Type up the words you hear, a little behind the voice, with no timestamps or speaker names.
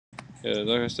Yeah,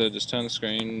 like I said, just turn the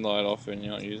screen light off when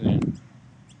you're not using it.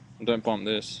 And don't bump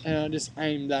this. And I just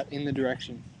aim that in the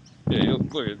direction. Yeah,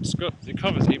 look, it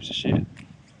covers heaps of shit.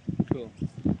 Cool.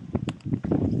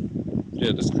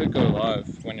 Yeah, just click go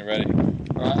live when you're ready.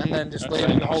 Alright, and then just leave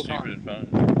it the whole time. Phone.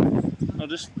 I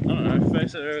don't know,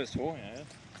 face it whoever's talking, eh?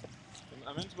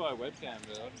 I meant to buy a webcam,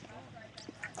 but I didn't know.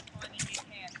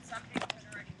 Some people had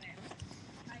already left.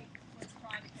 Kate was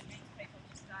trying to convince people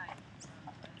to stay.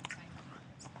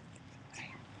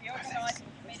 The organising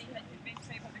committee had convinced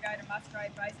people to go to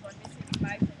Musgrave based on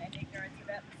misinformation and ignorance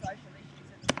about the social issues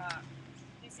of the park.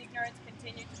 This ignorance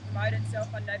continued to promote itself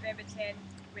on November 10,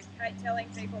 with Kate telling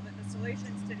people that the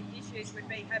solutions to the issues would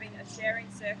be having a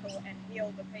sharing circle and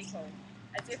heal the people.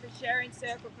 As if a sharing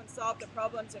circle can solve the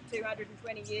problems of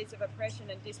 220 years of oppression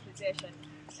and dispossession.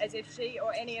 As if she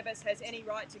or any of us has any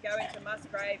right to go into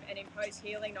Musgrave and impose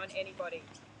healing on anybody.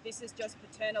 This is just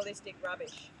paternalistic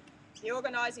rubbish. The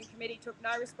organising committee took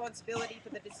no responsibility for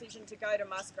the decision to go to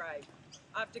Musgrave.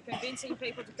 After convincing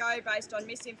people to go based on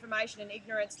misinformation and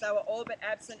ignorance, they were all but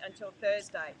absent until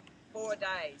Thursday, 4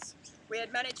 days. We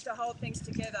had managed to hold things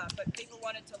together, but people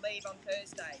wanted to leave on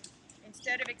Thursday.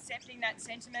 Instead of accepting that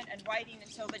sentiment and waiting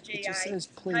until the GA, Kate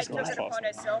took it upon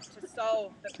herself to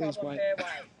solve the problem her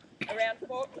way. Around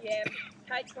 4 p.m,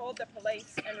 Kate called the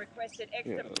police and requested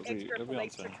extra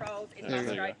police patrols in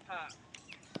Musgrave Park.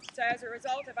 So as a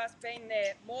result of us being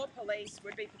there, more police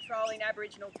would be patrolling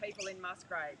Aboriginal people in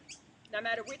Musgrave. No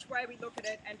matter which way we look at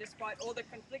it, and despite all the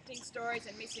conflicting stories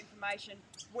and misinformation,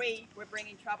 we were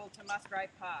bringing trouble to Musgrave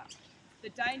Park. The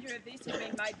danger of this had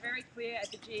been made very clear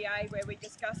at the GA, where we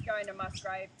discussed going to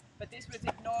Musgrave, but this was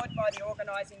ignored by the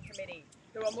organising committee,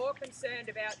 who are more concerned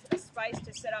about a space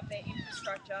to set up their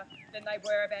infrastructure than they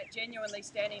were about genuinely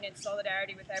standing in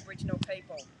solidarity with Aboriginal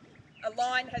people. A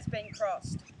line has been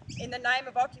crossed. In the name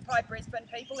of Occupy Brisbane,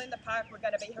 people in the park were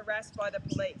going to be harassed by the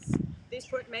police. This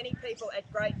put many people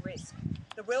at great risk.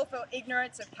 The willful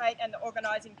ignorance of Kate and the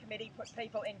organising committee put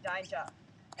people in danger.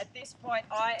 At this point,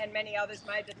 I and many others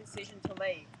made the decision to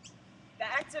leave. The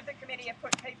acts of the committee have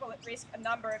put people at risk a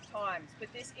number of times,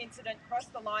 but this incident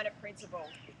crossed the line of principle.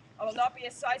 I will not be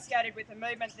associated with a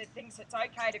movement that thinks it's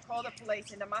okay to call the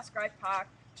police into Musgrave Park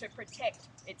to protect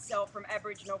itself from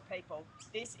Aboriginal people.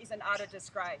 This is an utter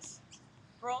disgrace.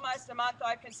 For almost a month,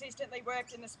 I've consistently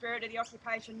worked in the spirit of the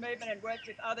occupation movement and worked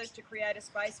with others to create a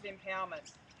space of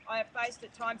empowerment. I have faced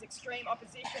at times extreme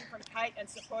opposition from Kate and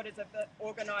supporters of the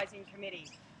organising committee,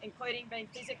 including being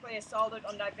physically assaulted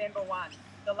on November 1,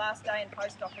 the last day in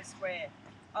Post Office Square.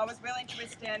 I was willing to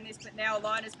withstand this, but now a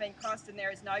line has been crossed and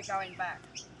there is no going back.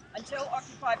 Until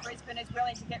Occupy Brisbane is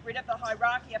willing to get rid of the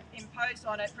hierarchy imposed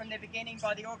on it from the beginning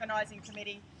by the organising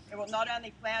committee, it will not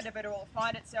only flounder but it will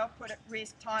find itself put at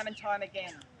risk time and time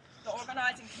again. The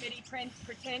organising committee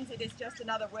pretends it is just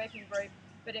another working group,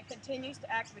 but it continues to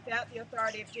act without the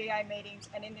authority of GA meetings,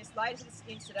 and in this latest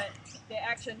incident, their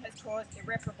action has caused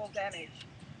irreparable damage.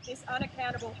 This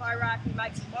unaccountable hierarchy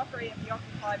makes a mockery of the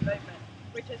Occupy movement,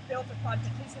 which is built upon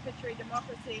participatory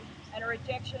democracy and a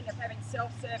rejection of having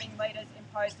self-serving leaders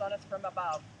imposed on us from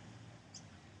above.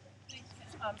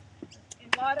 In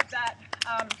light of that,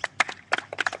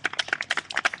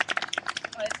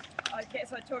 I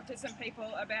guess I talked to some people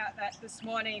about that this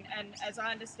morning, and as I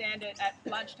understand it, at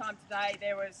lunchtime today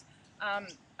there was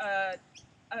a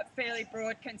fairly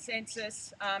broad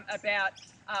consensus about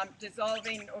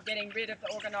dissolving or getting rid of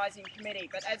the organising committee.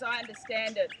 But as I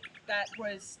understand it, that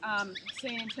was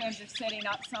seen in terms of setting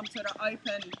up some sort of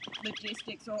open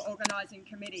logistics or organising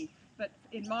committee. But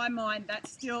in my mind, that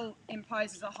still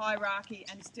imposes a hierarchy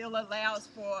and still allows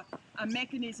for a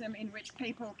mechanism in which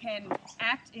people can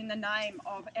act in the name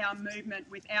of our movement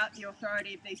without the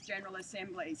authority of these General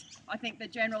Assemblies. I think the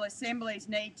General Assemblies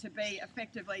need to be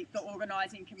effectively the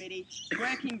organising committee.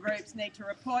 Working groups need to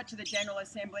report to the General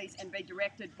Assemblies and be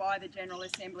directed by the General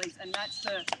Assemblies, and that's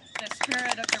the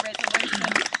spirit of the resolution,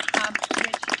 which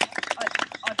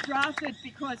I've drafted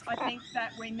because I think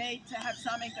that we need to have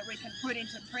something that we can put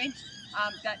into print,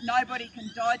 that nobody can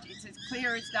dodge. It's as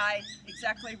clear as day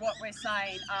exactly what we're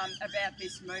saying about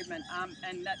this movement,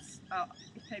 and that's,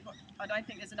 if people, I don't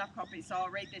think there's enough copies, so I'll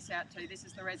read this out too. This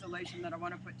is the resolution that I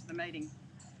want to put to the meeting.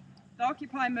 The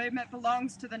Occupy movement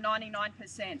belongs to the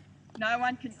 99%. No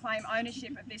one can claim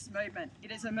ownership of this movement.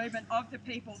 It is a movement of the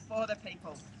people, for the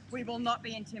people. We will not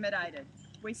be intimidated.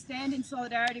 We stand in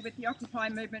solidarity with the Occupy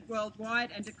movement worldwide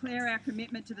and declare our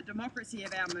commitment to the democracy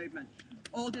of our movement.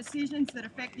 All decisions that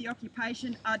affect the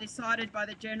occupation are decided by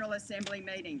the General Assembly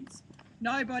meetings.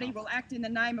 Nobody will act in the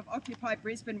name of Occupy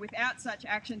Brisbane without such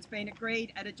actions being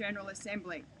agreed at a General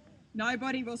Assembly.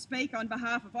 Nobody will speak on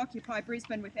behalf of Occupy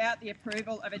Brisbane without the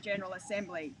approval of a General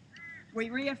Assembly. We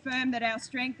reaffirm that our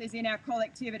strength is in our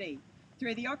collectivity.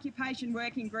 Through the occupation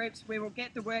working groups, we will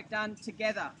get the work done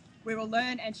together. We will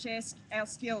learn and share our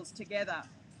skills together.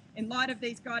 In light of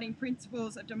these guiding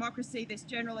principles of democracy, this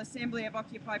General Assembly of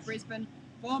Occupy Brisbane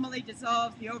formally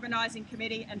dissolves the organising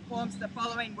committee and forms the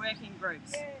following working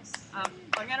groups. Yes.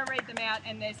 I'm going to read them out,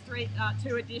 and there's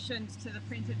two additions to the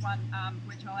printed one,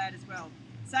 which I'll add as well.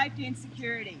 Safety and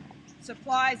security,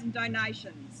 supplies and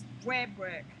donations, web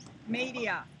work,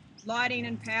 media, lighting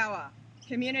and power,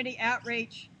 community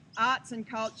outreach, arts and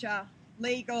culture,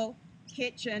 legal,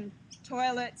 kitchen,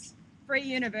 toilets, free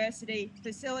university,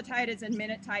 facilitators and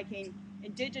minute taking,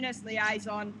 Indigenous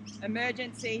liaison,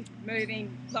 emergency,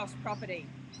 moving, lost property.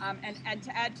 And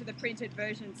to add to the printed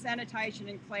version, sanitation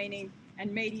and cleaning,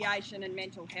 and mediation and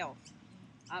mental health.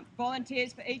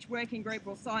 Volunteers for each working group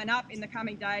will sign up in the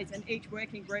coming days, and each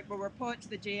working group will report to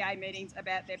the GA meetings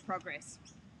about their progress.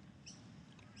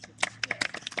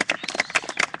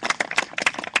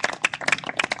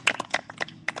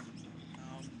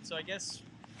 So I guess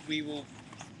we will.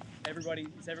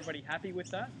 Is everybody happy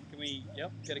with that? Can we,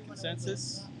 get a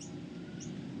consensus?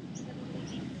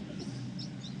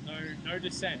 No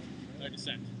dissent. No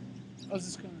dissent. I was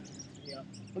just going to. Yeah.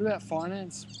 What about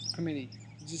finance committee?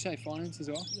 Did you say finance as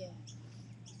well? Yeah.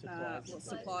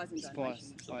 Supplies and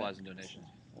donations. Supplies and donations.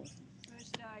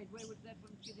 First aid, where would that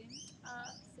one fit in?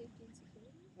 Safety and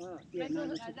security. Oh, yeah,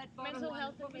 That bottom Mental one,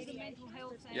 health what and was the mediation. mental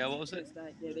health and Yeah, what was it? First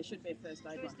aid. Yeah, there should be a first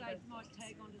aid First one. aid might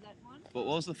tag onto that one. What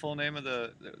was the full name of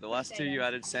the last two you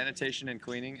added? Sanitation and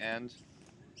cleaning and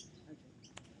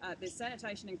There's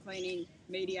sanitation and cleaning,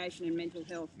 mediation and mental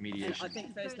health. mediation. And I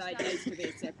think first aid needs to be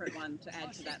a separate one to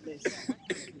add to that list.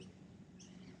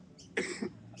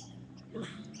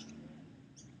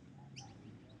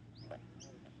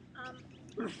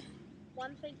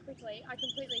 One thing quickly, I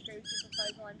completely agree with your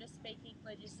proposal. I'm just speaking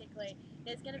logistically.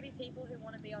 There's going to be people who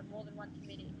want to be on more than one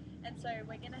committee, and so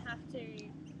we're going to have to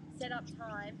set up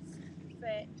times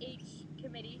for each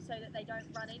committee so that they don't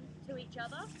run into each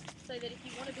other. So that if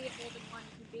you want to be at more than one,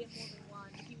 you can be at more than one.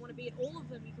 If you want to be at all of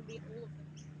them, you can be at all of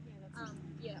them.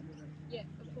 Yeah,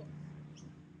 of course.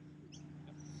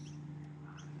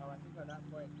 I think at that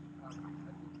point, I think we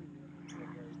really need to be a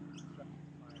very constructive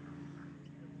time.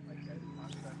 Like that, so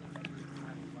I think maybe we can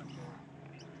have like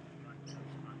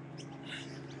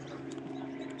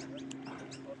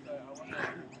also, I want to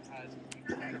add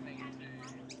something to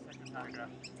the second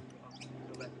paragraph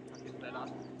of the letter,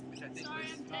 which I think was.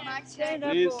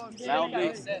 Please, loudly.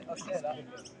 I'll stand up.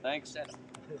 Thanks.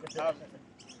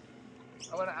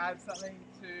 I want to add something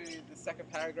to the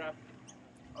second paragraph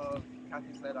of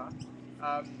Kathy's letter.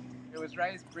 It was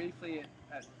raised briefly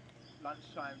at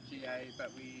lunchtime GA,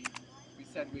 but we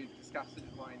said we'd discuss it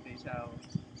more in detail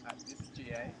at this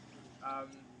GA.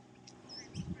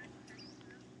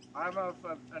 I'm of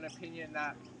an opinion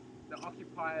that the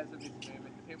occupiers of this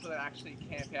movement, the people that actually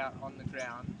camp out on the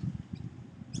ground,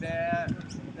 their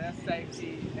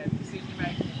safety and decision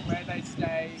making, where they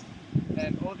stay,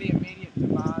 and all the immediate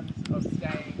demands of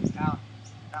staying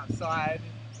outside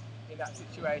in that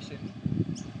situation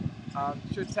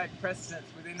should take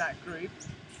precedence within that group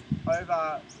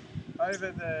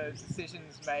over the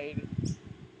decisions made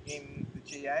in the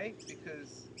GA,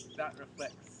 because that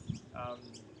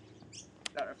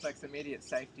reflects immediate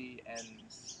safety and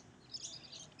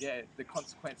the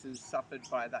consequences suffered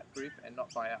by that group and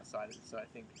not by outsiders. So I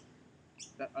think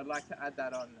that I'd like to add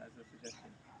that on as a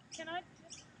suggestion. Can I?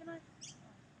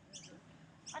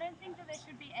 I don't think that there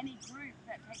should be any group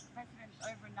that takes precedence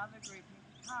over another group. And if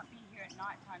you can't be here at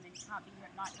night time, then you can't be here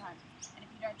at night time. And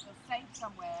if you don't feel safe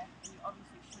somewhere, then you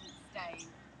obviously shouldn't stay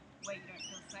where you don't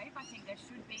feel safe. I think there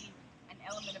should be an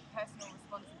element of personal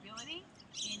responsibility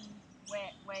in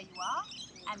where you are,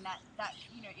 and that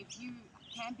if you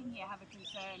camping here have a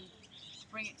concern,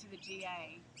 bring it to the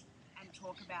GA and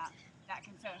talk about that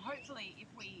concern. Hopefully,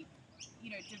 if we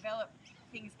develop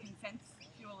things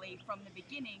consensually from the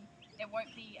beginning, there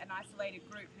won't be an isolated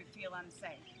group who feel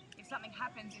unsafe. If something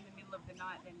happens in the middle of the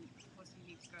night, then of course you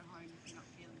need to go home if you're not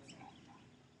feeling safe.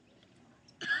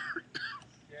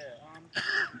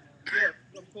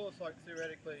 Of course, like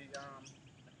theoretically,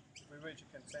 we reach a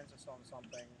consensus on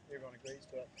something, everyone agrees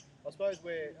to it. I suppose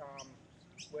where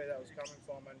that was coming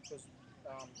from, and because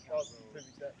I was privy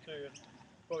to that too, and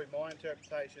probably my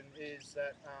interpretation is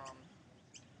that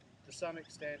to some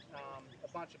extent a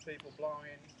bunch of people blow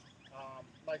in,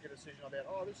 make a decision about,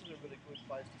 oh, this is a really good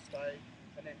place to stay,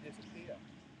 and then disappear.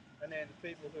 And then the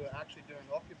people who are actually doing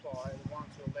Occupy are the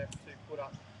ones who are left to put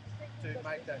up, to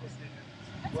make that decision.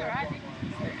 That's all right.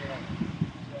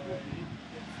 So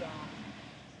it's,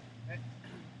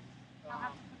 They'll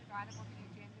have to put it right above the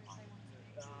agenda if they want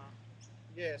to.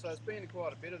 yeah, so it's been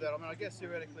quite a bit of that. I mean, I guess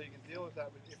theoretically you can deal with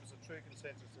that if it's a true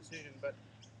consensus decision, but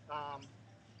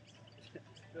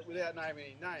but without naming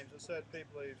any names, there's certain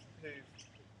people who've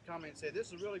come in and said,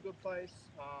 this is a really good place,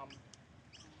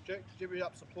 gibbered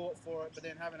up support for it, but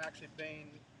then haven't actually been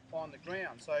on the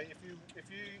ground. So if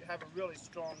you have a really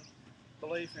strong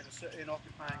belief in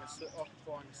occupying a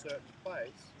certain place,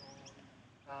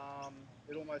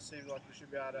 it almost seems like you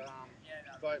should be able to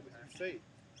vote with your feet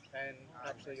and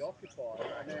actually occupy.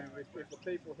 And then if the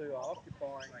people who are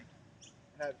occupying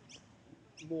have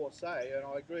more say, and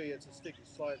I agree it's a sticky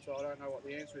slope, so I don't know what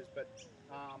the answer is, but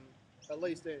at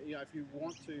least if you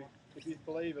want to, if you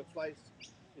believe a place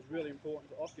is really important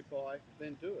to occupy,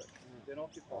 then do it, then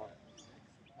occupy it.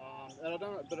 And I don't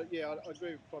know, but yeah, I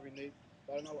agree. We probably need.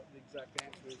 I don't know what the exact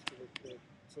answer is to the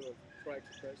sort of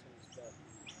breaks of precedence, but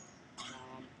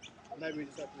maybe we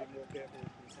just have to be more careful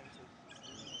with consensus.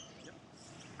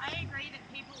 I agree that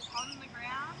people on the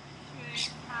ground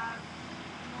should have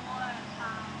more,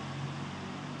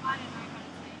 I don't know how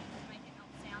to say it to make it not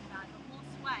sound bad, but more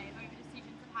sway over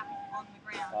decisions that happen on the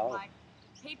ground. Like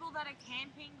people that are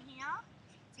camping here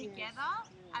together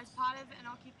as part of an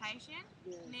occupation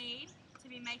need to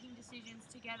be making decisions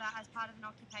together as part of an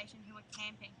occupation who are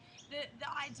camping. The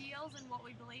ideals and what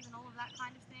we believe and all of that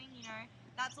kind of thing,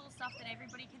 that's all stuff that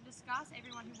everybody can discuss,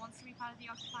 everyone who wants to be part of the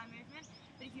Occupy movement.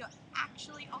 But if you're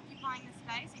actually occupying the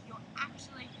space, if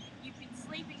you've been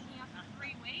sleeping here for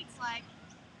 3 weeks, like,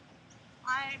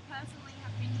 I personally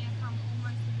have been here from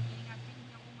almost the beginning. I've been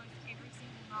here almost every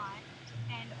single night,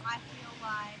 and I feel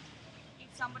like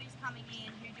if somebody's coming in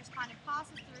who just kind of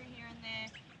passes through here and there,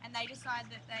 and they decide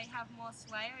that they have more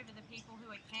sway over the people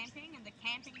who are camping and the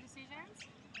camping decisions,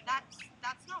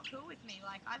 that's not cool with me.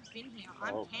 Like, I've been here,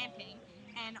 I'm camping,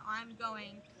 and I'm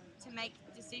going to make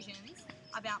decisions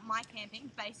about my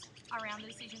camping based around the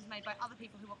decisions made by other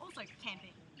people who are also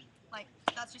camping. Like,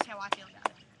 that's just how I feel about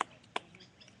it.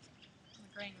 I'm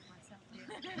agreeing with myself.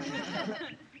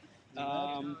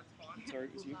 Sorry,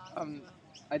 it was you.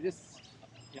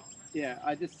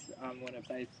 I just want to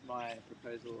base my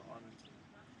proposal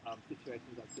on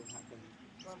situations I've seen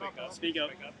happen. Speak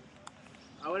up.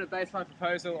 I want to base my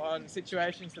proposal on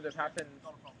situations that have happened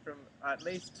from at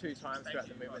least 2 times throughout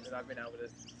the movement that I've been able to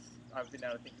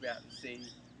think about and see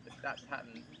that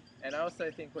pattern. And I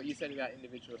also think what you said about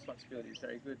individual responsibility is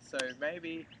very good. So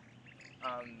maybe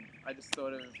I just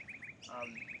thought of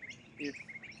if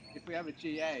we have a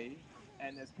GA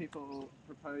and there's people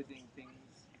proposing things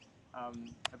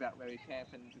about where we camp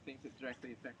and the things that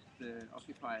directly affect the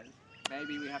occupiers,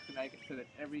 maybe we have to make it so that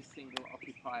every single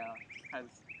occupier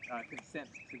has consent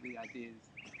to the ideas,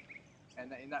 and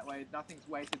that in that way nothing's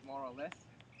weighted more or less,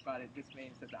 but it just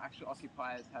means that the actual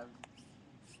occupiers have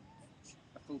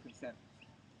a full consent.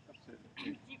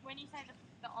 When you say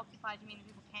the occupied, you mean the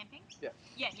people camping? Yeah.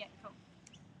 Yeah, cool.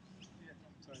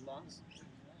 Sorry, Lance.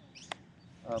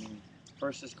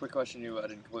 First, just a quick question. I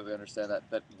didn't completely understand that.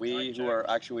 That we who are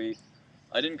actually,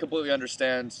 I didn't completely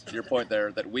understand your point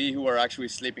there. That we who are actually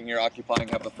sleeping here, occupying,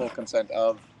 have the full consent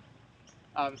of.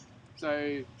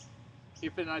 So,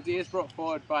 if an idea is brought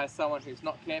forward by someone who's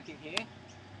not camping here,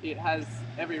 it has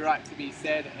every right to be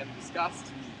said and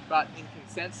discussed. But in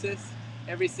consensus,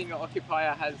 every single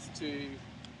occupier has to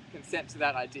consent to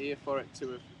that idea for it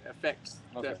to affect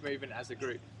the movement as a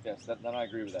group. Yes, then I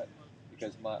agree with that,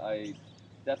 because I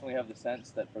definitely have the sense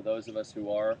that for those of us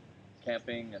who are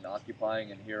camping and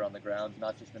occupying and here on the ground,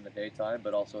 not just in the daytime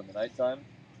but also in the nighttime,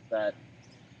 that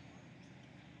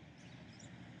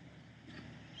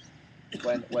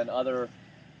when other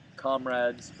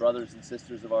comrades, brothers and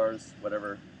sisters of ours,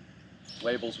 whatever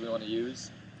labels we want to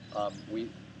use,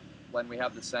 when we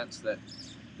have the sense that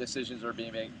decisions are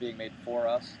being made for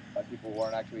us by people who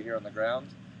aren't actually here on the ground,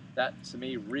 that to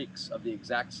me reeks of the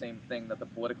exact same thing that the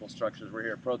political structures we're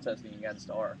here protesting against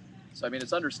are. So I mean,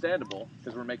 it's understandable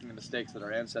because we're making the mistakes that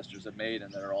our ancestors have made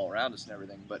and that are all around us and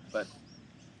everything, but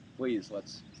please,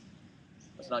 let's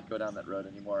not go down that road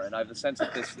anymore. And I have the sense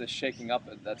that this shaking up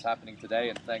that's happening today,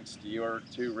 and thanks to your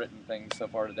 2 written things so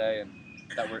far today, and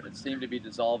that it seemed to be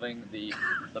dissolving the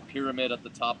pyramid at the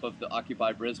top of the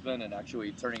Occupy Brisbane and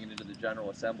actually turning it into the General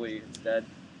Assembly instead,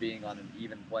 being on an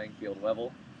even playing field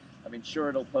level. I mean, sure,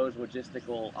 it'll pose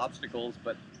logistical obstacles,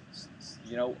 but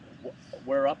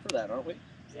we're up for that, aren't we?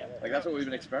 Yeah. Like, that's what we've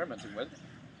been experimenting with.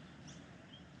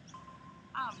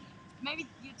 Maybe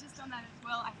just on that as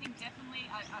well, I think definitely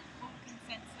a full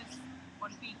consensus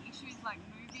on big issues like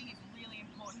moving is really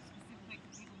important, specifically for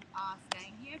people who are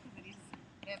staying here, because it is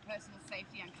their personal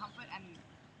safety and comfort, and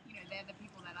they're the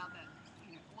people that are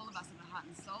all of us are the heart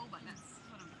and soul, but that's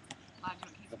sort of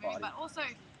largely what keeps moving. But also,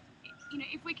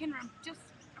 if we can just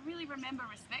really remember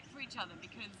respect for each other,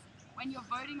 because when you're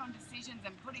voting on decisions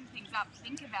and putting things up,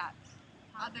 think about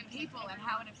other people and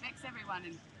how it affects everyone,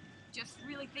 and just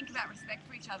really think about respect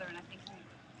for each other, and I think we'll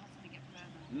hopefully get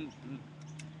further.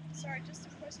 Sorry, just a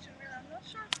question, Mira. I'm not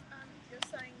sure if you're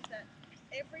saying that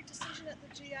every decision at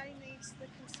the GA needs the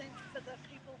consent for the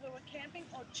people who are camping,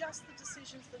 or just the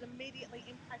decisions that immediately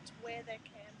impact where they're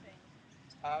camping?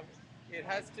 It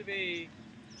has to be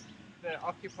the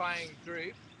occupying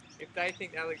group. If they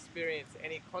think they'll experience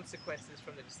any consequences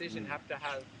from the decision, have to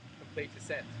have complete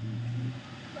dissent.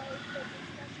 So the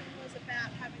discussion was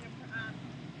about having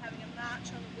a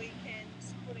march on the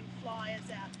weekends, putting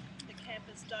flyers out. The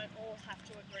campers don't all have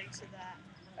to agree to that.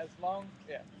 As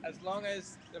long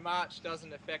as the march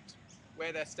doesn't affect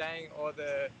where they're staying or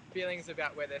the feelings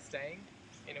about where they're staying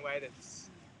in a way that's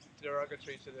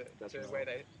derogatory to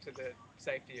the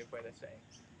safety of where they're staying.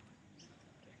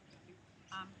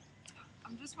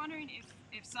 I'm just wondering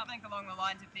if something along the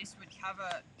lines of this would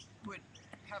cover what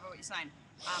you're saying.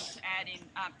 To add in,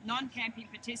 non-camping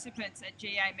participants at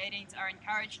GA meetings are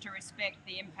encouraged to respect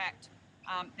the impact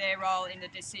their role in the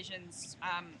decisions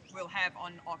will have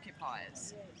on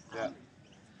occupiers. Yeah.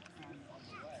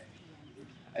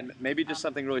 And maybe just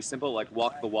something really simple like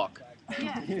walk the walk.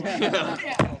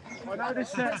 I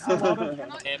noticed that a lot of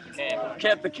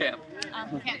Camp the camp.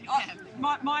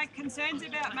 My concerns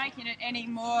about making it any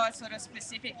more sort of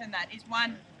specific than that is,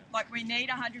 one, like we need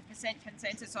 100%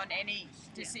 consensus on any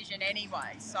decision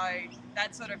anyway, so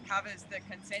that sort of covers the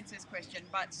consensus question.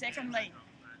 But secondly,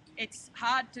 it's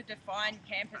hard to define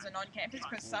campers and non-campers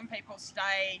because some people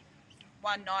stay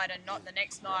one night and not the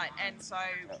next night, and so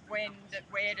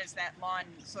where does that line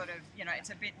sort of, it's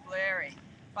a bit blurry.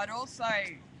 But also,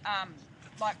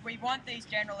 like we want these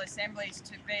General Assemblies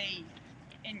to be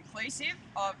inclusive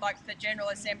of like the General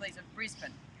Assemblies of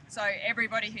Brisbane. So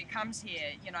everybody who comes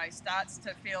here, starts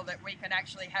to feel that we can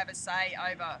actually have a say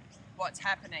over what's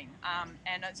happening.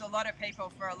 And there's a lot of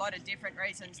people for a lot of different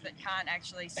reasons that can't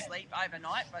actually sleep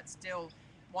overnight, but still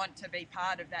want to be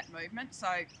part of that movement. So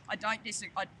I don't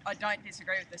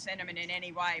disagree with the sentiment in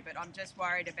any way, but I'm just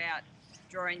worried about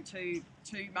drawing too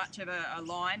much of a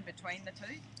line between the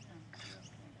two.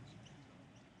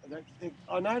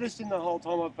 I noticed in the whole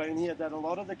time I've been here that a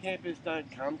lot of the campers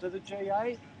don't come to the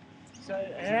GA. So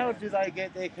how do they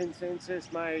get their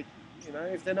consensus made?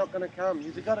 If they're not going to come,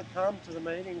 you've got to come to the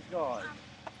meetings, guys.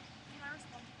 Can I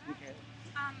respond to that? You can.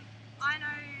 I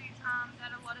know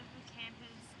that a lot of the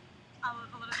campers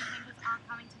aren't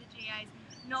coming to the GAs,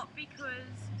 not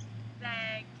because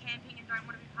they're camping and don't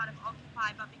want to be part of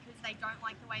Occupy, but because they don't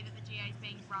like the way that the GA is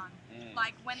being run.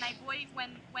 Like when the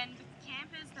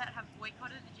campers that have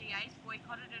boycotted the GAs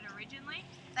boycotted it originally,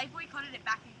 they boycotted it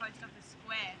back in Post Office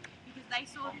Square because they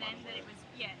saw then that it was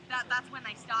that's when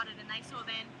they started, and they saw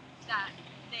then that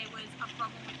there was a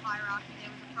problem with hierarchy, there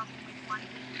was a problem with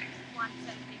one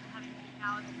set of people having more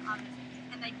power than others,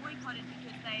 and they boycotted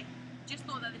because they just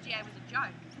thought that the GA was a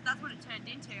joke, because that's what it turned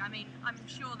into. I mean, I'm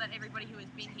sure that everybody who has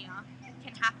been here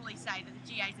can happily say that the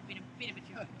GAs have been a bit of a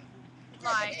joke.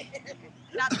 Like,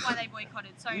 that's why they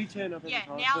boycotted. So,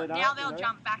 now they'll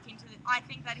jump back into the... I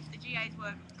think that if the GAs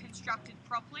were constructed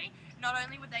properly, not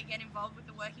only would they get involved with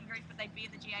the working group, but they'd be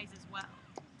at the GAs as well.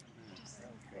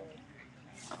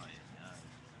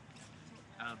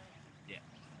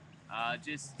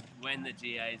 Just when the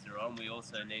GAs are on, we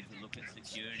also need to look at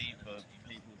security for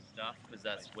people's stuff, because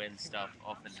that's when stuff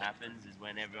often happens, is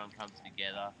when everyone comes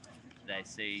together, they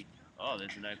see, oh,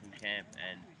 there's an open camp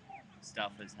and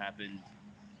stuff has happened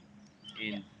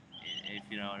if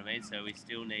you know what I mean. So we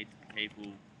still need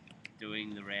people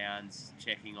doing the rounds,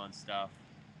 checking on stuff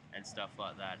and stuff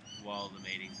like that while the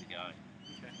meetings are going.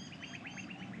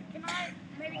 Can I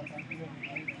maybe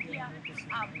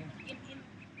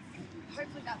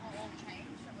hopefully that will all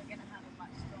change, and we're going to have a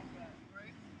much stronger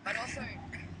group, but also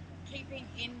keeping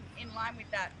in line with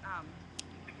that,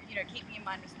 keeping in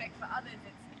mind respect for others.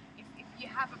 It's if you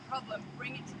have a problem,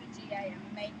 bring it to the GA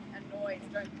and make a noise.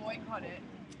 Don't boycott it.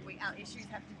 Our issues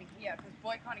have to be here, because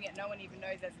boycotting it, no one even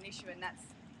knows there's an issue, and that's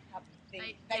how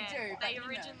they do. They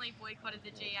originally boycotted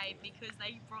the GA because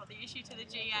they brought the issue to the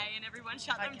GA and everyone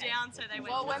shut them down, so they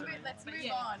went. Well, let's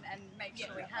move on and make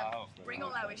sure we bring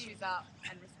all our issues up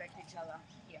and respect each other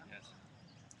here. Yes.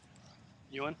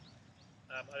 Ewan?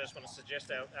 I just want to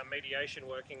suggest our mediation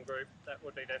working group, that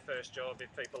would be their first job.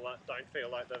 If people don't feel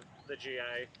like the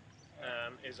GA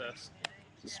is a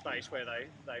space where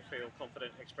they feel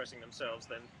confident expressing themselves,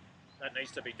 then that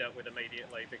needs to be dealt with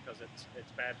immediately, because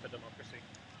it's bad for democracy.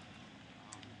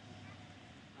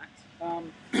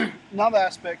 Another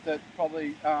aspect that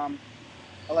probably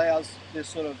allows this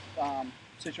sort of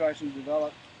situation to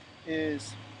develop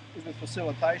is is with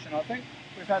facilitation. I think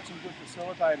we've had some good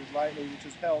facilitators lately, which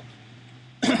has helped.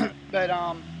 But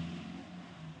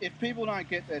if people don't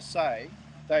get their say,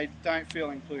 they don't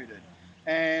feel included.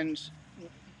 And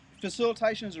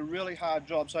facilitation is a really hard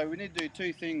job, so we need to do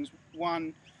two things.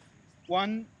 One,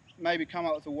 maybe come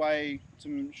up with a way to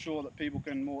ensure that people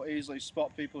can more easily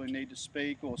spot people who need to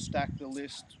speak or stack the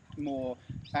list more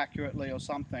accurately or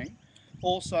something.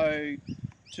 Also,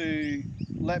 to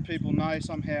let people know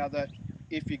somehow that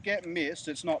if you get missed,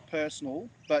 it's not personal,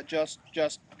 but just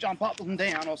jump up and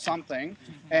down or something,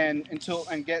 and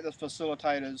get the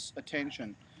facilitator's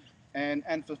attention, and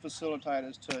for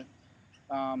facilitators to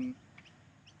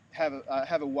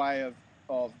have a way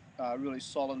of really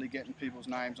solidly getting people's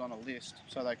names on a list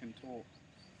so they can talk.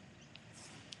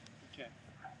 Okay.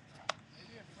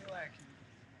 Maybe if we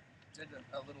did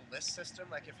a little list system,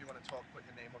 like if you want to talk, put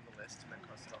your name on the list and then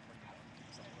cross it off when you're done,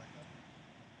 something like that.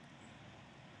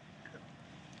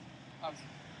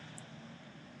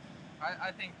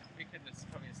 I think we could just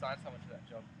probably assign someone to that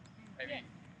job. Maybe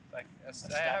like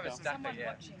stacker. have a stacker, Someone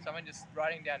yeah. watching. Someone just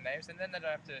writing down names, and then they don't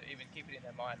have to even keep it in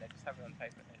their mind. They just have it on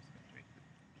paper and they just go through.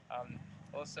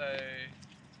 Also,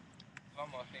 one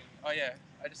more thing. Oh yeah,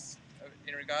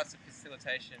 in regards to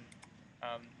facilitation,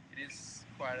 it is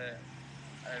quite a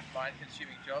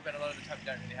mind-consuming job, and a lot of the time you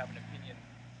don't really have an opinion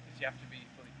because you have to be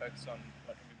fully focused on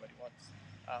what everybody wants.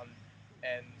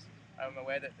 And I'm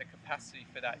aware that the capacity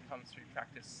for that comes through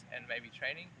practice and maybe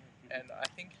training. And I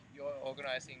think you're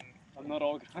organising. I'm not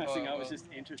organising. I was just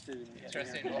interested in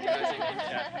organising.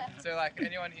 Yeah. So like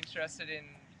anyone interested in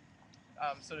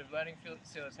sort of learning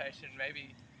facilitation,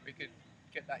 maybe we could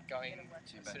get that going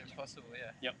as soon as possible.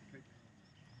 Yeah. Yep.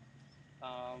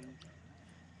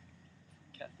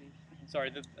 Kathy.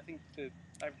 Sorry,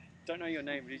 I don't know your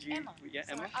name. Did you? Emma. Yeah,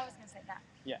 Sorry, Emma. I was going to say that.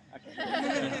 Yeah.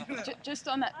 Okay. Just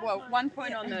on that, well, one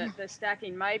point on the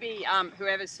stacking, maybe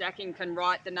whoever's stacking can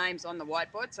write the names on the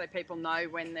whiteboard so people know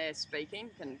when they're speaking,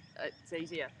 it's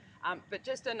easier. But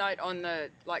just a note on the,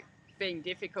 being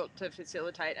difficult to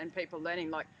facilitate and people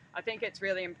learning, I think it's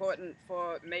really important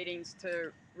for meetings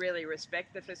to really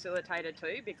respect the facilitator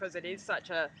too, because it is such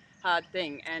a hard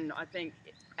thing. And I think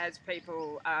as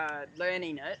people are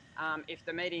learning it, if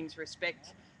the meetings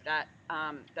respect that,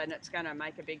 then it's going to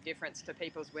make a big difference to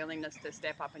people's willingness to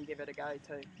step up and give it a go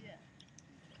too.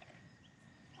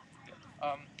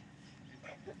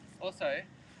 Also,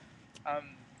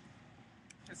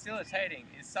 facilitating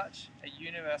is such a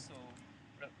universal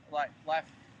life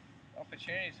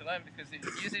opportunity to learn because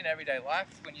it's used in everyday life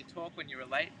when you talk, when you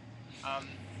relate.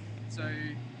 So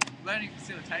learning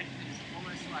facilitation is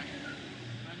almost like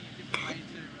learning a different way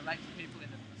to relate to people in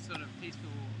a sort of peaceful,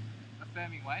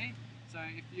 affirming way. So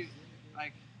if you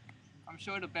I'm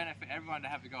sure it'll benefit everyone to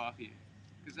have a go up here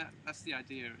because that's the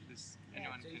idea of this.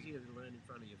 It's easier to learn in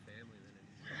front of your family than it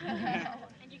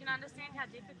is. And you can understand how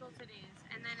difficult it is,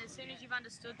 and then as soon as you've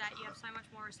understood that, you have so much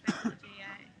more respect for the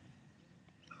GA.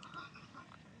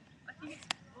 I think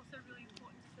it's also really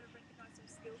important to sort of recognise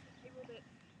some skills with people that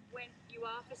when you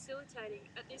are facilitating,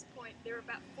 at this point there are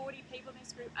about 40 people in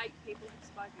this group, 8 people have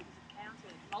spoken because I've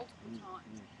counted multiple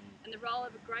times. And the role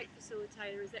of a great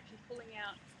facilitator is actually pulling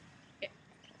out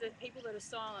the people that are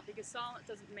silent, because silent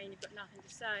doesn't mean you've got nothing to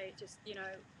say. It just,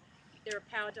 there are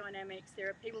power dynamics, there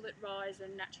are people that rise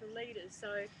and natural leaders.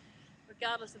 So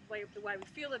regardless of the way we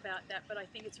feel about that, but I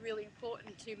think it's really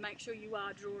important to make sure you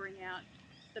are drawing out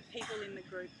the people in the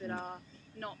group that are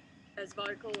not as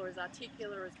vocal or as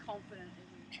articulate or as confident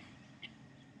as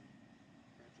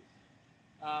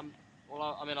you.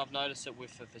 Well, I mean, I've noticed that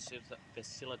with the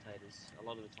facilitators, a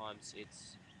lot of the times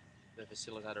it's the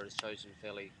facilitator is chosen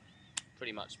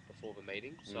pretty much before the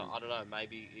meeting. So I don't know,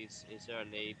 maybe is there a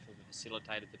need for the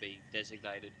facilitator to be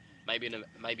designated,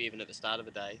 maybe even at the start of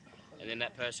the day, and then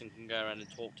that person can go around and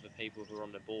talk to the people who are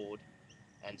on the board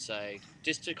and say,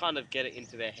 just to kind of get it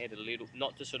into their head a little,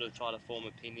 not to sort of try to form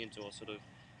opinions or sort of,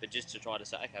 but just to try to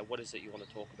say, okay, what is it you want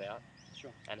to talk about?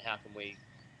 Sure. And how can we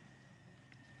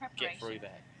get through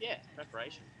that? Yeah,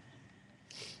 preparation.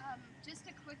 Just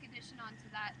a quick addition onto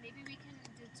that, maybe we can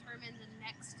determine the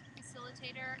next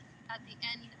facilitator at the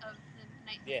end of the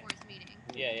night before's meeting.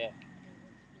 Yeah.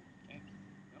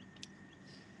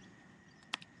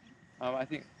 I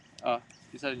think,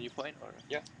 is that a new point? Or?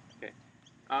 Yeah. Okay.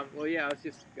 Well, yeah, I was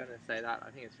just going to say that. I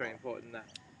think it's very important that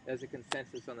there's a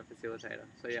consensus on the facilitator.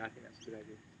 So yeah, I think that's a good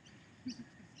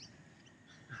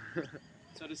idea.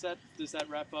 So does that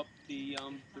wrap up the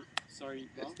sorry,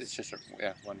 Ross? It's just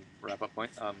one wrap up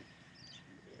point.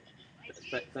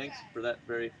 Thanks for that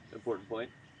very important point.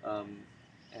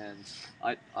 And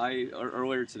I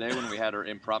earlier today when we had our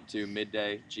impromptu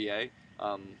midday GA,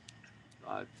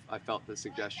 I felt the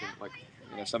suggestion, like,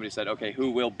 somebody said, okay,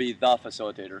 who will be the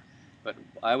facilitator? But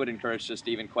I would encourage just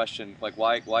to even question, like,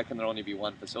 why can there only be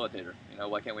one facilitator?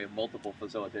 Why can't we have multiple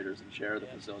facilitators and share the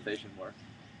facilitation work?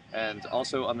 And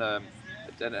also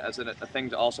as a thing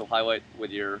to also highlight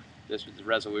with this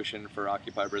resolution for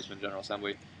Occupy Brisbane General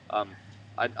Assembly,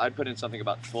 I'd put in something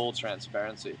about full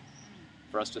transparency,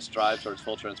 for us to strive towards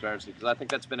full transparency, because I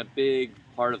think that's been a big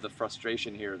part of the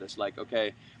frustration here. This, like,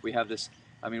 okay, we have this,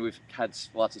 we've had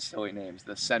lots of silly names,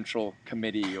 the Central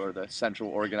Committee or the Central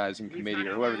Organizing Committee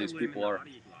or whoever these people are.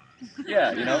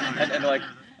 Yeah, and like,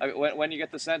 when you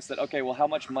get the sense that, okay, well, how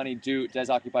much money does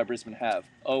Occupy Brisbane have?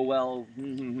 Oh, well,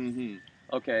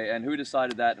 okay, and who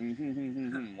decided that?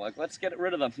 Like, let's get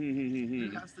rid of them,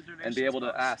 and be able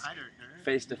to ask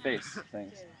face-to-face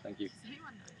things. Thank you.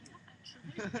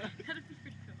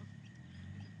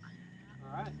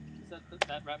 All right,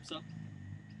 that wraps up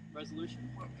resolution.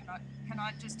 Well, can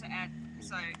I just to add,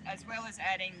 so as well as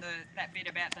adding that bit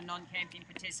about the non-camping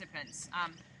participants,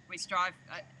 we strive,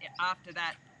 after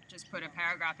that, just put a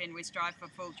paragraph in, we strive for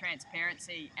full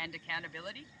transparency and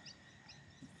accountability.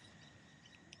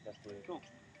 Cool.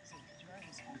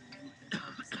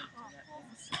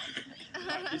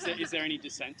 Is there any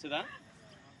dissent to that?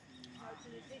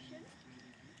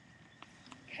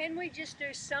 Can we just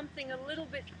do something a little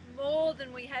bit more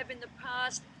than we have in the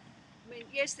past? I mean,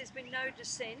 yes, there's been no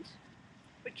dissent,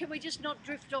 but can we just not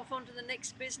drift off onto the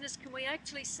next business? Can we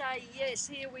actually say, yes,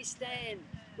 here we stand.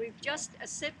 We've just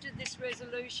accepted this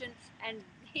resolution and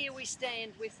here we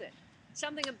stand with it.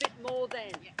 Something a bit more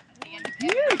than.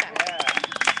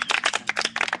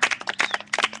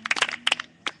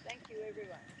 Thank you,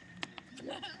 everyone.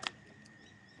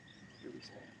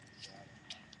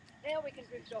 Now we can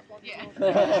drift off on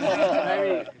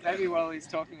maybe while he's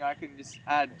talking, I can just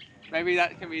add, maybe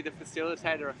that can be the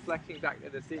facilitator reflecting back the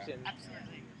decision.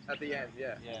 Absolutely. At the end,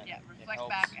 yeah. Yeah, reflect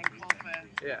back and call for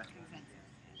consensus.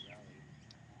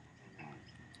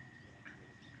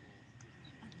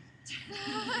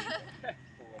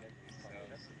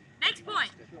 Next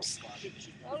point.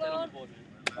 Hold on.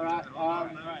 All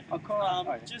right. I'll call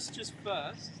out. Just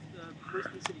first, the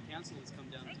Brisbane City Council has come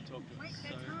down to talk to us.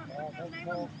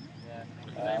 So.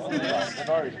 Yeah. All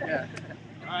right. Yeah.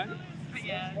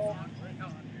 Hang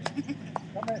on.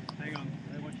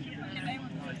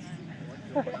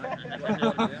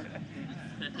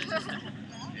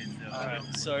 Alright,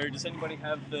 so does anybody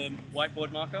have the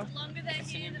whiteboard marker? The longer they're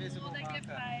here, the more they get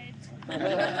paid.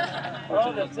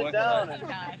 Oh, then sit down. It's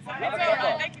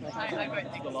alright, they can play, they won't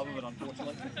That's the love of it,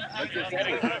 unfortunately.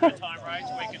 Getting an overtime rate,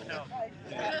 we can help.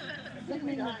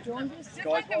 Just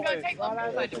let them go take one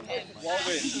for the pen.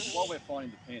 While we're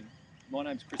finding the pen, my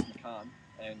name's Chris McCann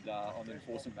and I'm the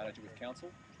Enforcement Manager with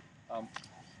Council.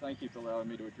 Thank you for allowing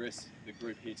me to address the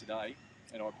group here today,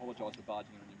 and I apologise for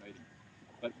barging in on your meeting.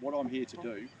 But what I'm here to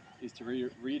do is to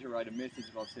reiterate a message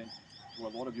that I've sent to a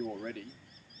lot of you already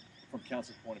from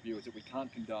Council's point of view, is that we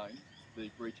can't condone the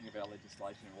breaching of our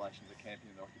legislation in relation to the camping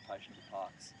and the occupation of the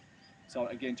parks. So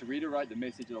again, to reiterate the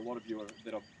message that a lot of you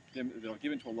that I've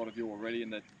given to a lot of you already,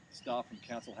 and that staff from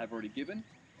Council have already given.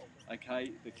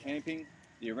 Okay, the camping,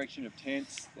 the erection of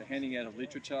tents, the handing out of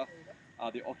literature,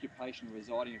 the occupation and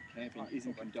residing of camping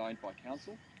isn't condoned by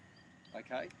Council.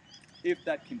 Okay, if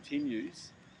that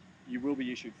continues, you will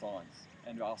be issued fines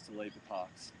and asked to leave the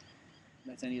parks.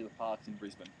 That's any of the parks in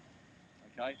Brisbane.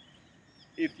 Okay,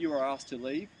 if you are asked to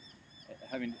leave,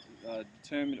 having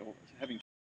determined or having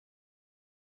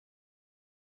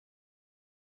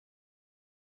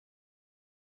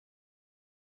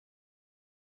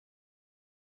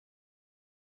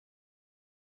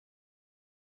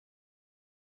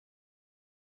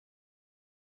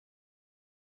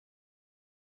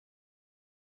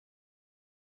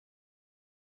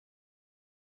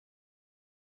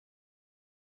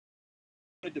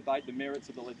to debate the merits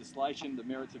of the legislation, the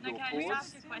merits of your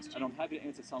cause, and I'm happy to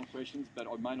answer some questions, but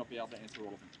I may not be able to answer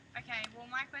all of them. Okay, well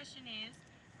my question is,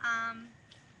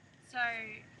 so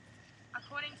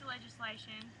according to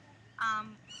legislation,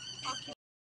 occupying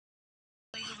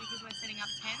is illegal because we're setting up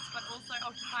tents, but also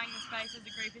occupying the space as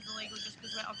a group is illegal just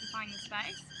because we're occupying the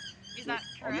space. Is that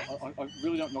correct? I'm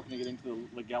really not going to get into the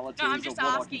legalities No, I'm just of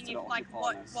what asking I if, like,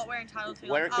 what we're entitled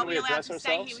to. Where Like, can are we we allowed address to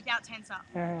stay ourselves? here without tents up?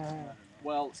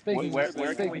 Well,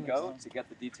 where can we go to get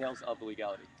the details of the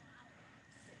legality?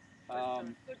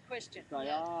 Good question. They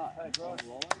are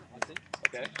online, I think.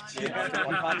 Okay. Yeah, I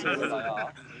can't tell where they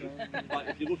are. But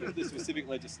if you look at the specific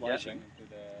legislation,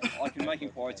 I can make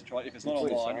inquiries to try. If it's not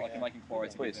online, I can make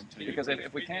inquiries to get them to you. Because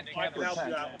if we can't I can help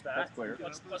you out with that. That's clear.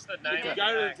 What's the name? You go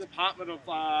to the Department of.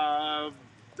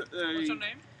 What's your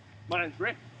name? My name's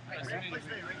Rick.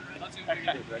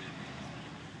 Okay.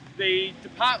 the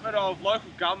Department of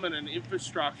Local Government and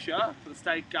Infrastructure for the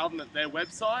state government, their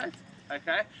website,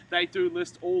 okay, they do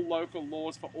list all local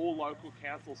laws for all local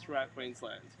councils throughout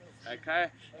Queensland. Okay,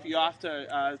 if you after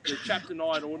the Chapter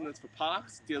 9 ordinance for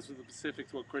parks deals with the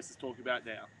specifics what Chris is talking about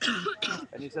now.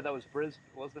 And you said that was Brisbane.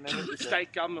 What's the name of it? The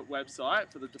state government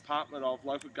website for the Department of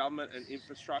Local Government and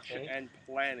Infrastructure and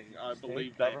Planning, I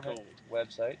believe they're called.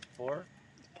 Website for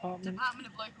Department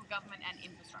of Local Government and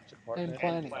Infrastructure. And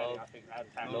planning.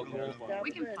 Local We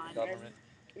can find government.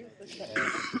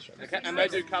 Okay, and they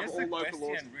do cover Just all a local laws.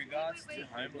 question regards to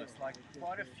homeless. Like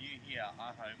quite a few here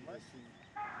are homeless.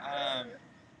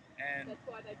 And if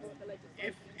we've got no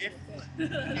tent but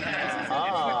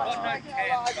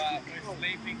we're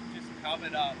sleeping just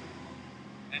covered up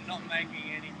and not making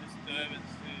any disturbance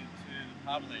to the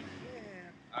public,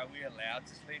 are we allowed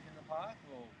to sleep in the park?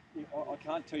 Or I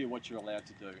can't tell you what you're allowed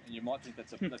to do, and you might think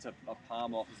that's a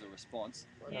palm off as a response.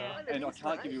 Yeah. And I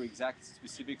can't give you exact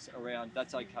specifics around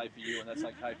that's okay for you and that's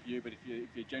okay for you. But if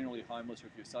you're generally homeless or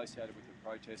if you're associated with the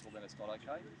protest, well then it's not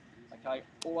okay. Okay.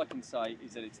 All I can say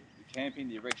is that it's the camping,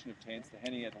 the erection of tents, the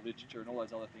handing out of literature, and all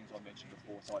those other things I mentioned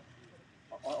before. So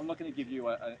I'm not going to give you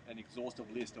an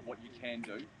exhaustive list of what you can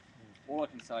do. All I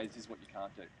can say is this is what you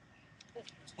can't do.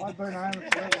 I've been home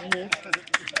for 11 years.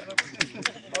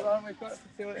 Hold on, we've got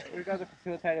the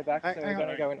facilitator back, so we're going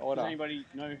to go in order. Does anybody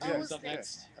know who's up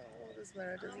next?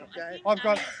 I've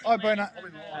been. Abby.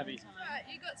 Alright,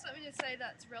 you got something to say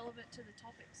that's relevant to the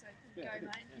topic, so go,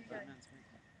 mate. You go.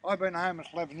 I've been homeless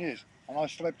 11 years, and I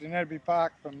slept in Edby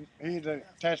Park from here to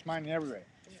Tasmania, everywhere.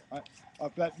 Right?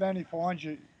 If that bounty finds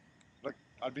you, look,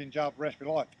 I'd be in jail for the rest of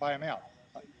my life to pay them out.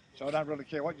 Right? So I don't really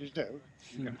care what you do.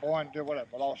 You can fine, do whatever,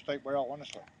 but I'll sleep where I want to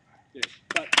sleep. Yeah.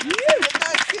 That's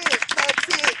it.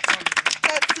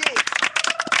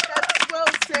 That's well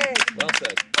said. Well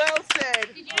said. Well said.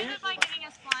 Did you know that by giving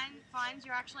us fines,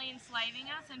 you're actually enslaving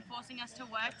us and forcing us to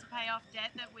work to pay off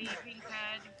debt that we've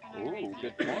incurred for no reason?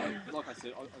 Good point. Like I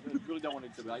said, I really don't want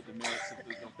to debate the merits of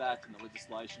that and the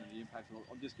legislation and the impact.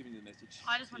 I'm just giving you the message.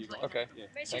 I just want to let you know. Okay. Yeah.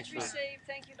 Message received.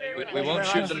 Thank you very much. We won't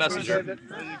shoot the messenger. I'd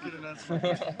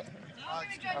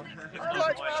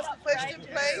like to ask a question,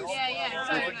 please.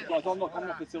 Guys, I'm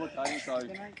not facilitating, so. No,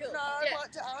 I'd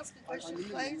like to ask a question,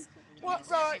 please. What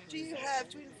right do you have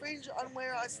to infringe on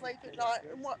where I sleep at night,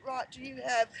 and what right do you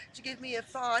have to give me a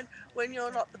fine when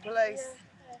you're not the police?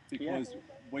 Because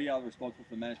we are responsible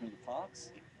for the management of the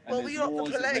parks, and Well, there's you're not the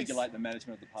laws that police. regulate the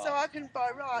management of the parks. So I can, by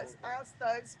rights, ask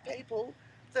those people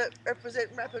that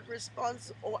represent rapid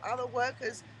response or other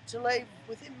workers to leave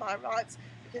within my rights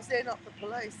because they're not the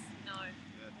police. No.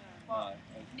 No.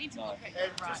 Need to No. look at your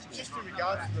And rights. just in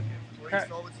regards to the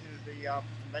police, obviously the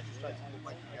magistrates were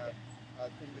making a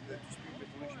thing with the dispute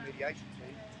resolution mediation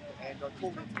team, and I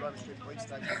called into Roma Street Police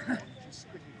Station and just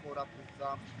quickly caught up with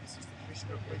the Assistant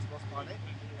Commissioner of Police, Ross Barnett,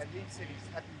 and he said he's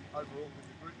happy overall with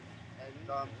the group and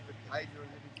the behaviour and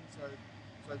everything. So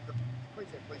the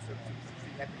Queensland Police Service is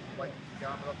pretty happy with the way things are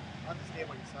going, but I understand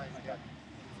what you're saying about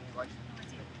the situation.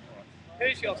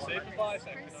 Who's your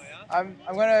supervisor, can I ask? I'm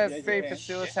going to be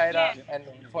facilitator and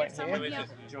point here. Do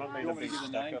you want me to be give the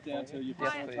name down to your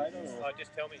Yes, facilitator? Oh, just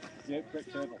tell me. Yeah, Brett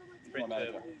Turble. Brett My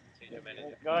manager. Turble, senior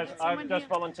manager. Guys, I've just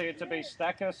volunteered to be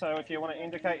stacker, so if you want to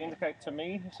indicate to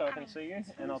me so I can see you,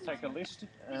 and I'll take a list.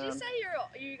 Did you say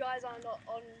you guys are not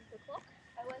on the clock?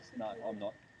 No, I'm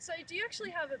not. So do you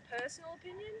actually have a personal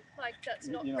opinion? Like that's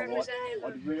not You know what? representative of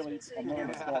I'm not on the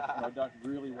City spot, and I don't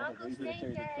really want to be here to tell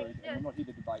you the truth. And I'm not here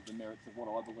to debate the merits of what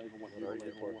I believe or what you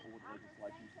believe or what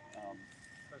legislation.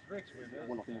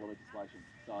 What I think of the legislation.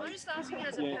 So, I'm just asking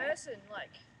as a yeah. person, like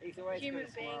human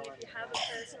being, if you have a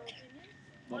personal opinion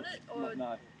on it, or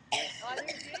No.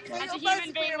 As a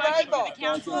human being working for the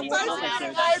council, You're he's not basically allowed a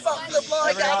robot for the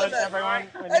blind government. Everyone,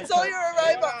 That's all you're a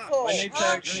robot for. We need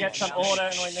to get some order,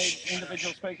 and we need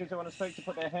individual speakers who want to speak to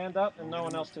put their hand up, and no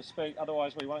one else to speak.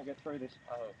 Otherwise, we won't get through this.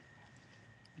 I'm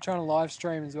trying to live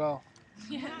stream as well.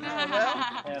 well.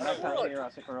 Yeah, they can't hear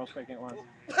us if we're all speaking at once.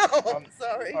 Oh,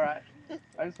 sorry. All right.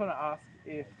 I just want to ask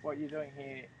if what you're doing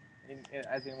here,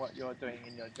 as in what you're doing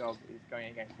in your job, is going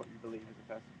against what you believe as a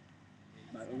person.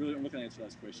 Mate, I'm not going to answer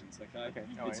those questions, okay?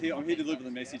 No I'm here to deliver the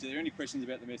message. Are there any questions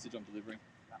about the message I'm delivering?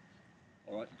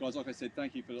 All right, guys, like I said,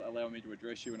 thank you for allowing me to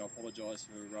address you, and I apologise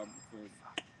for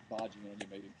barging on your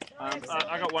meeting.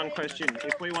 I got one question.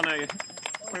 If we want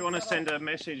to send a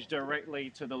message directly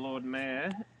to the Lord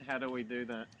Mayor, how do we do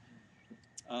that?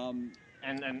 And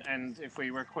if we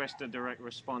request a direct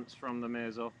response from the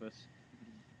Mayor's office?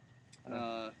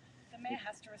 The Mayor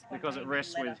has to respond. Because it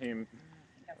rests with him.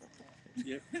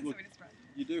 Yeah, look,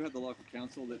 you do have the local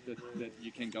council that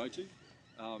you can go to.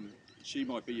 she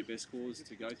might be your best cause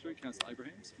to go through. Councillor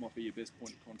Abrahams might be your best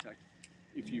point of contact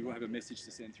if you have a message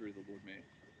to send through the Lord Mayor.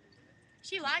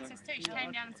 She likes us too. She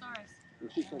came down and saw us. Well,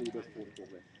 she's probably your best port of call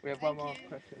there. We have one more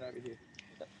question over here.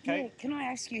 Yeah, can I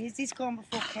ask you, has this gone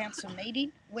before council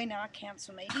meeting? When are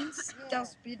council meetings?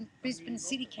 Does Brisbane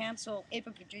City Council ever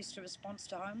produce a response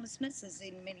to homelessness, as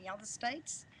in many other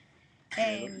states?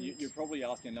 And You're probably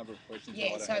asking a number of questions yeah,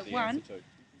 that I don't so have the one, answer to.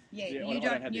 yeah,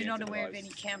 you're not aware of any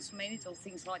council meetings or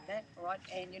things like that, right?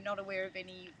 And you're not aware of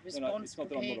any response. No, it's not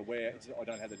that I'm not aware. It's I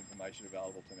don't have that information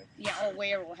available to me. Yeah, or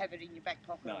aware or have it in your back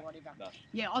pocket or whatever. No.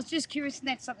 Yeah, I was just curious, and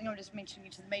that's something I'm just mentioning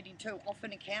to the meeting too.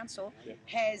 Often a council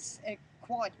has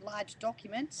quite large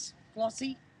documents,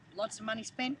 glossy, lots of money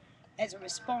spent, as a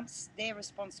response, their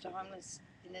response to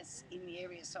homelessness in the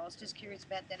area. So I was just curious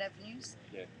about that avenues.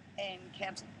 Yeah. And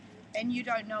council. And you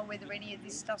don't know whether any of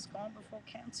this stuff's gone before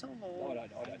council, or? I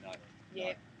don't know. Yeah,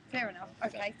 No. fair enough.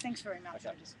 Okay, thanks very much.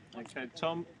 Okay,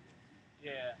 Tom.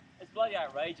 Yeah, it's bloody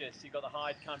outrageous. You've got the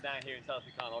Hyde come down here and tell us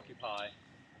we can't occupy.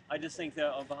 I just think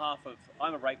that on behalf of,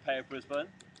 I'm a ratepayer of Brisbane,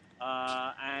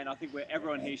 and I think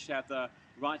everyone here should have the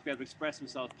right to be able to express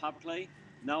themselves publicly.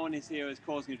 No one is here is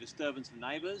causing a disturbance for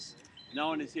neighbours. No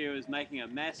one is here is making a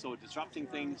mess or disrupting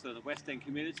things for the West End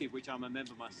community, of which I'm a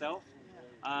member myself.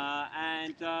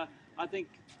 I think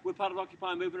we're part of the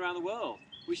Occupy movement around the world.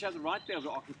 We should have the right to be able to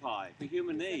occupy for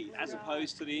human need, as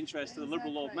opposed to the interest of the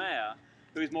Liberal Lord Mayor,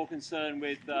 who is more concerned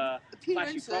with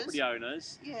flashy property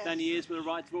owners than he is with the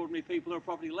rights of ordinary people who are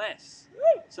property less.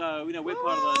 So, you know, we're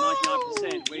part of the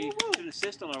 99%. We should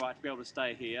insist on our right to be able to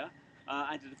stay here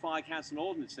and to defy council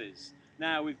ordinances.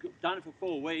 Now, we've done it for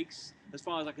 4 weeks. As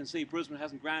far as I can see, Brisbane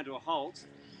hasn't ground to a halt,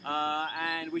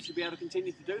 and we should be able to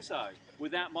continue to do so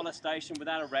without molestation,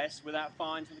 without arrest, without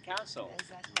fines from the council.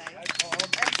 Exactly.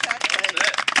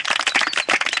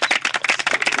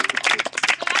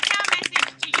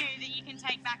 To you that you can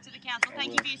take back to the council.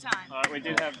 Thank you for your time. All right, we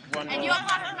did have one And more. you're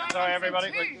part of the Sorry,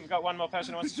 everybody, too. we've got one more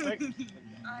person who wants to speak.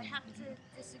 I have to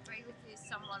disagree with you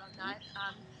somewhat on that.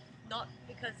 Not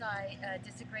because I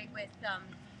disagree with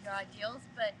your ideals,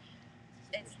 but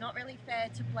it's not really fair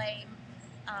to blame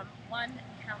one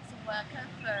council worker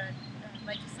for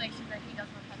legislation that he does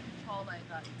not have control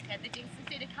over. Okay, the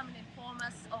decency to come and inform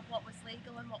us of what was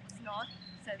legal and what was not,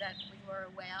 so that we were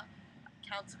aware.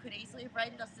 Council could easily have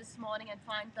raided us this morning and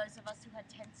fined those of us who had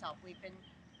tents up. We've been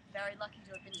very lucky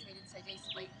to have been treated so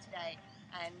decently today,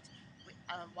 and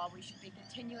while we should be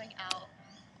continuing our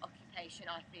occupation,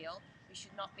 I feel, we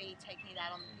should not be taking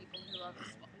that on the people who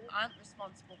aren't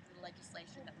responsible for the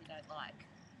legislation that we don't like.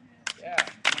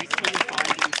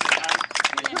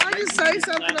 Can I just say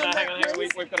something on hang that, on,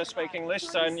 please? we've got a speaking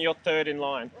list, and you're third in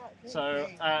line. So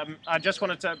I just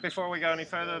wanted to, before we go any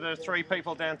further, there are 3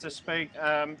 people down to speak.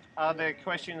 Are there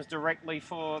questions directly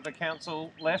for the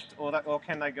council left, or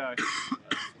can they go?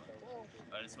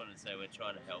 I just wanted to say we're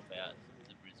trying to help out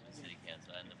the Brisbane City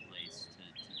Council and the police to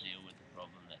deal with the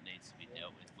problem that needs to be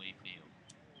dealt with, we feel.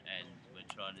 And we're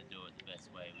trying to do it the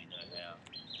best way we know how.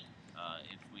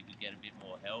 If we could get a bit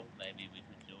more help, maybe we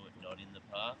could do it not in the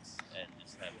parks and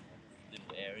just have little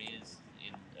areas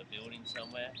in a building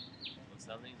somewhere or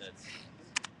something that's,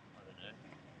 I don't know,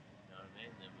 you know what I mean?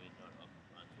 Then we're not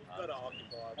occupying the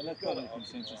parks. And that's part of the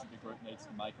consensus that the group needs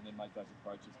to make, and then make those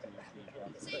approaches to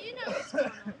So you know what's going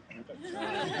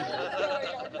on.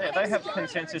 Yeah, they have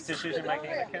consensus decision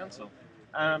making in the council.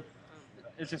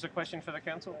 Is this a question for the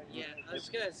council? Yeah, I was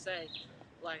going to say,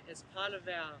 like, as part of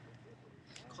our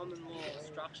common law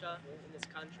structure in this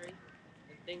country,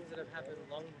 and things that have happened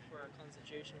long before our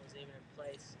constitution was even in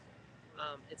place,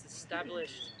 it's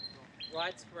established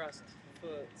rights for us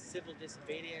for civil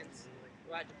disobedience,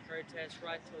 right to protest,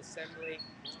 right to assembly,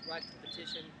 right to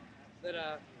petition, that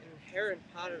are an inherent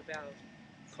part of our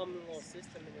common law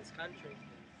system in this country.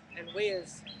 And we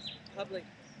as public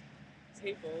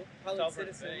people, public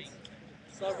citizens,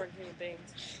 sovereign human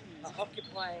beings, are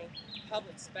occupying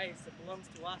public space that belongs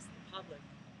to us, the public.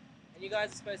 And you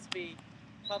guys are supposed to be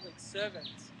public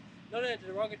servants, not in a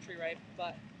derogatory way,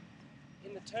 but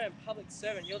in the term public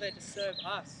servant, you're there to serve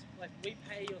us. Like, we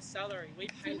pay your salary, we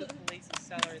pay the police's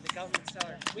salary, the government's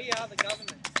salary. We are the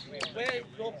government. We're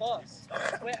your boss.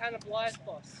 We're Anna Bly's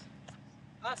boss.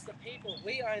 Us, the people,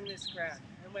 we own this ground,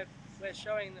 and we're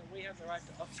showing that we have the right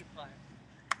to occupy it.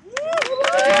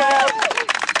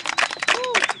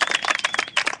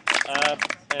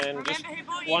 And just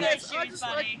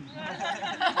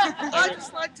I'd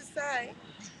just like to say,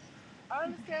 I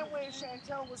understand where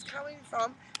Chantel was coming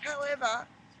from. However,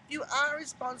 you are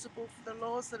responsible for the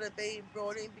laws that are being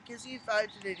brought in because you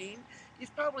voted it in.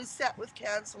 You've probably sat with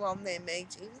council on their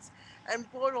meetings and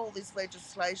brought all this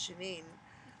legislation in.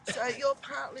 So you're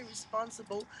partly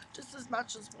responsible, just as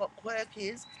much as what Quirk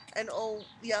is, and all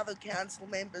the other council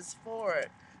members for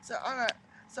it. So I'm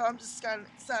just going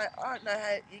to say I don't know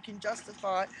how you can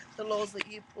justify the laws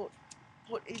that you put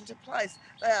into place.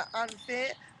 They are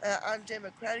unfair, they are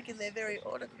undemocratic, and they're very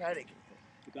autocratic.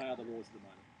 But they are the laws at the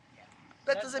moment.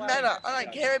 That doesn't matter. I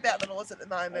don't care about the laws at the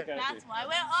moment. Okay. That's why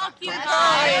we're occupied.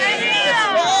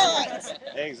 That's right.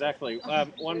 Exactly.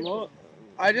 One more.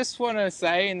 I just want to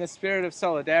say, in the spirit of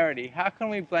solidarity, how can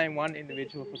we blame one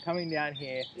individual for coming down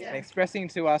here and expressing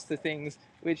to us the things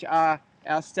which are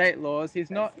our state laws? He's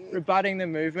not rebutting the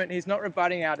movement, he's not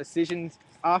rebutting our decisions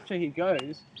after he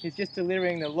goes, he's just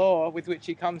delivering the law with which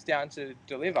he comes down to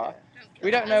deliver. We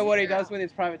don't know what he does with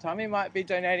his private time, he might be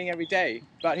donating every day,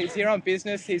 but he's here on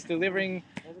business, he's delivering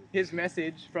his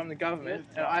message from the government,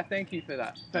 and I thank you for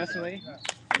that, personally.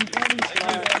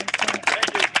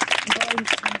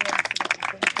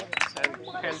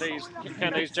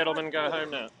 Can these gentlemen go home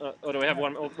now? Or do we have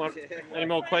one any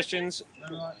more questions?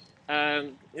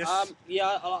 Yes.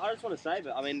 Yeah, I just want to say,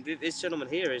 but I mean, this gentleman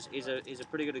here is a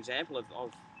pretty good example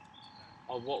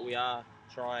of what we are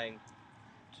trying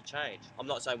to change. I'm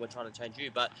not saying we're trying to change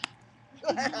you, but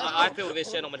I feel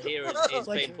this gentleman here is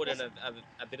being put in a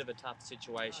bit of a tough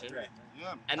situation,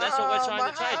 and that's what we're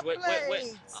trying to change.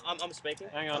 I'm speaking.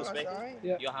 Hang on. I'm speaking.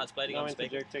 Yep. Your heart's bleeding. No I'm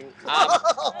speaking. interjecting.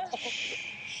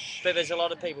 But there's a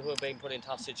lot of people who have been put in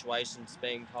tough situations,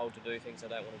 being told to do things they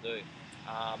don't want to do,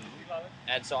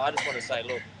 and so I just want to say,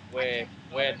 look, we're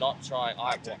not trying.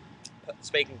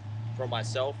 Speaking for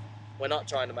myself, we're not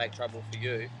trying to make trouble for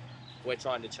you. We're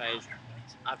trying to change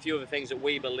a few of the things that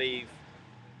we believe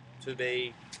to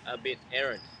be a bit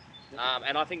errant,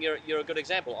 and I think you're a good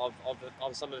example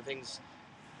of some of the things.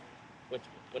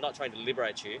 We're not trying to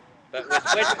liberate you, but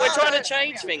we're trying to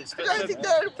change things for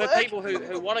people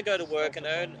who want to go to work and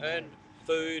earn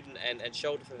food and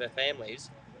shelter for their families,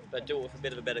 but do it with a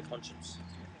bit of a better conscience.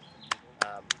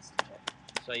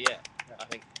 So yeah, I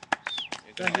think.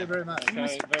 Thank you very much.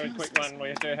 Okay, very quick one.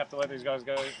 We do have to let these guys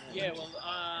go. Yeah, well,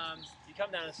 you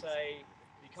come down and say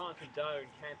you can't condone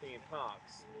camping in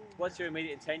parks. What's your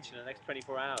immediate intention in the next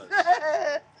 24 hours? Like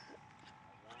I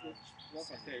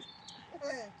said, if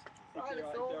there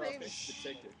are offences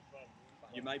detected,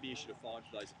 you may be issued a fine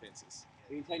for those offences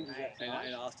The intention is that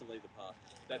and asked to leave the park.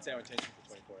 That's our intention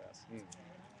for 24 hours.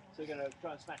 So you're going to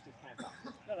try and smash this camp up?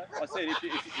 I said if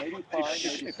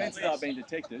offences are being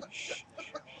detected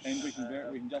and we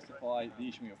can justify the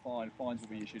issuing of fines will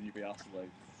be issued and you'll be asked to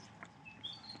leave.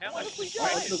 How much? Look,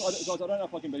 guys, I don't know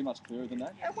if I can be much clearer than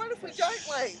that. And what if we don't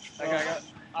leave? Okay,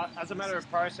 as a matter of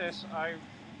process, I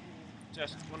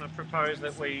just want to propose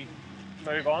that we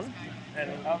move on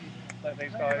and let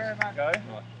these guys go.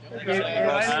 Could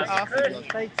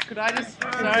I just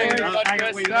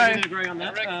we didn't agree on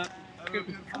that.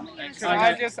 Could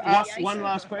I just ask one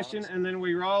last question and then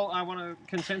we roll? I want a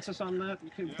consensus on that.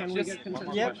 Can we get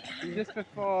consensus? Yep. Just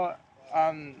before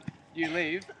you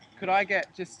leave, could I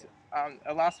get just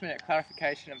a last-minute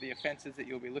clarification of the offences that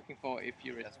you'll be looking for if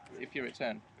you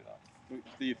return?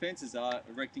 The offences are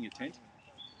erecting a tent,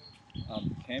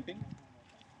 camping,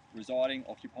 residing,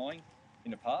 occupying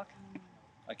in a park.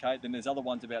 Okay, then there's other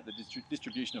ones about the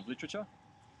distribution of literature,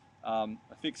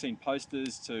 affixing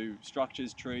posters to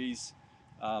structures, trees,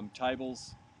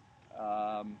 tables.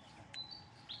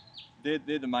 They're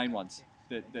the main ones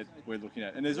that we're looking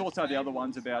at. And there's also the other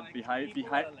ones about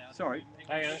sorry.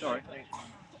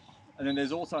 And then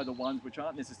there's also the ones which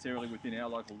aren't necessarily within our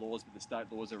local laws, but the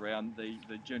state laws around the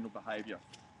general behaviour,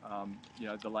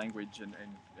 the language and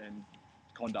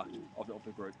conduct of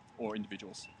the group or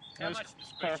individuals. How much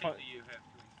discretion do you have to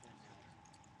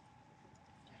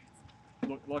enforce?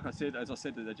 Look, like I said, as I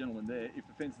said to the gentleman there, if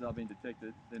offences are being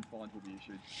detected, then fines will be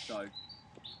issued. So,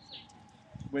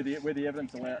 where the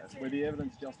evidence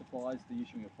justifies the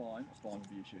issuing of fine, a fine will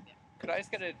be issued. Could I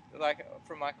just get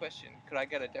from my question, could I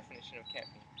get a definition of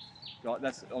camping? Right,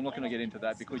 I'm not going to get into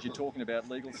that because you're talking about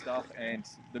legal stuff, and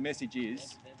the message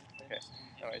is. Okay.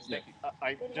 No worries, thank you.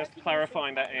 I just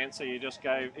clarifying that answer you just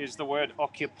gave. Is the word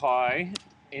occupy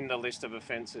in the list of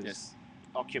offences? Yes.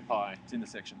 Occupy. It's in the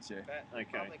sections, yeah.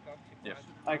 Okay. Yeah.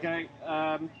 Okay.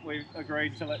 We've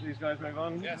agreed to let these guys move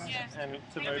on. Yes. And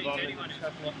to move on. Anyone who's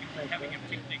having a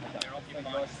picnic, they're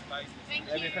occupying spaces.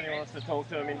 Maybe if anyone wants to talk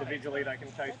to them individually, they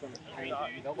can chase them.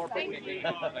 No more picnic.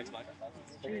 Thanks, mate.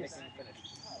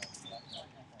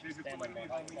 There's a point where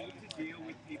we need to deal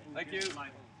with people just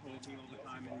like talking all the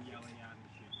time and yelling out and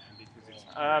shit, man, because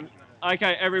it's...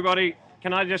 Okay, everybody,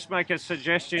 can I just make a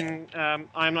suggestion?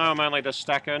 I know I'm only the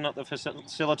stacker, not the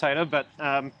facilitator, but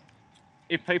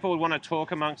if people would want to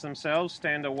talk amongst themselves,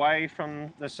 stand away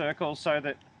from the circle so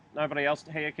that nobody else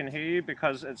here can hear you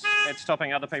because it's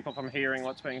stopping other people from hearing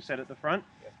what's being said at the front.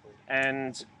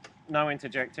 And no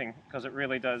interjecting, because it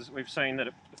really does. We've seen that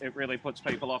it really puts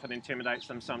people off and intimidates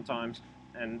them sometimes,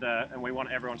 and we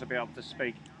want everyone to be able to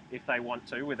speak if they want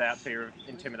to without fear of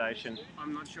intimidation.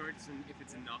 I'm not sure if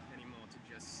it's enough anymore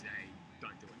to just say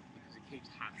don't do it, because it keeps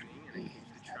happening and it keeps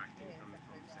detracting from the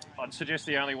conversation. I'd suggest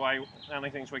the only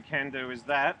things we can do is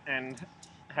that, and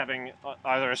having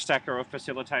either a stacker or a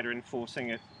facilitator enforcing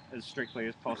it as strictly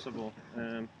as possible,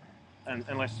 and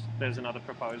unless there's another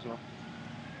proposal.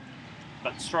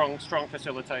 But strong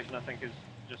facilitation, I think, is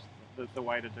just the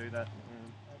way to do that.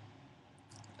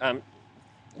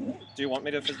 Do you want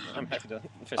me to? I'm happy to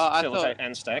facilitate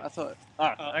and stack. I thought. Oh,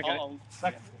 okay.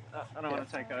 I don't want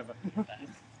to take over.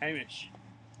 Hamish.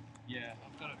 Yeah,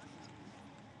 I've got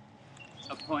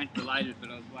a point related, but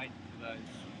I was waiting for those.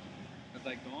 Have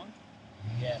they gone?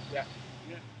 Yeah.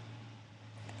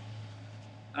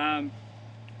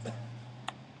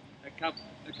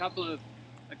 A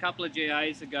couple of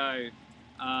GAs ago,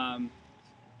 I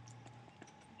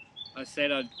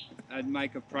said I'd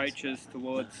make approaches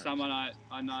towards someone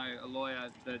I know, a lawyer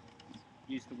that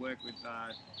used to work with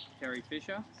Terry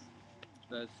Fisher,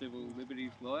 the civil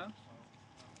liberties lawyer.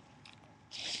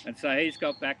 And so he's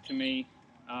got back to me.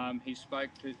 He spoke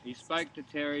to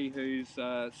Terry, who's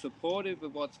supportive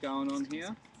of what's going on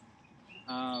here,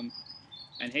 and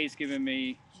he's given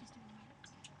me.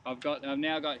 I've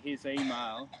now got his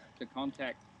email to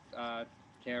contact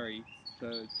Terry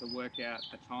to work out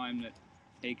a time that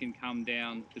he can come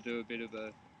down to do a bit of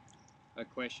a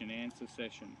question answer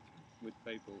session with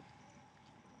people,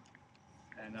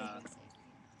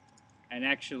 and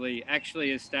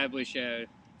actually establish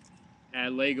our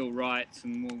legal rights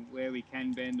and where we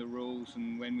can bend the rules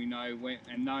and when we know when,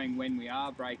 and knowing when we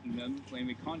are breaking them, when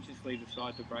we consciously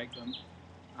decide to break them,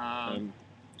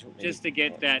 just to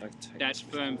get that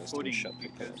firm footing,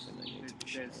 because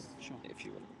there's, if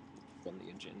you want on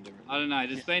the agenda. I don't know,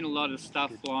 there's been a lot of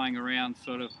stuff flying around,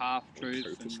 sort of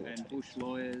half-truths and bush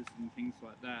lawyers and things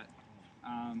like that.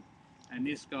 And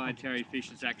this guy, Terry Fish,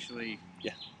 is actually,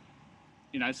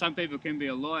 you know, some people can be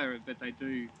a lawyer, but they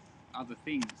do other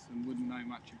things and wouldn't know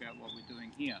much about what we're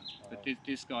doing here. But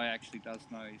this guy actually does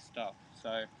know his stuff.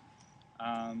 So,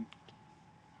 I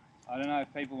don't know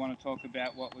if people want to talk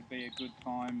about what would be a good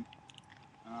time.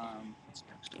 It's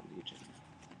next on the agenda.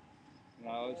 You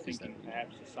know, I was thinking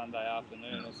perhaps a Sunday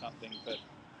afternoon or something, but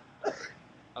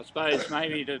I suppose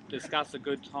maybe to discuss a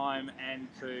good time and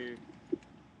to,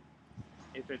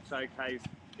 if it's okay,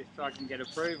 if I can get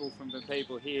approval from the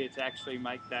people here to actually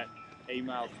make that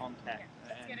email contact.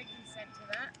 Let's get a consent to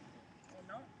that, or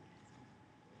not?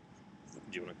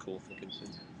 Do you want to call for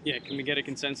consent? Yeah, can we get a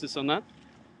consensus on that?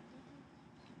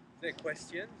 Is there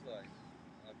questions? Like,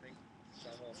 I think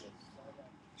someone was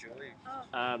Julie.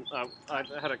 I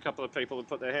had a couple of people who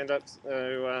put their hand up,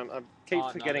 so I keep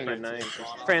forgetting their names.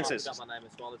 Francis. I've got my name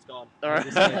as well, it's gone. All right.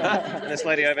 And this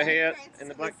lady over here in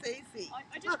the black.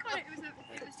 I just kind of,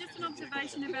 it was just an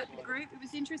observation about the group. It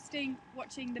was interesting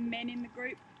watching the men in the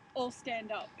group all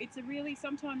stand up. It's a really,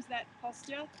 sometimes that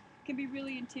posture can be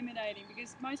really intimidating,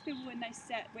 because most people when the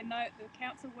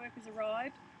council workers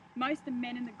arrived, most of the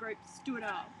men in the group stood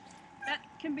up. That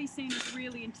can be seen as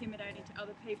really intimidating to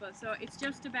other people. So it's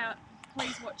just about,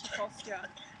 please watch your posture.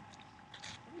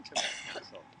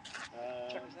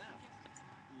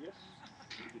 Yes.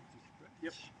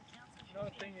 Yep.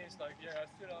 Another thing is, like, I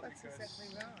stood up because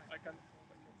I can.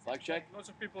 Flag check. Lots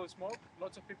of people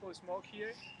smoke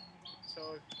here,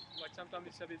 so like sometimes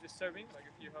it's a bit disturbing. Like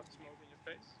if you have smoke in your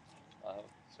face.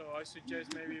 So I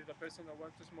suggest maybe if the person that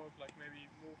wants to smoke, like maybe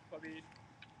move a bit,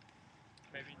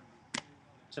 maybe.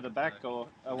 To the back or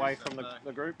away from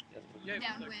the group? Yeah,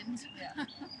 downwind. Yeah.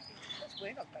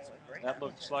 We're not going to agree. That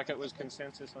looks like it was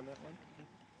consensus on that one.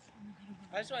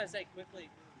 I just want to say quickly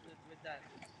with that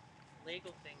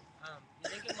legal thing, you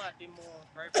think it might be more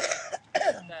appropriate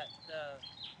that the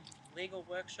legal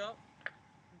workshop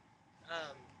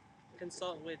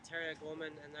consult with Terry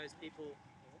Gorman and those people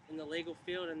in the legal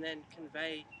field, and then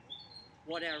convey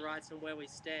what our rights and where we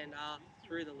stand are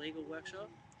through the legal workshop?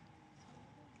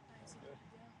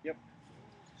 Yep.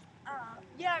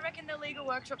 Yeah, I reckon the legal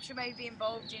workshop should maybe be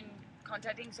involved in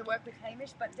contacting to work with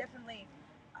Hamish, but definitely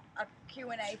a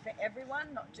Q&A for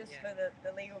everyone, not just for the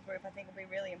legal group. I think it would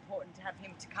be really important to have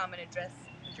him to come and address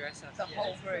us, the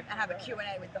whole group and have a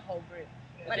Q&A with the whole group.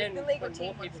 But then if the legal when team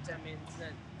more people wants to... come in,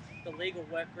 then the legal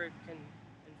work group can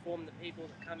inform the people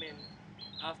that come in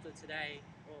after today,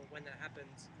 or when that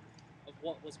happens, of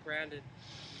what was grounded.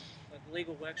 Like the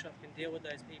legal workshop can deal with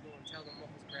those people and tell them what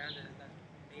was grounded in that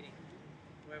meeting,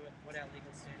 what our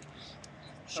legal standing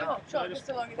is. Sure, Can I just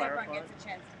so long as everyone clarify? gets a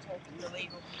chance to talk to the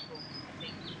legal people,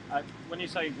 I think. When you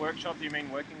say workshop, do you mean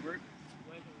working group?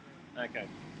 Okay.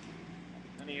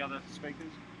 Any other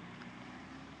speakers?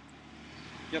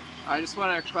 Yep. I just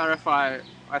want to clarify.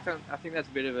 I think that's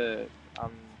a bit of a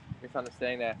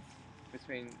misunderstanding there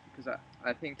because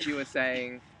I think you were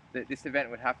saying that this event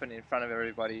would happen in front of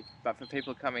everybody, but for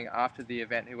people coming after the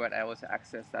event who weren't able to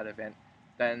access that event,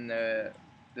 then the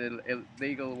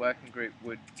legal working group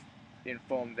would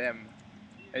inform them.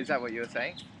 Is that what you were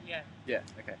saying? Yeah. Yeah.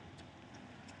 Okay.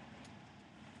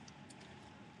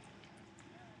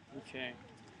 Okay.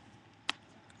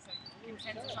 So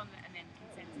consensus on and then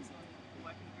consensus on the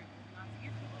working group organising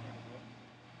it.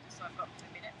 Just so I've got 2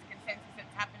 minutes. Consensus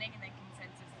that's happening and then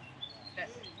consensus that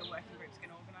the working group's going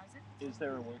to organise it. Is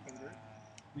there a working group?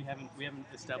 We haven't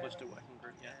established a working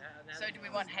group yet. So do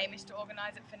we want Hamish to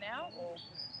organise it for now, or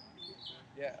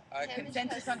Yeah.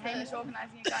 consensus on Hamish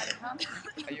organising a guy to come?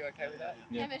 Are you okay with that?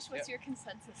 Yeah. Hamish, what's your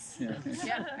consensus?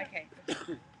 Yeah. Okay.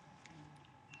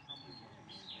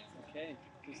 Okay.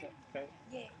 Is that okay?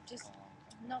 Yeah, just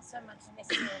not so much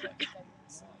necessarily because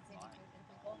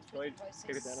involved with the process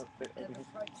Keep it down a bit. of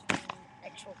approaching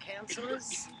actual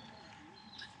counsellors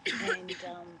and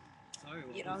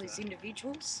as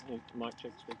individuals. Mic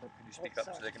check, speak up. Could you speak up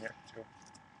so they can hear? Sure.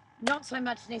 Not so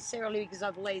much necessarily because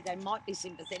I believe they might be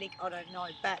sympathetic, I don't know,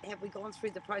 but have we gone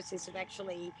through the process of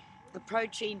actually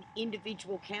approaching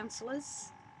individual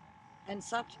counsellors and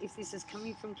such, if this is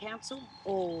coming from council,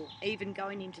 or even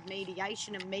going into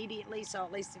mediation immediately, so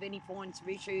at least if any fines are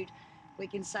issued, we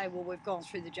can say, well, we've gone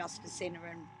through the Justice Centre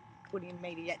and put in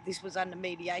this was under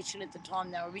mediation at the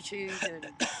time they were issued,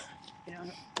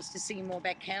 and just to see more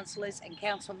about counsellors and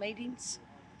council meetings.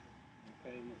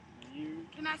 Okay, you.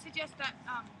 Can I suggest that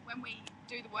when we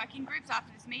do the working groups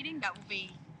after this meeting, that will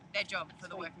be their job for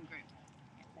the working group?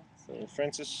 So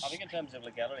Francis. I think in terms of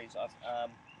legalities,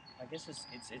 I guess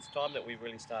it's time that we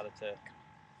really started to.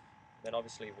 Then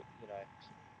obviously,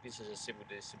 this is a civil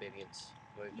disobedience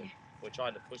movement. Yeah. We're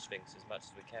trying to push things as much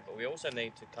as we can, but we also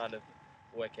need to kind of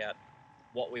work out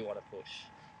what we want to push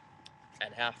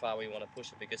and how far we want to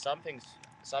push it. Because some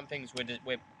things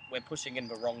we're pushing in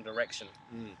the wrong direction.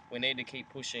 We need to keep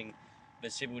pushing the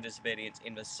civil disobedience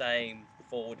in the same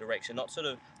forward direction. Not sort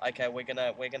of okay, we're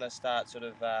gonna start sort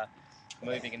of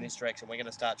moving in this direction. We're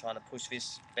gonna start trying to push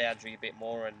this boundary a bit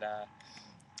more and I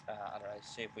don't know,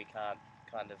 see if we can't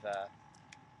kind of I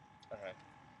don't know.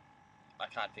 I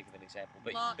can't think of an example,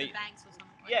 but the banks or something.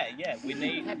 yeah, we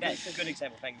need that's a good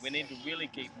example. Thank you. We need to really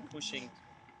keep pushing,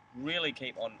 really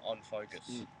keep on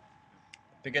focus,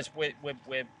 because we're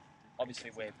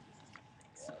obviously we're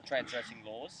transgressing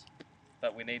laws,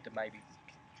 but we need to maybe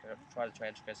try to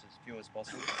transgress as few as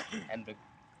possible and to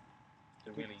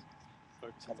really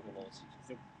focus on the laws.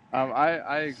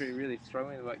 I agree really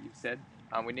strongly with what you've said.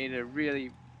 We need to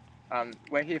really,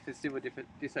 we're here for civil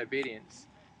disobedience,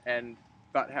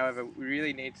 but however, we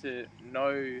really need to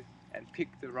know and pick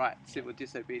the right civil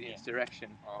disobedience direction.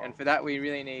 And for that, we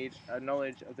really need a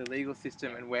knowledge of the legal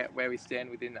system and where we stand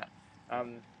within that.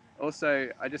 Also,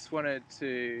 I just wanted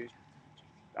to,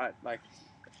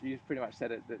 you pretty much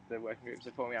said it, that the working groups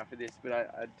are forming after this, but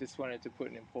I just wanted to put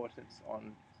an importance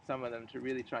on some of them to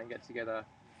really try and get together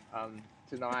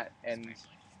tonight and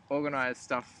organise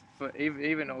stuff, for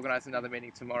even organise another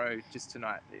meeting tomorrow just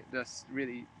tonight. Just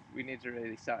really, we need to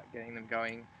really start getting them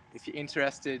going. If you're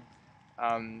interested,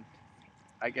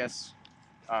 I guess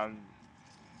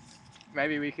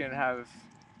maybe we can have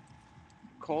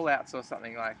call-outs or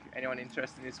something, like anyone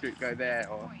interested in this group go there,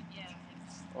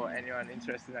 or anyone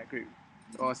interested in that group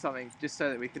or something, just so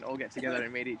that we can all get together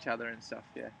and meet each other and stuff.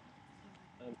 Yeah.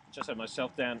 Just have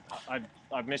myself down.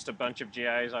 I've missed a bunch of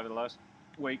GAs over the last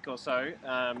week or so.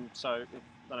 So I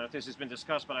don't know if this has been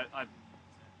discussed, but I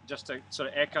just to sort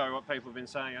of echo what people have been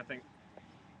saying, I think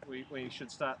we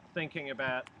should start thinking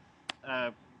about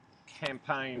a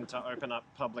campaign to open up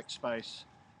public space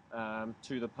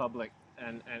to the public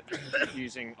and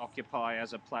using Occupy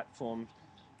as a platform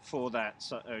for that.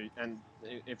 So, and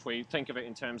if we think of it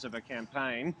in terms of a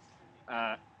campaign,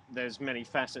 there's many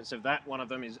facets of that. One of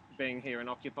them is being here and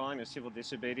occupying, a civil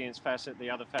disobedience facet. The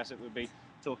other facet would be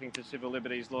talking to civil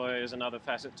liberties lawyers. Another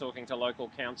facet, talking to local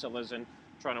councillors and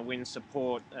trying to win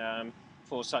support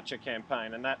for such a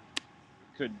campaign. And that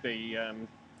could be, and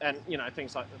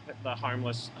things like the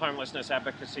homelessness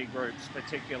advocacy groups,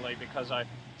 particularly because as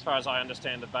far as I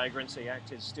understand, the Vagrancy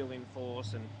Act is still in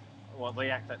force, and well, the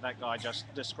act that guy just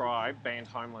described bans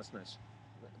homelessness.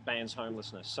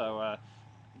 So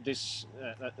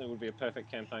that would be a perfect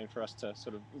campaign for us to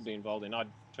sort of be involved in. I'd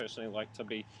personally like to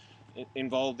be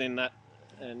involved in that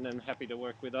and I'm happy to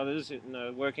work with others in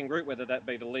a working group, whether that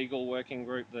be the legal working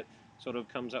group that sort of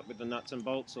comes up with the nuts and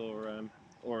bolts,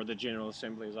 or the General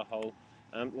Assembly as a whole.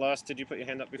 Lars, did you put your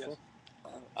hand up before?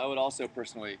 Yes. I would also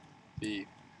personally be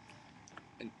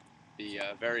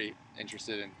very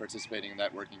interested in participating in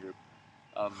that working group.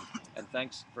 And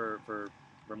thanks for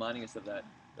reminding us of that.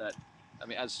 I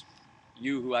mean, as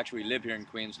you who actually live here in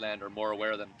Queensland are more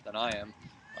aware than I am,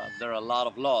 there are a lot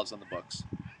of laws on the books.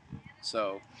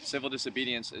 So civil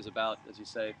disobedience is about, as you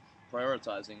say,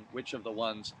 prioritizing which of the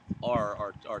ones are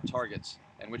our targets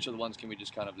and which of the ones can we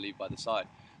just kind of leave by the side.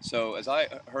 So as I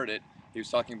heard it, he was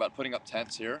talking about putting up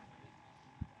tents here,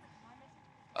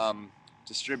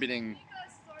 distributing.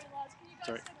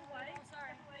 Sorry.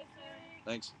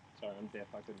 Thanks. Sorry, I'm deaf.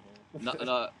 I couldn't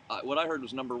hear. What I heard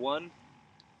was number one,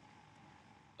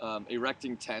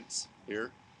 erecting tents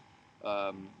here.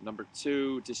 Number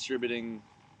two, distributing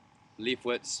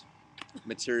leaflets,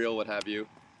 material, what have you.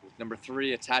 Number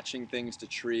three, attaching things to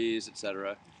trees,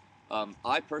 etc.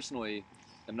 I personally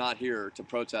am not here to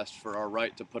protest for our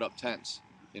right to put up tents.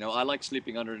 You know, I like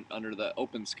sleeping under the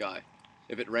open sky.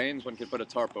 If it rains, one can put a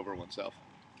tarp over oneself.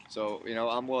 So, you know,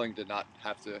 I'm willing to not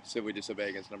have to civilly disobey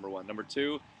against number one. Number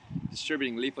two,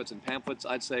 distributing leaflets and pamphlets.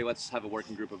 I'd say let's have a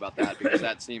working group about that, because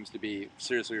that seems to be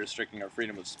seriously restricting our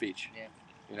freedom of speech. Yeah.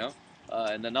 You know?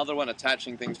 And another one,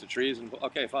 attaching things to trees. And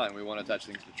okay, fine, we want to attach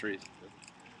things to trees.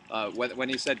 When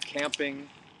he said camping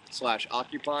 /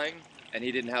 occupying, and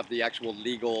he didn't have the actual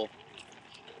legal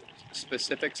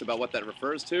specifics about what that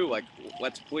refers to, like,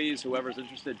 let's please, whoever's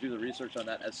interested, do the research on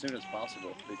that as soon as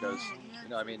possible, because, you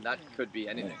know, I mean, that could be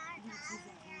anything.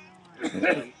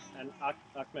 And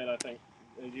Ahmed, I think,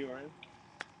 you were in?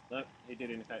 No, he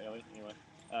did indicate earlier. Anyway,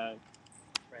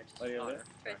 lady over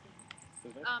there.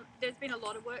 There's been a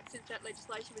lot of work since that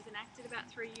legislation was enacted about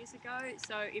 3 years ago.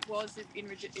 So it was in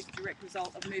direct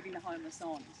result of moving the homeless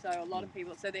on. So a lot of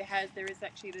people. So there is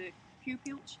actually the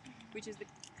Pupilch, which is the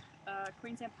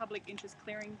Queensland Public Interest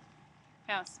Clearing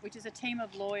House, which is a team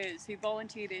of lawyers who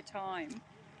volunteer their time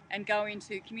and go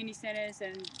into community centres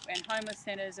and homeless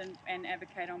centres and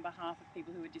advocate on behalf of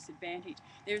people who are disadvantaged.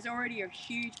 There's already a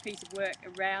huge piece of work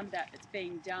around that's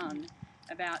being done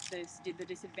about the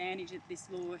disadvantage that this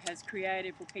law has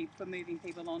created for moving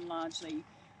people on largely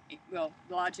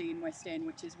in West End,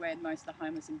 which is where most of the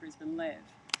homeless in Brisbane live.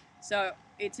 So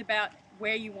it's about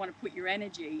where you want to put your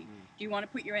energy. Do you want to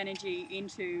put your energy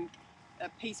into a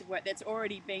piece of work that's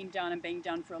already been done and being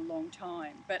done for a long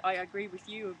time? But I agree with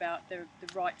you about the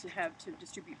right to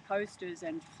distribute posters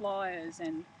and flyers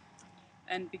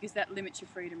and because that limits your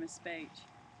freedom of speech.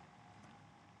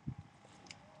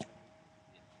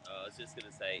 I was just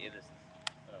going to say, innocent.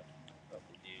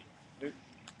 The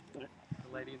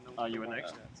lady in the. Oh, you were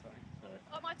next. Sorry.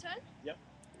 Oh, my turn? Yep.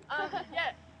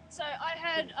 Yeah. So I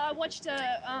had watched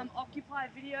a Occupy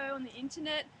video on the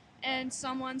internet, and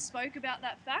someone spoke about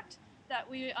that fact that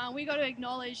we got to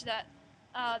acknowledge that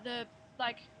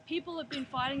people have been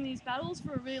fighting these battles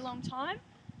for a really long time.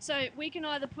 So we can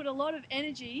either put a lot of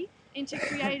energy into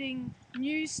creating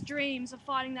new streams of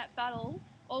fighting that battle,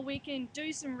 or we can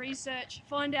do some research,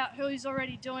 find out who's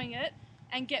already doing it,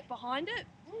 and get behind it.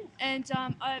 And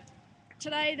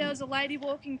today there was a lady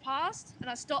walking past, and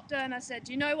I stopped her and I said,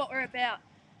 "Do you know what we're about?"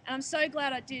 And I'm so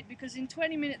glad I did, because in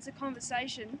 20 minutes of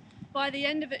conversation, by the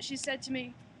end of it, she said to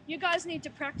me, "You guys need to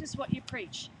practice what you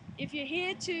preach. If you're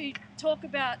here to talk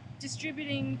about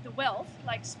distributing the wealth,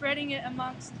 like spreading it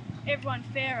amongst everyone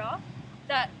fairer,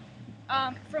 that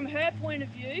from her point of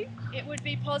view, it would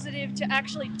be positive to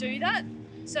actually do that.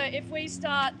 So if we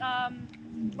start,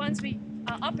 once we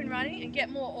are up and running and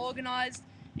get more organised,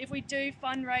 if we do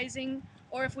fundraising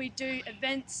or if we do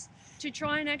events, to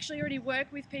try and actually already work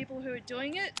with people who are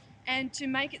doing it, and to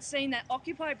make it seem that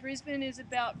Occupy Brisbane is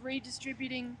about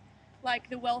redistributing like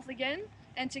the wealth again,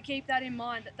 and to keep that in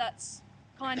mind, that that's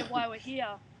kind of why we're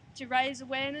here, to raise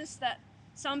awareness that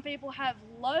some people have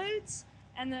loads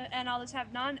and others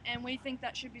have none, and we think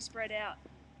that should be spread out.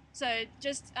 So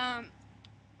just, I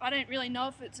don't really know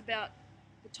if it's about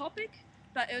the topic,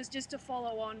 but it was just to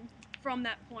follow on from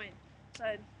that point.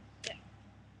 So, yeah.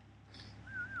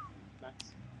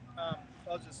 Max? I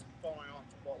was just following on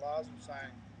to what Lars was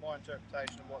saying, my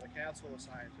interpretation of what the council was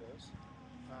saying to us,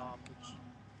 which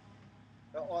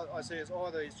I see as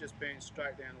either he's just being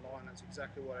straight down the line, that's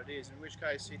exactly what it is, in which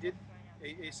case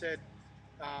he said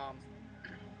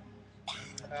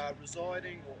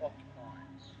residing or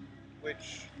occupying,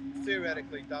 which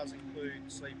theoretically does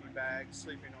include sleeping bags,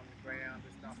 sleeping on the ground,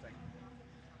 there's nothing.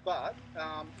 But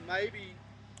maybe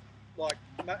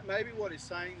what he's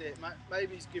saying there,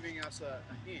 maybe he's giving us a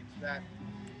hint that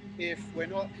if we're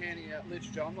not handing out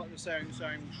literature, I'm not just saying we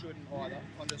shouldn't either.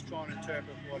 I'm just trying to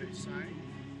interpret what he's saying.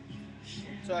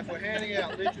 So if we're handing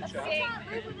out literature,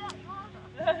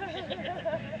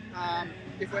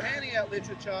 if we're handing out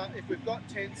literature, if we've got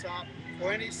tents up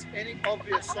or any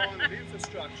obvious sign of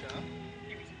infrastructure,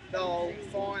 they'll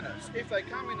fine us. If they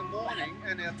come in the morning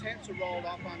and our tents are rolled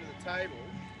up under the table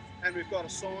and we've got a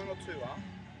sign or two up,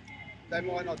 they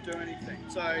might not do anything.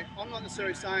 So I'm not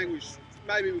necessarily saying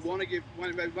maybe we want to give,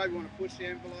 maybe we want to push the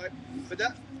envelope, but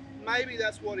maybe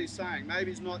that's what he's saying.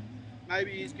 Maybe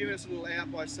he's giving us a little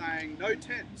out by saying no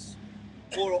tents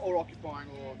or occupying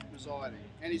or residing,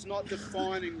 and he's not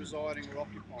defining residing or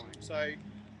occupying. So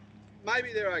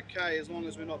maybe they're okay as long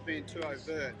as we're not being too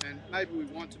overt, and maybe we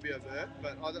want to be overt,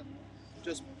 but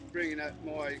just bringing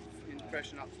my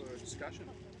impression up for a discussion.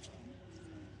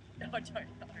 I don't know.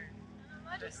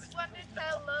 I just wondered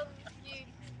how long you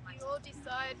all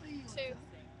decide to,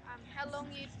 how long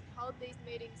you hold these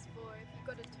meetings for. If you've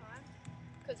got a time,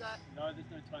 because No, there's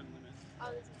no time limit.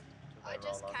 I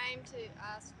just came to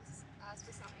ask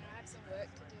for something. I have some work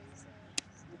to do. So.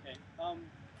 Okay.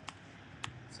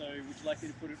 So would you like me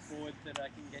to put it forward that I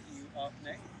can get you up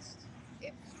next?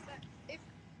 If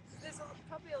there's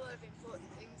probably a lot of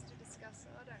important things to discuss, so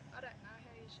I don't know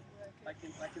how you should work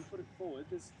it. I can put it forward.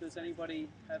 Does anybody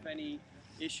have any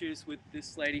issues with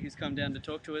this lady who's come down to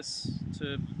talk to us?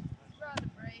 Rather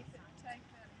brief and take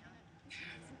about a minute.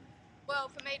 Well,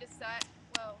 for me to say,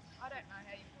 I don't know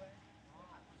how you work.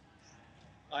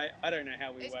 I don't know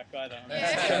how we work either. Yeah.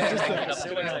 It's just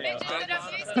that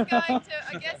I'm used to going to,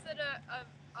 I guess that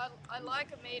I like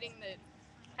a meeting that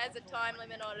has a time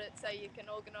limit on it so you can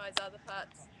organise other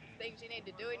parts, things you need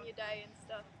to do in your day and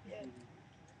stuff. Yeah.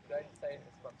 Could I say in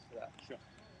response to that? Sure.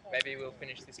 Maybe we'll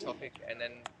finish this topic and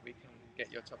then we can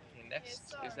get your topic in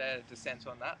next. Is there a dissent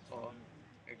on that or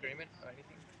agreement or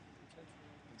anything?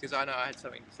 Because I know I had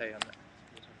something to say on that.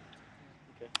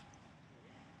 Okay.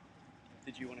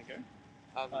 Did you want to go?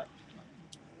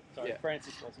 Sorry, yeah.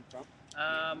 Francis was in front.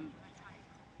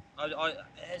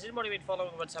 Has anybody been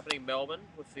following what's happening in Melbourne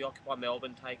with the Occupy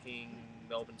Melbourne taking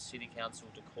Melbourne City Council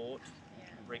to court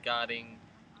regarding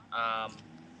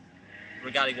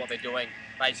what they're doing,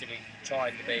 basically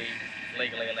trying to be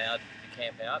legally allowed to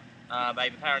camp out?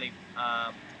 They've apparently,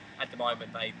 at the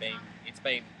moment, it's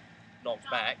been knocked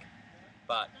back,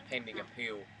 but pending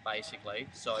appeal, basically.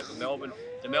 So the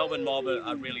Melbourne mob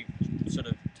are really sort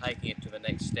of taking it to the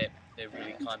next step. They're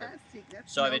really kind of,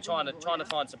 so they're trying to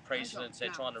find some precedents. They're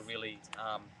trying to really,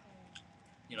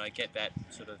 get that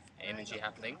sort of energy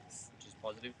happening, which is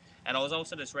positive. And I was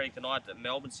also just reading tonight that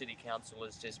Melbourne City Council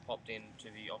has just popped into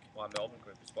the Occupy Melbourne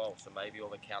group as well. So maybe all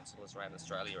the councillors around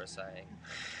Australia are saying,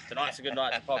 tonight's a good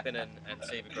night to pop in and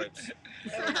see the groups.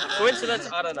 Coincidence?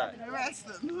 I don't know.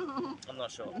 I'm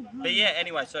not sure. But yeah,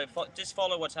 anyway, so just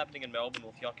follow what's happening in Melbourne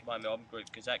with the Occupy Melbourne group,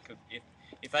 because that could,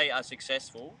 if they are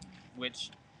successful, which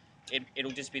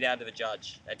it'll just be down to the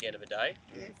judge at the end of the day.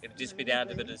 It'll just be down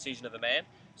to the decision of the man.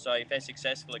 So if they're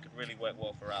successful, it could really work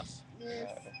well for us. Yeah.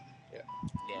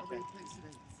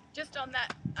 Just on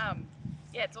that,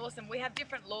 yeah, it's awesome. We have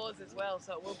different laws as well,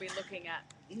 so we'll be looking at.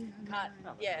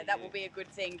 That will be a good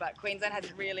thing. But Queensland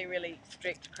has really, really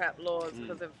strict crap laws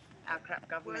because of our crap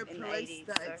government in the 80s.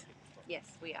 So,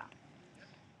 yes, we are.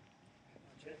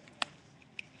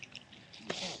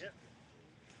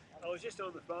 I was just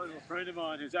on the phone with a friend of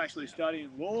mine who's actually studying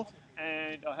law,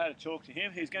 and I had to talk to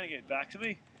him. He's going to get back to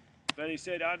me, but he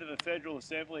said under the Federal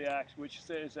Assembly Act, which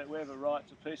says that we have a right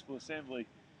to peaceful assembly,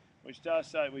 which does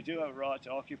say we do have a right to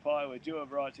occupy, we do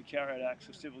have a right to carry out acts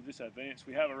of civil disobedience,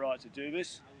 we have a right to do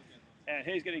this, and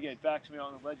he's going to get back to me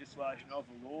on the legislation of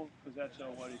the law, because that's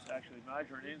not what he's actually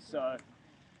majoring in. So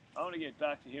I want to get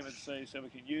back to him and see so we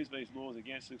can use these laws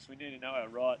against us. We need to know our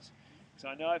rights. So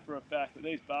I know for a fact that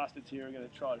these bastards here are going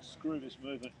to try to screw this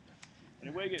movement. And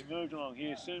if we get moved along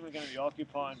here, soon we're going to be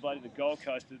occupying bloody the Gold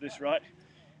Coast at this rate.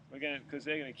 Because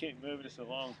they're going to keep moving us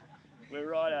along.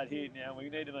 We're right out here now. We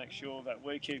need to make sure that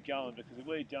we keep going, because if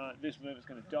we don't, this movement's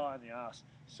going to die in the arse.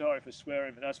 Sorry for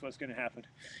swearing, but that's what's going to happen.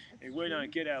 If we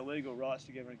don't get our legal rights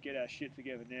together and get our shit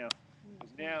together now,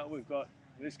 because now we've got,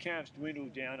 this camp's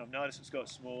dwindled down. I've noticed it's got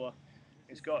smaller.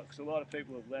 Because a lot of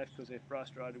people have left because they're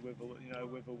frustrated with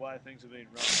the way things have been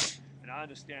run. And I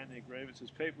understand their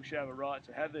grievances. People should have a right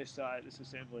to have their say at this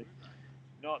assembly,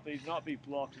 not be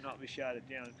blocked and not be shouted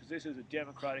down, because this is a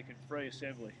democratic and free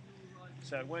assembly.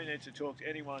 So we need to talk to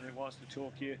anyone who wants to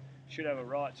talk here. Should have a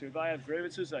right to. If they have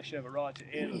grievances, they should have a right to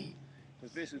air them,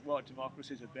 because this is what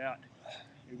democracy is about.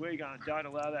 If we go and don't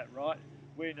allow that right,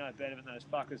 we're no better than those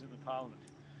fuckers in the parliament.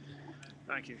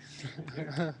 Thank you.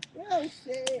 Well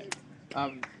said.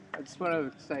 I just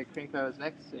want to say Krinko was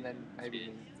next, and then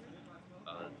maybe.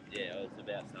 Yeah, it was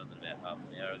about something about half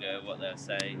an hour ago. What they were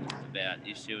saying was about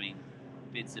issuing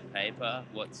bits of paper.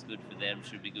 What's good for them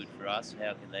should be good for us.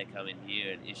 How can they come in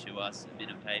here and issue us a bit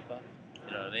of paper?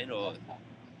 You know what I mean? Or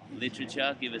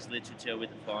literature, give us literature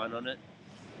with a fine on it.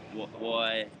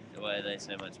 Why are they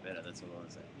so much better? That's all I want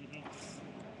to say.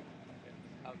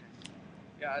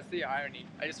 Yeah, that's the irony.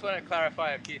 I just want to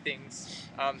clarify a few things.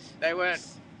 They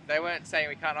weren't saying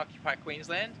we can't occupy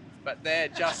Queensland, but they're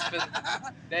just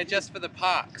for the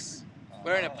parks.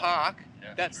 We're in a park.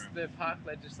 That's the park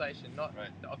legislation, not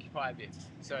the occupy bit.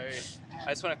 So I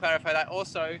just want to clarify that.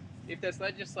 Also, if there's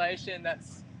legislation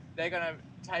they're going to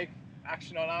take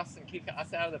action on us and kick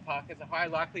us out of the park, there's a high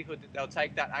likelihood that they'll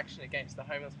take that action against the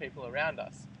homeless people around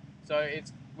us. So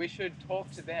we should talk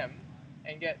to them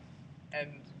and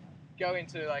go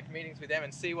into like meetings with them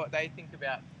and see what they think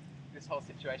about this whole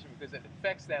situation, because it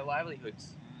affects their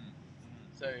livelihoods.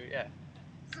 So yeah.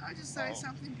 Can I just say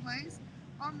something, please?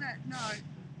 On that note,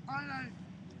 I don't,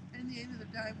 at the end of the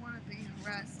day, want to be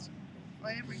harassed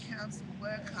by every council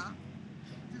worker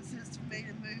that says to me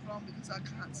to move on because I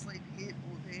can't sleep here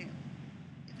or there.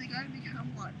 If they're going to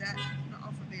become like that, can I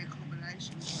offer me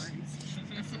accommodation, please?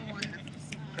 That's all I have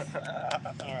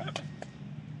to say. All right.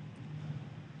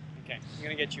 Okay, I'm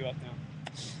going to get you up now.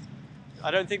 I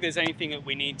don't think there's anything that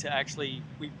we need to actually...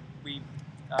 We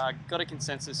got a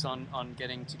consensus on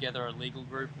getting together a legal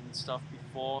group and stuff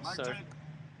before, so...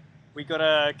 We got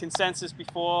a consensus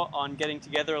before on getting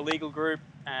together a legal group,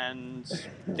 and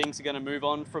things are going to move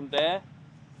on from there.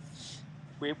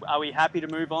 Are we happy to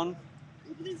move on?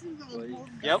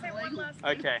 Yep.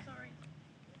 Okay.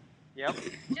 Yep.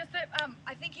 Just that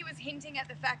I think he was hinting at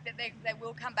the fact that they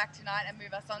will come back tonight and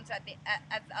move us on. So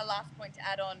at a last point to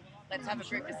add on, let's have a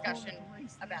group discussion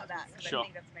about that. Sure. I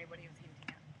think that's maybe what he was hinting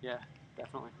at. Yeah,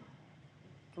 definitely.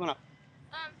 Come on up.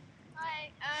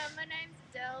 Hi, my name's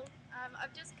Adele.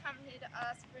 I've just come here to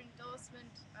ask for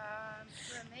endorsement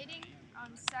for a meeting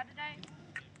on Saturday.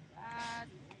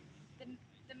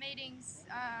 The meeting's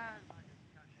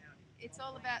it's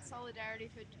all about solidarity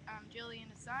for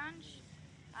Julian Assange.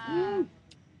 I'm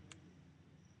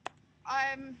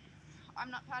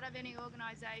not part of any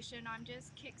organisation. I'm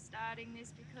just kick-starting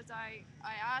this because I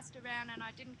asked around and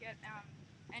I didn't get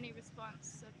any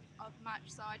response of much,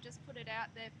 so I just put it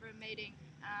out there for a meeting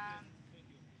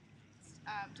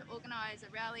to organise a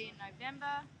rally in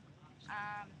November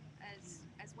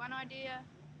as one idea,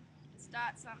 to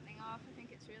start something off. I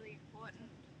think it's really important.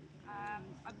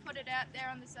 I've put it out there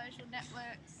on the social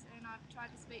networks and I've tried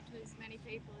to speak to as many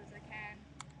people as I can.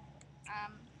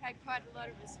 Had quite a lot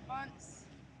of response,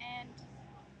 and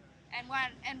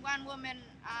one woman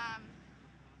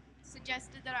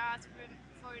suggested that I ask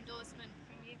for endorsement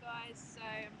from you guys, so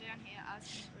I'm down here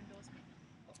asking for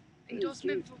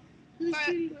endorsement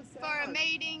for a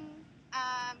meeting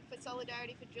for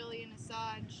solidarity for Julian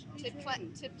Assange,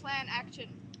 to plan action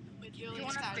with Julian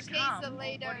Assange. He's the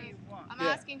leader. I'm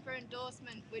asking for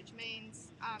endorsement, which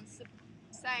means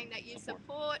saying that you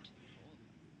support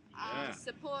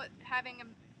having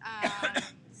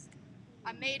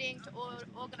a meeting to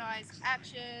organise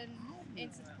action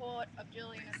in support of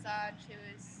Julian Assange, who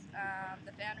is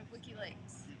the founder of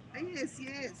WikiLeaks. Yes.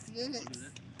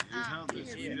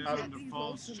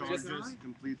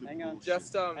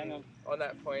 Just on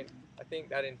that point, I think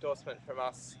that endorsement from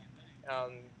us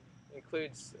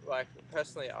includes, like,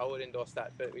 personally I would endorse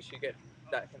that, but we should get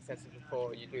that consensus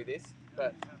before you do this.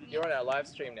 But you're on our live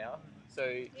stream now, so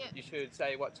you should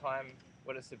say what time,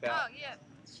 what it's about. Oh yeah,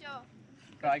 sure.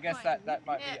 But I guess that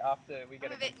might be after we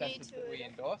get a consensus that we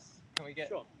endorse. Can we get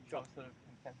some sort of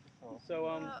consensus? Or...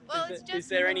 So is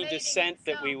there any dissent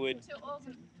that we would...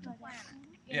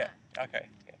 Yeah, okay.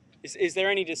 Is there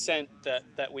any dissent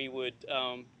that we would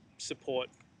support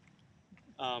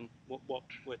what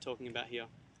we're talking about here?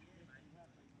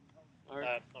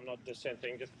 I'm not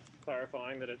dissenting, just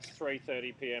clarifying that it's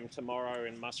 3:30 p.m. tomorrow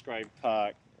in Musgrave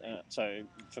Park. So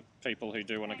for people who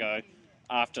do want to go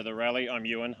after the rally, I'm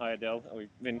Ewan. Hi Adele. We've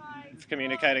been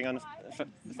communicating on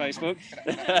Facebook.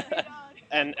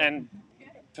 and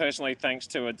personally, thanks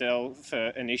to Adele for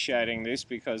initiating this,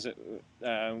 because it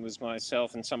was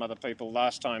myself and some other people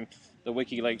last time the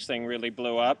WikiLeaks thing really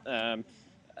blew up, and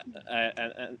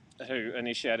who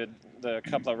initiated the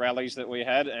couple of rallies that we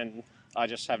had, and I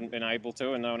just haven't been able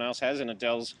to, and no one else has, and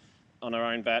Adele's on her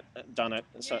own bat done it,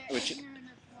 so, which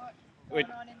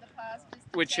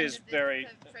is very,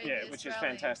 which is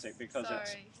fantastic, because I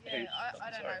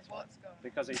don't know what's going on.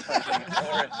 Because he's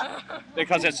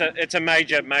because it's a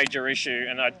major issue,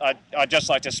 and I'd just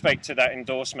like to speak to that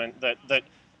endorsement that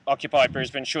Occupy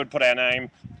Brisbane should put our name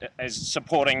as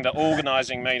supporting the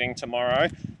organising meeting tomorrow,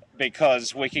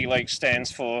 because WikiLeaks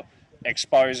stands for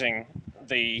exposing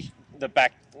the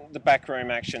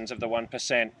backroom actions of the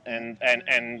 1%,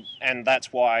 and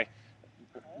that's why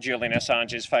Julian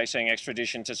Assange is facing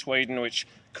extradition to Sweden, which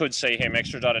could see him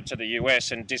extradited to the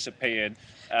US and disappeared.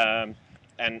 And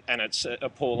it's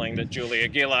appalling that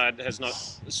Julia Gillard has not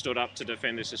stood up to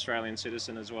defend this Australian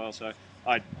citizen as well. So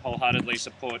I wholeheartedly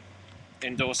support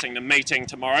endorsing the meeting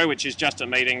tomorrow, which is just a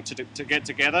meeting to get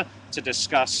together to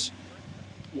discuss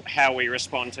how we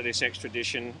respond to this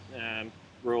extradition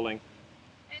ruling.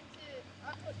 And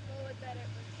I put forward that it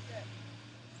was that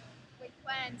we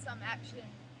plan some action.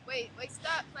 We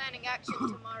start planning action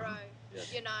tomorrow,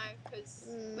 you know, because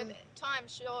with time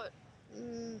short.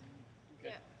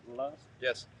 Yeah.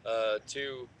 Yes,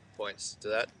 2 points to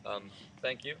that.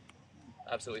 Thank you.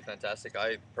 Absolutely fantastic.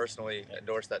 I personally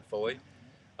endorse that fully.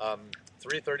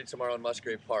 3:30 tomorrow in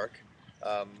Musgrave Park.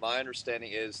 My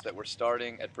understanding is that we're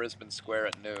starting at Brisbane Square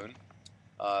at noon.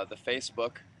 The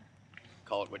Facebook,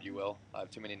 call it what you will, I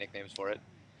have too many nicknames for it,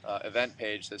 event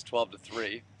page says 12 to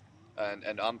 3,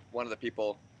 and I'm one of the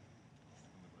people.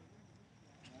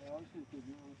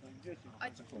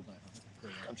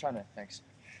 I'm trying to, thanks.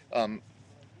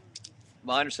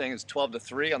 My understanding is 12 to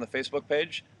 3 on the Facebook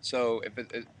page, so if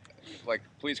like,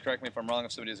 please correct me if I'm wrong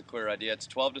if somebody has a clear idea. It's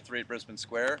 12 to 3 at Brisbane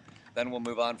Square, then we'll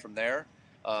move on from there.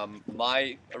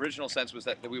 My original sense was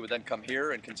that we would then come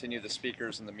here and continue the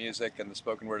speakers and the music and the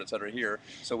spoken word, etc. here.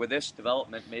 So with this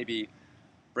development, maybe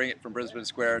bring it from Brisbane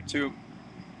Square to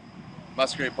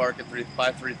Musgrave Park at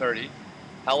 3:30.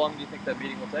 How long do you think that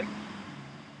meeting will take?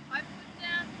 I put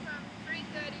down from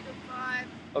 3:30 to 5.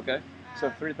 Okay, so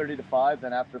 3:30 to 5,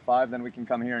 then after 5, then we can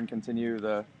come here and continue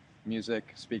the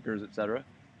music, speakers, etc.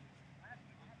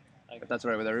 If that's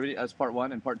all right with everybody. That's part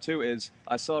one. And part two is,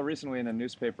 I saw recently in a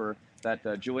newspaper that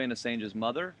Julian Assange's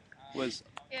mother was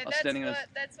standing in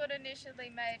That's what initially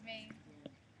made me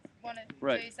want to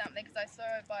Right. do something, because I saw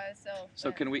her by herself.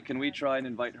 So can we try and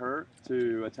invite her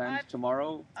to attend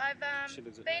tomorrow? I've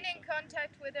been in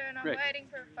contact with her, and I'm Great. waiting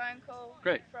for a phone call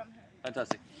Great. from her.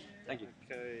 Fantastic. Thank you.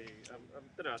 Okay, I'm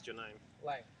going to ask your name.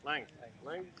 Lang.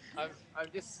 Lang? I'm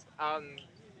just,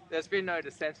 there's been no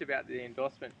dissent about the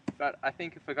endorsement, but I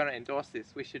think if we're going to endorse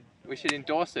this, we should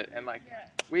endorse it, and like,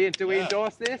 we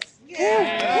endorse this?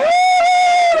 Yeah!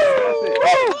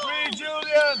 Free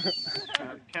Julian!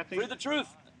 Kathy? Free the truth!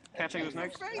 Kathy was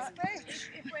next.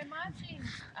 If we're marching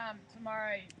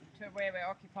tomorrow to where we're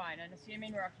occupying, and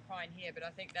assuming we're occupying here, but I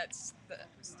think that's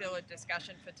still a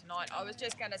discussion for tonight. I was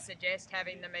just going to suggest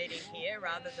having the meeting here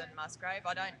rather than Musgrave.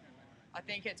 I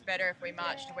think it's better if we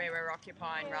march to where we're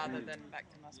occupying rather than back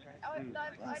to Musgrave.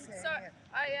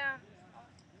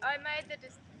 I made the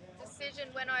decision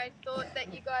when I thought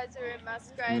that you guys were in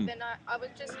Musgrave, and I was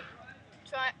just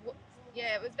trying.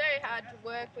 Yeah, it was very hard to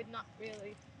work with, not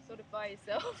really sort of by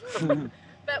yourself,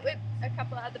 but with a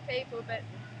couple of other people, but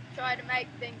try to make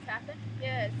things happen.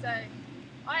 Yeah, so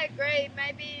I agree.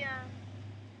 Maybe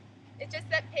it's just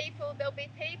that there'll be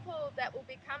people that will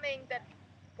be coming that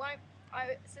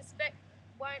I suspect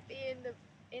won't be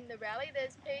in the rally.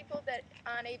 There's people that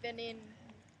aren't even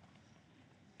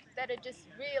that are just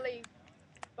really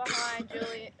behind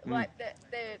Julian, like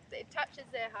it touches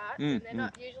their hearts, and they're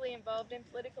not usually involved in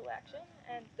political action,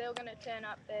 and they're going to turn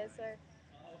up there. So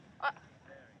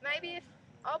maybe if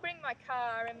I'll bring my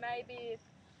car, and maybe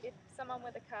if someone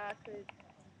with a car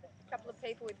a couple of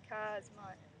people with cars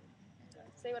might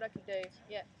see what I can do.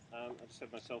 Yeah. I just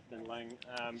said myself, then Lang.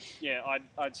 Yeah,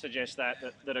 I'd suggest that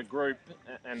a group,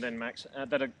 and then Max,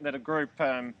 that a group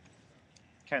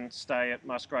can stay at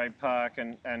Musgrave Park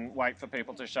and wait for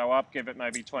people to show up, give it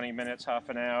maybe 20 minutes, half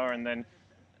an hour, and then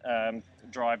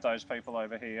drive those people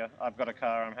over here. I've got a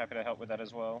car, I'm happy to help with that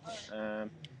as well.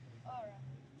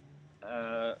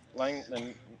 Lang,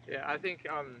 then... Yeah, I think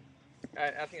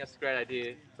that's a great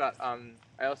idea, but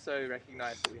I also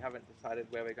recognise that we haven't decided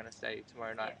where we're going to stay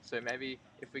tomorrow night. So maybe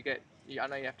if we get, I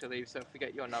know you have to leave, so if we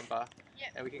get your number,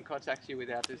 and we can contact you with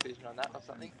our decision on that or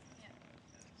something.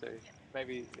 So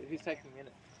maybe who's taking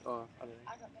minutes, or I don't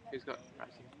know, who's got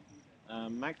pricing?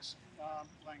 Max.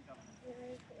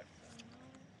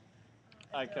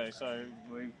 Okay, so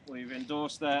we've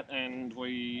endorsed that, and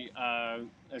we are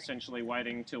essentially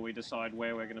waiting till we decide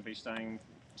where we're going to be staying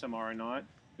tomorrow night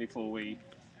before we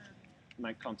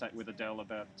make contact with Adele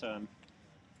about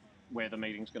where the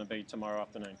meeting's going to be tomorrow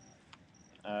afternoon.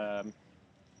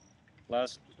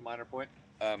 Lars? Just a minor point.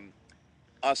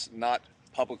 Us not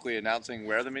publicly announcing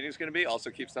where the meeting's going to be also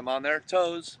keeps them on their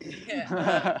toes.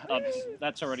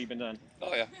 That's already been done.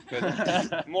 Oh yeah,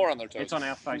 good. More on their toes. It's on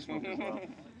our Facebook as well.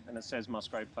 and it says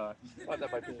Musgrave Park. Oh,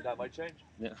 that might change.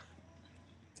 Yeah.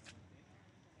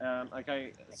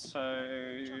 Okay, so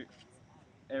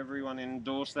everyone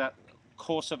endorse that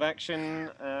course of action.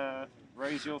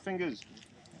 Raise your fingers.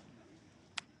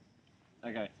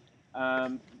 Okay.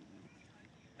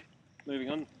 Moving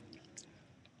on.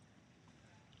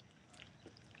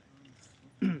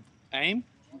 AIM?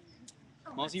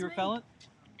 Mozzie repellent?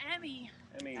 Amy.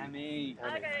 Amy.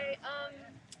 Okay,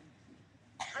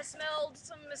 I smelled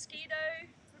some mosquito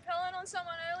repellent on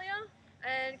someone earlier,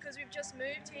 and because we've just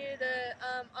moved here,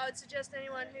 I would suggest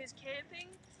anyone who's camping,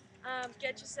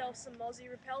 get yourself some Mozzie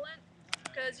repellent,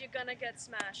 because you're gonna get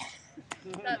smashed.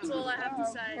 That's all I have to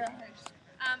say.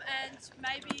 And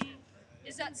maybe,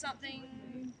 is that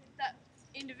something that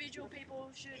individual people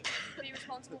should be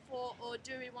responsible for, or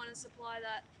do we want to supply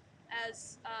that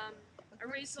as a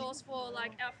resource for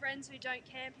like our friends who don't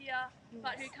camp here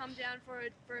but who come down for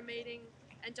a meeting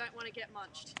and don't want to get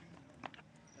munched?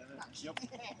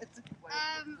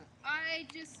 I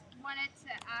just wanted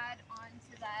to add on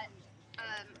to that.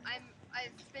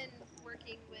 I've been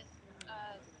working with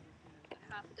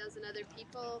half a dozen other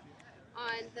people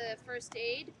on the first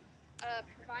aid.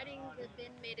 Providing the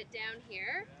bin made it down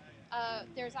here.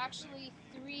 There's actually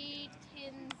 3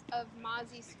 tins of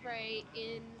Mozzie spray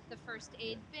in the first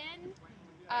aid bin.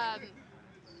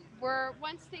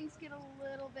 Once things get a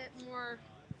little bit more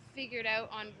figured out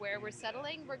on where we're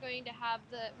settling, we're going to have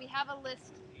we have a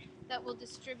list that we'll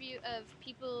distribute of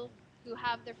people who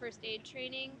have their first aid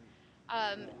training.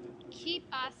 Keep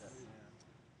us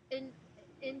in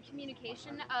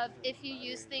communication of if you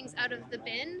use things out of the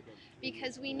bin,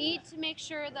 because we need to make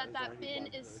sure that that bin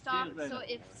is stocked, so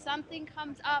if something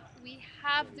comes up, we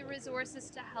have the resources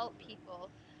to help people.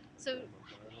 So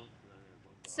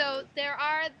there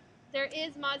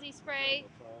is Mozzie spray,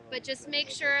 but just make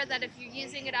sure that if you're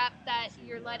using it up, that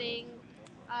you're letting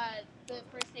the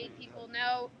first aid people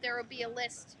know. There will be a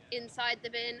list inside the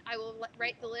bin. I will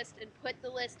write the list and put the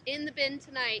list in the bin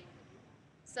tonight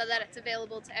so that it's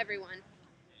available to everyone.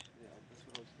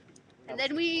 And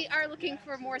then we are looking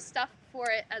for more stuff for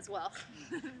it as well.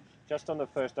 Just on the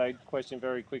first aid question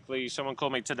very quickly, someone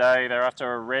called me today, they're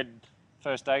after a red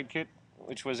first aid kit,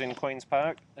 which was in Queen's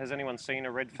Park. Has anyone seen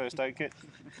a red first aid kit?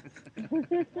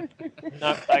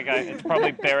 No? Okay, it's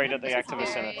probably buried at the activist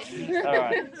centre. All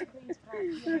right.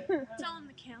 Tell them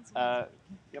the council.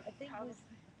 Yep. I think it was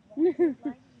the lady from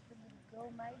the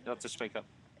girl, maybe. You'll have to speak up.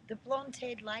 The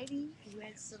blonde-haired lady who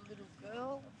has the little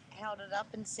girl held it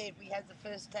up and said, "We have the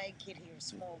first aid kit here, a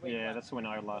small red Yeah, one." that's when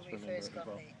I last When we remember it first as got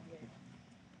well. there,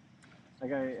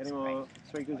 yeah. Okay, any more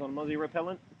speakers on Mozzie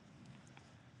repellent?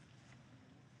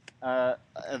 I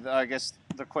guess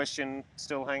the question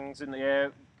still hangs in the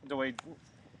air. Do we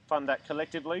fund that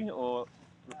collectively or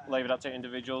leave it up to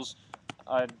individuals?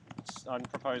 I'm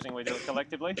proposing we do it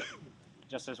collectively,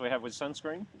 just as we have with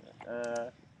sunscreen.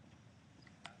 Do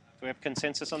we have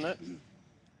consensus on that?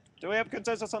 Do we have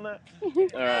consensus on that? All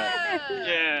right.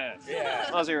 Yeah.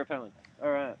 Yeah. Mozzie repellent. All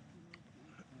right.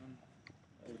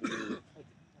 We've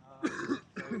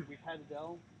had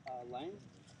Adele Lane.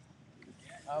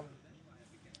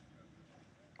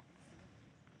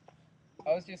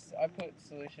 I put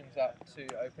solutions up to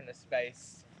open a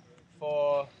space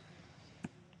for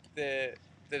the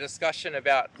discussion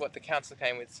about what the council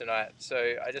came with tonight.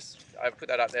 So I put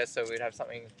that up there so we'd have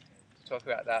something to talk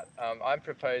about that. I'm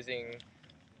proposing,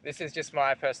 this is just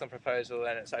my personal proposal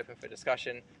and it's open for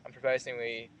discussion. I'm proposing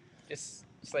we just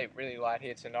sleep really light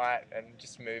here tonight and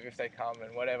just move if they come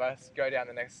and whatever. Go down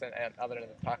the next other end of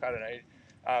the park. I don't know.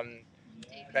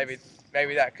 Maybe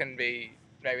that can be.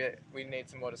 Maybe we need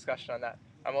some more discussion on that.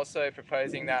 I'm also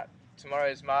proposing that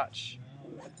tomorrow's march.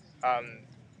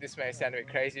 This may sound a bit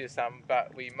crazy to some,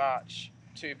 but we march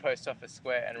to Post Office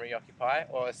Square and reoccupy,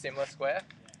 or a similar square.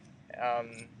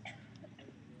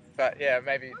 But yeah,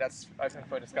 maybe that's open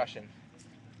for discussion.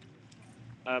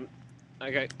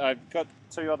 Okay, I've got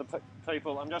 2 other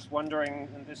people. I'm just wondering,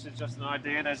 and this is just an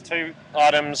idea, there's 2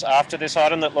 items after this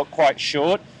item that look quite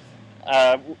short.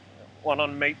 One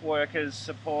on meat workers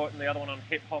support and the other one on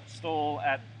hip hop stall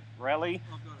at rally.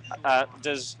 I'm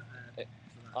just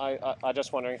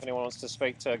wondering if anyone wants to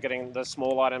speak to getting the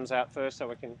small items out first so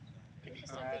we can...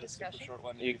 Short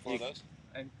one before those.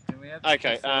 And can we have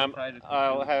Okay,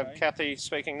 I'll have Kathy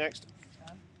speaking next.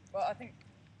 Well, I think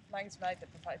Lang's made the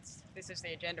proposed. This is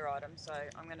the agenda item, so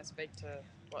I'm going to speak to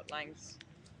what Lang's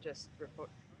just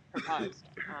proposed.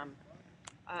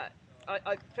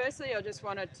 Firstly, I just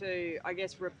wanted to, I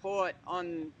guess, report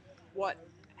on what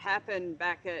happened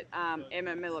back at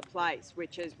Emma Miller Place,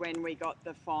 which is when we got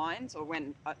the fines, or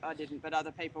when I didn't, but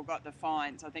other people got the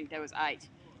fines. I think there was 8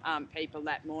 people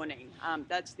that morning.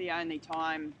 That's the only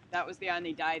time, that was the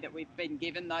only day that we've been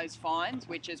given those fines,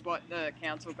 which is what the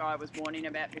council guy was warning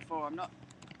about before. I'm not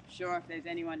sure if there's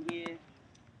anyone here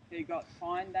who got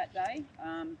fined that day,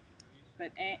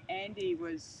 but Andy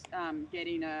was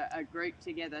getting a group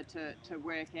together to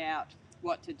work out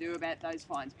what to do about those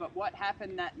fines. But what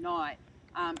happened that night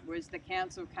was the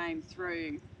council came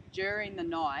through during the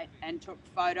night and took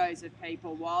photos of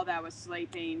people while they were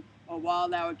sleeping or while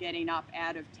they were getting up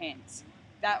out of tents.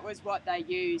 That was what they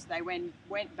used. They went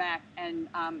back and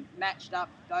matched up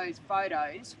those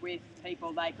photos with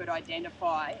people they could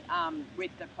identify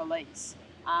with the police.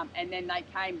 And then they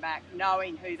came back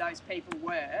knowing who those people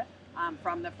were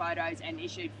from the photos and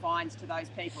issued fines to those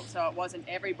people. So it wasn't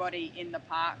everybody in the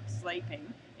park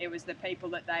sleeping, it was the people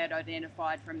that they had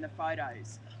identified from the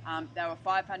photos. They were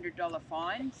 $500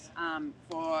 fines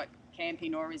for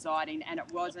camping or residing, and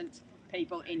it wasn't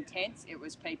people in tents, it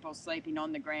was people sleeping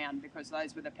on the ground because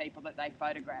those were the people that they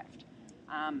photographed.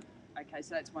 Okay,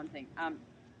 so that's one thing.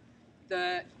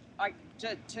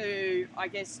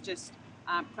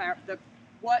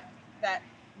 What that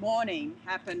morning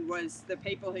happened was the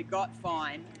people who got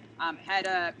fined had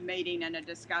a meeting and a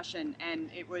discussion, and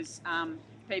it was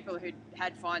people who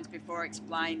had fines before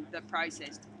explained the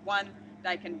process. One,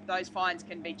 those fines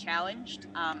can be challenged,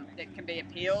 that can be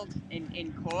appealed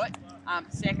in court.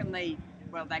 Secondly,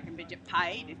 well, they can be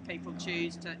paid if people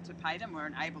choose to pay them or are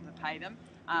unable to pay them.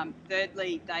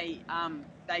 Thirdly,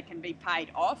 they can be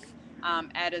paid off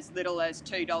at as little as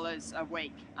 $2 a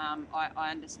week, I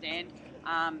understand.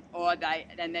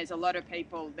 And there's a lot of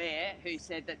people there who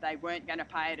said that they weren't going to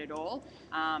pay it at all.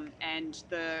 And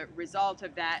the result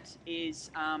of that is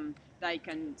they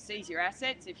can seize your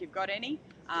assets if you've got any,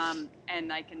 and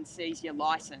they can seize your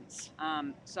license.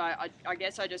 So I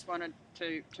guess I just wanted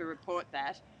to report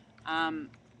that. I'm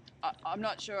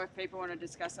not sure if people want to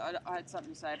discuss it. I had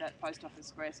something to say about Post Office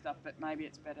Square stuff, but maybe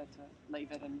it's better to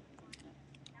leave it. And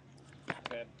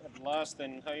Okay, at last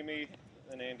then, Jamie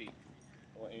and Andy,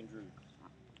 or Andrew.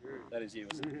 That is you,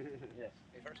 isn't it? Yeah.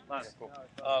 Me first? Last. Yeah,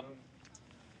 cool.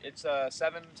 It's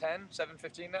 7:10,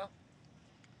 7:15 now?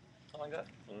 Something like that?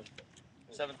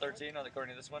 7:13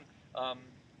 according to this one.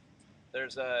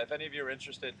 There's if any of you are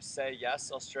interested, Say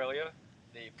Yes Australia,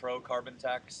 the pro-carbon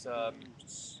tax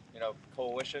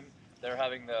coalition. They're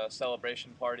having the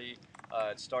celebration party.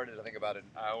 It started, I think, about an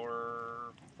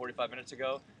hour, 45 minutes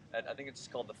ago. At, I think it's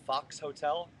called the Fox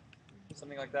Hotel,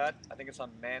 something like that. I think it's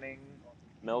on Manning.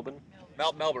 Melbourne?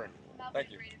 Melbourne. Thank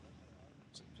you.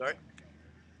 Sorry?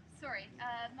 Sorry,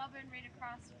 Melbourne right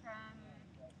across from,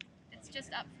 it's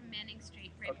just up from Manning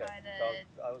Street, right Okay. by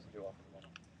the... I wasn't too often.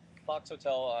 Fox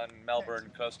Hotel on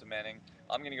Melbourne, close to Manning.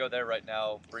 I'm going to go there right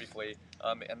now, briefly.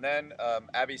 And then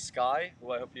Abby Sky,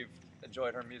 who I hope you've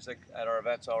enjoyed her music at our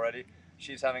events already.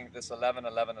 She's having this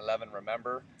 11-11-11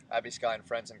 Remember, Abby Sky and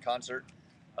Friends in concert.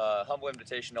 Humble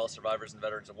invitation to all survivors and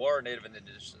veterans of war, Native and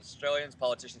Indigenous Australians,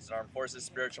 politicians and armed forces,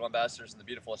 spiritual ambassadors, and the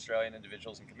beautiful Australian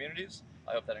individuals and communities.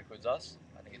 I hope that includes us.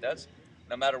 I think it does.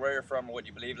 No matter where you're from or what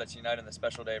you believe, let's unite on this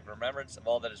special day of remembrance of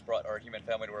all that has brought our human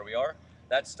family to where we are.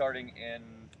 That's starting in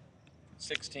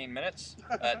 16 minutes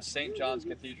at St. John's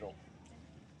Cathedral.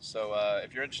 So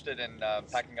if you're interested in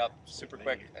packing up super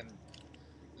quick and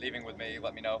leaving with me,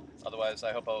 let me know. Otherwise,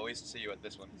 I hope I'll at least see you at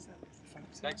this one.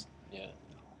 Thanks. Yeah.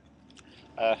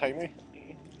 Jamie?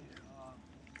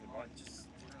 Just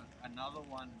another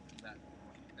one that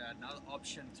another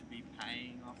option to be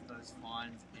paying off those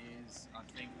fines is, I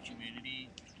think, community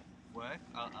work.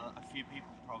 A few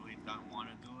people probably don't want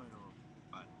to do it,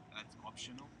 but that's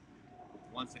optional.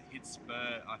 Once it hits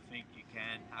Spur, I think you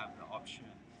can have the option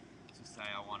to say,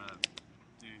 I want to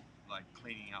do, like,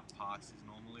 cleaning up parks is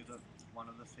normally one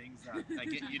of the things that they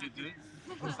get you to do.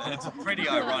 So it's pretty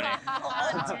ironic.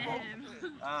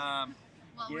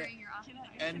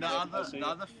 And the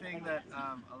other thing that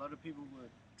a lot of people were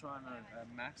trying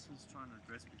to, Max was trying to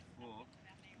address before,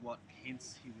 what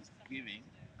hints he was giving.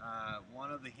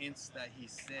 One of the hints that he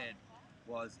said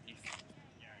was if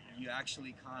you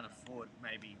actually can't afford,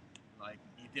 maybe, like,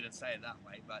 he didn't say it that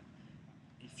way, but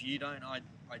if you don't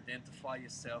identify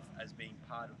yourself as being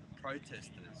part of the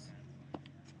protesters,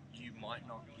 you might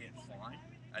not get fined.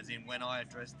 As in, when I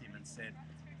addressed him and said,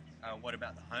 what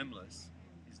about the homeless?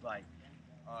 He's like,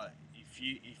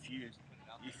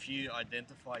 if you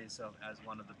identify yourself as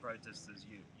one of the protesters,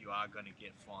 you are going to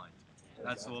get fined.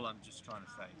 That's all I'm just trying to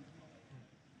say.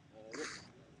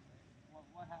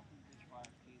 What happens if I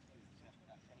refuse to accept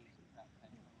that piece of that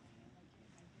paper?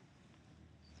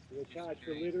 You're charged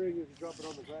for littering if you drop it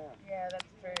on the ground. Yeah, that's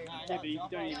true. Yeah, but you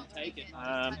don't even take it.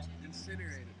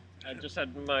 Incinerate it. I just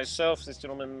had myself, this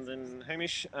gentleman, and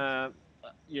Hamish.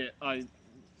 Yeah,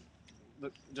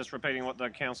 just repeating what the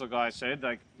council guy said,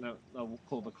 they'll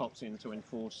call the cops in to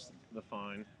enforce the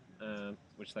fine,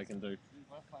 which they can do.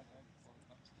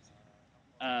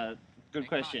 Good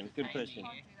question. Good question.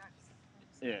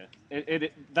 Yeah,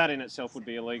 that in itself would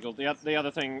be illegal. The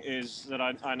other thing is that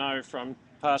I know from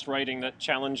past reading that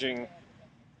challenging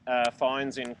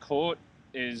fines in court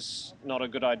is not a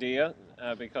good idea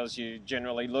because you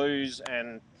generally lose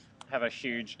and have a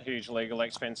huge legal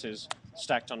expenses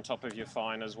stacked on top of your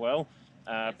fine as well.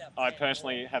 I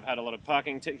personally have had a lot of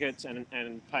parking tickets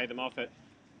and pay them off at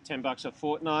 $10 a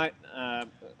fortnight.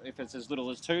 If it's as little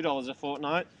as $2 a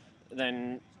fortnight,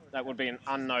 then that would be an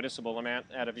unnoticeable amount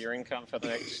out of your income for the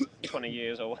next 20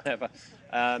 years or whatever.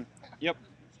 Yep.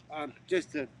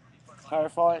 Just to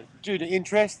clarify, due to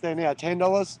interest, they're now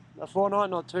 $10 a fortnight,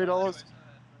 not $2.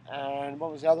 And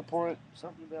what was the other point?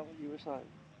 Something about what you were saying.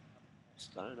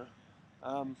 Stoner.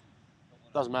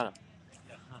 Doesn't matter.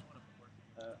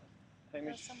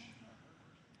 Hamish?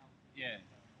 Yeah.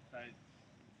 So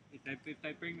if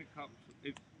they bring the cops,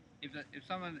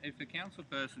 if the council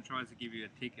person tries to give you a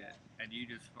ticket and you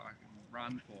just fucking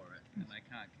run for it and they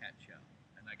can't catch you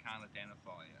and they can't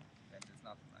identify you, then there's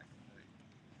nothing they can do.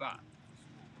 But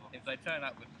if they turn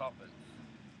up with coppers,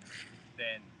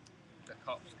 then the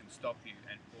cops can stop you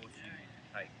and force you to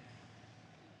take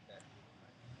it.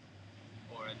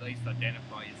 Or at least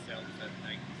identify yourself so that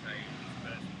they can say this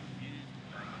person was used,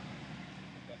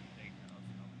 they've got the details,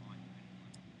 not mine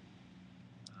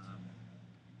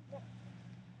anyway.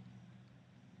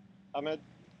 Ahmed?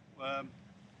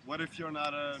 What if you're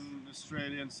not an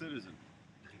Australian citizen?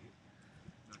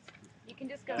 You can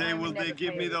just go Will they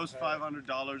give me those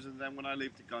 $500 and then when I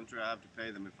leave the country I have to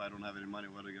pay them if I don't have any money?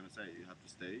 What are they going to say? You have to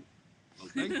stay? Well,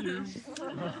 thank you.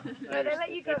 No, they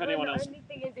let you go. The only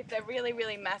thing is if they're really,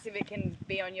 really massive, it can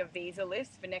be on your visa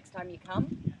list for next time you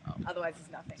come. Otherwise, it's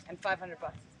nothing. And $500.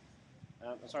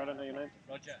 Sorry, I don't know your name.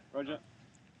 Roger. Roger.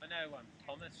 I know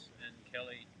Thomas and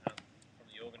Kelly from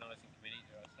the organising committee,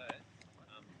 did I say it,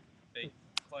 beat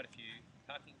quite a few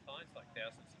parking fines, like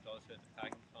thousands of dollars worth of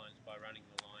parking fines by running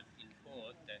the line in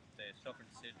court that they're sovereign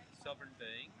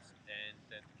beings and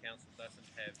that the council doesn't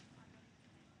have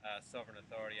sovereign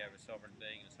authority over a sovereign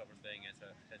being and a sovereign being as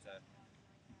a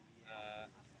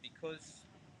because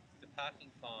the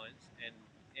parking fines and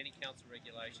any council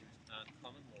regulations aren't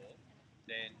common law,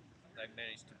 then they've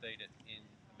managed to beat it in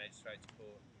a magistrate's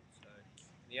court. So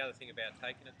the other thing about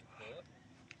taking it to court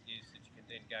is that you can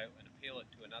then go and appeal it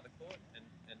to another court, and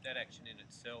that action in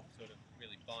itself sort of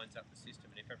really binds up the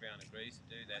system, and if everyone agrees to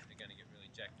do that, they're going to get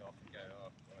really jacked off and go, oh,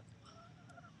 God,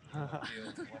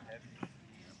 appeals and what have you.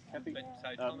 But,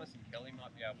 so Thomas and Kelly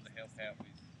might be able to help out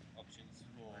with options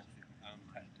for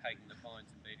taking the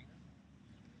fines and beating them.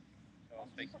 So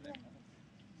I'll speak to them.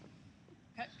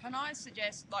 Can I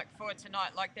suggest, like for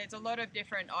tonight, like there's a lot of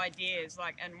different ideas,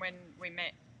 like, and when we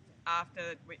met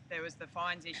after there was the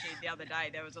fines issued the other day,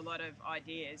 there was a lot of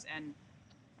ideas and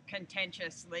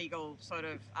contentious legal sort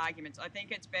of arguments. I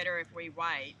think it's better if we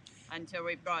wait until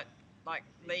we've got like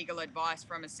legal advice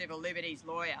from a civil liberties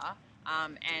lawyer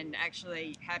and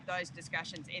actually have those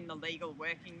discussions in the legal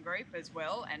working group as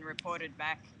well and reported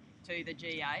back to the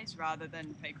GAs rather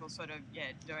than people sort of,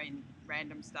 doing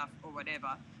random stuff or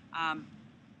whatever.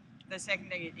 The second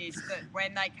thing is that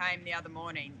when they came the other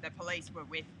morning, the police were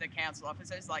with the council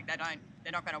officers. Like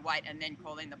they're not going to wait and then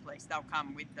call in the police. They'll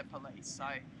come with the police. So,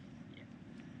 yeah.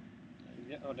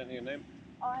 Yeah, I don't know your name.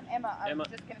 Oh, I'm Emma. I was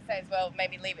just going to say as well,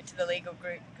 maybe leave it to the legal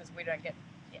group because we don't get.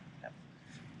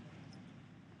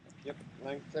 Yep.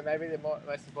 So maybe the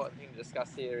most important thing to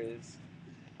discuss here is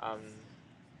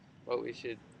what we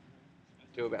should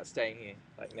do about staying here,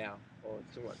 like now, or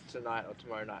tonight, or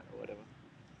tomorrow night, or whatever.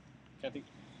 Kathy?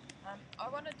 I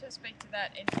wanted to speak to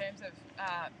that in terms of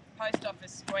Post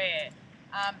Office Square.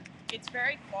 It's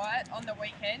very quiet on the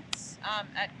weekends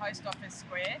at Post Office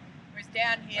Square. Whereas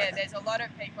down here, there's a lot of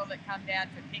people that come down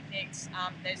for picnics.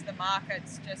 There's the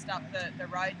markets just up the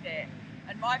road there.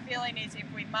 And my feeling is if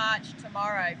we march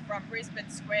tomorrow from Brisbane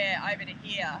Square over to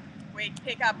here, we'd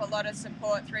pick up a lot of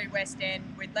support through West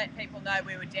End. We'd let people know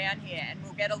we were down here and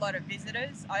we'll get a lot of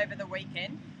visitors over the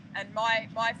weekend. And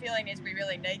my feeling is we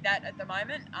really need that at the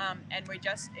moment. And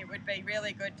it would be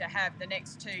really good to have the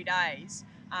next 2 days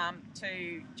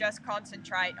to just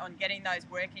concentrate on getting those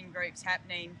working groups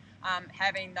happening,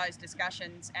 having those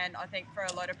discussions. And I think for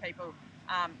a lot of people,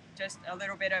 just a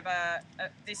little bit of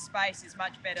this space is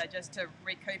much better just to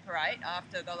recuperate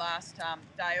after the last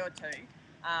day or two.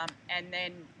 And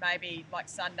then maybe like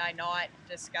Sunday night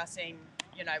discussing,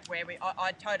 where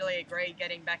I totally agree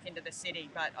getting back into the city,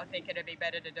 but I think it'd be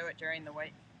better to do it during the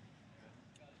week.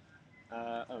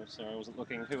 Oh, sorry, I wasn't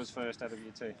looking. Who was first out of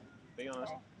you two? Be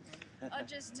honest.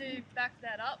 Just to back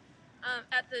that up,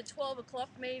 at the 12 o'clock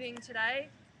meeting today,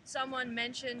 someone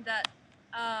mentioned that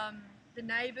the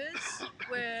neighbours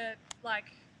were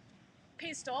like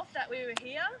pissed off that we were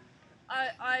here.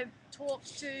 I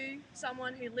talked to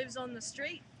someone who lives on the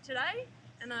street today,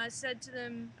 and I said to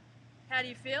them, "How do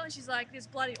you feel?" And she's like, "It's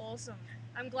bloody awesome.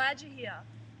 I'm glad you're here."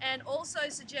 And also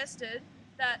suggested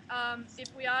that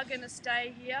if we are going to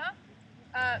stay here,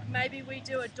 maybe we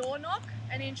do a door knock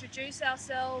and introduce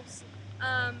ourselves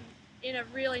in a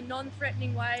really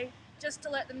non-threatening way, just to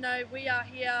let them know we are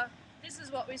here, this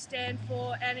is what we stand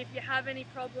for, and if you have any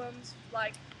problems,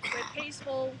 like, we're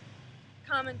peaceful,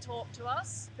 come and talk to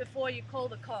us before you call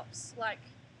the cops. Like,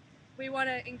 we want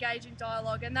to engage in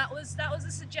dialogue, and that was a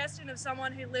suggestion of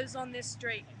someone who lives on this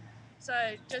street.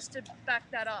 So just to back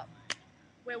that up,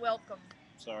 we're welcome.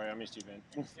 Sorry, I missed you, Ben.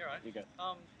 You're right. You go.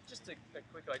 Just a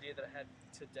quick idea that I had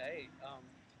today.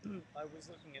 I was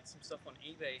looking at some stuff on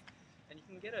eBay, and you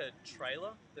can get a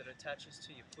trailer that attaches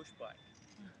to your push bike.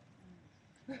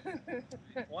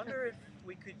 Wonder if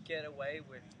we could get away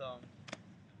with,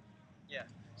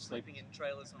 sleeping in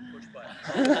trailers on push bikes.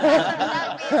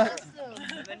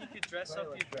 And then you could dress up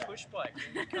your push bike.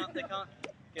 And they can't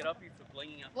get up you for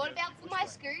blinging up. What about for my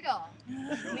scooter?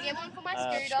 Can we get one for my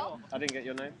scooter? Sure. I didn't get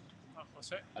your name.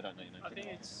 Sorry? I don't know your name. I think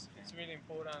it's really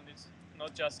important. It's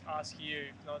not just us here,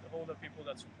 it's not all the people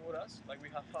that support us. Like, we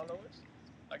have followers.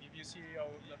 Like, if you see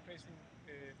the Facebook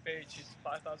page, it's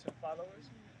 5,000 followers.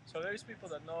 So there is people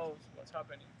that knows what's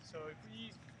happening. So if we,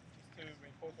 just to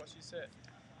reinforce what she said,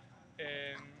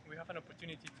 we have an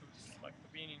opportunity to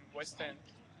being in West End.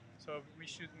 So we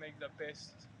should make the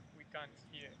best we can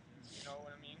here. You know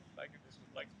what I mean? Like,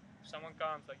 if someone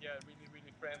comes, really,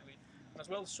 really friendly. And as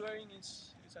well, swearing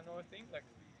is another thing. Like,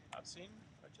 I've seen,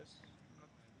 I'm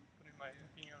not putting my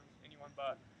opinion on anyone,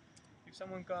 but if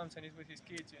someone comes and is with his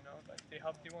kids, they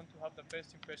want to have the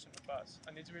best impression of us,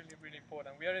 and it's really, really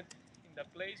important. We are in the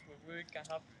place where we can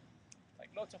have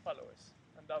lots of followers,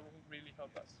 and that will really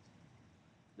help us.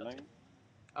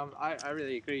 I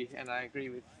really agree, and I agree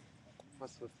with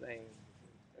what was saying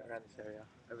around this area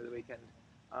over the weekend.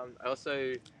 I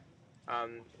also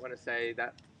want to say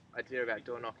that idea about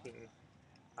door knocking,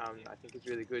 I think is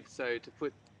really good. So to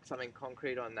put something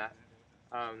concrete on that,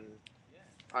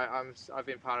 I've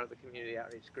been part of the community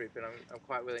outreach group, and I'm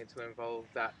quite willing to involve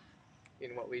that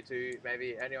in what we do.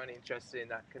 Maybe anyone interested in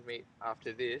that can meet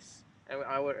after this. And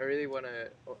I really want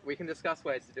to, we can discuss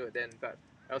ways to do it then, but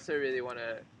I also really want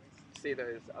to see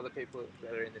those other people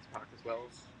that are in this park as well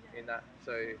in that.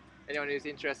 So anyone who's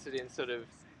interested in sort of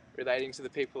relating to the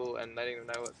people and letting them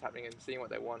know what's happening and seeing what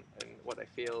they want and what they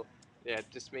feel,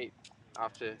 just meet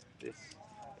after this.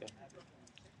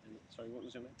 Sorry, what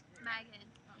was your name? Megan.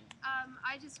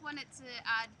 I just wanted to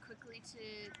add quickly to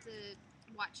the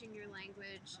watching your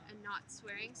language and not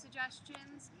swearing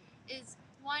suggestions is,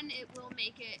 one, it will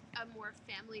make it a more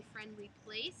family-friendly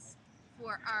place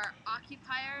for our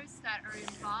occupiers that are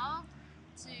involved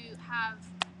to have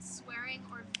swearing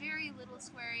or very little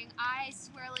swearing. I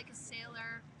swear like a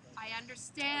sailor. I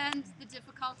understand the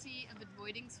difficulty of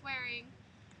avoiding swearing,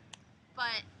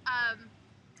 but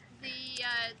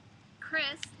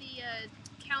Chris, the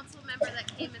council member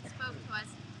that came and spoke to us,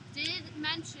 did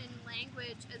mention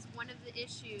language as one of the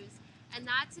issues, and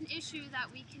that's an issue that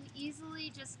we can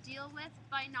easily just deal with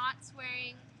by not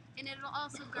swearing, and it'll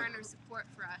also garner support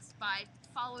for us by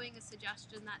following a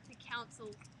suggestion that the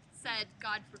council said,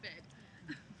 God forbid.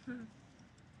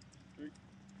 I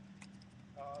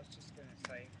was just going to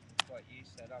say what you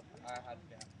said. I had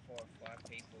about 4 or 5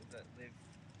 people that live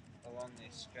along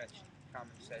this stretch come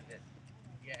and said that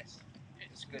yes,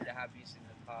 it's good to have you in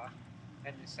the park.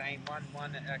 And the same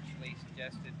one that actually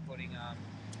suggested putting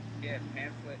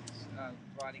pamphlets,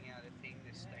 writing out a thing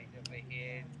to state that we're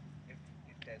here if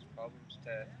there's problems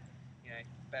to,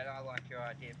 better. I like your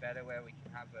idea better, where we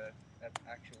can have a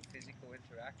actual physical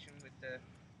interaction with the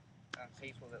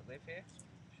people that live here.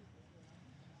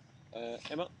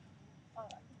 Emma?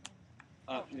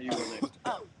 You were next.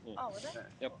 Was it?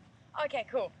 Yep. Okay,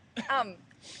 cool.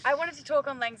 I wanted to talk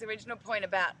on Lang's original point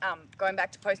about going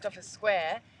back to Post Office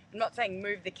Square. I'm not saying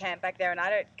move the camp back there, and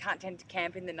I can't tend to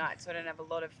camp in the night, so I don't have a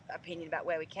lot of opinion about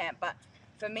where we camp. But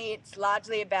for me, it's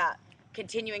largely about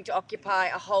continuing to occupy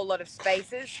a whole lot of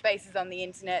spaces on the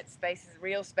internet,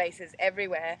 real spaces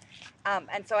everywhere.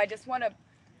 And so I just want to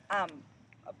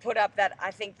put up that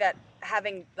I think that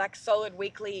having solid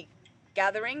weekly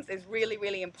gatherings is really,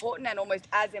 really important, and almost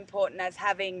as important as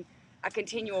having a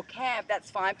continual camp. That's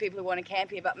fine, people who want to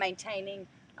camp here, but maintaining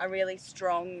a really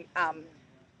strong, I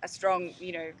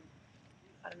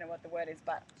don't know what the word is,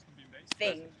 but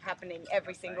thing happening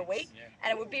every single week,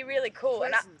 and it would be really cool.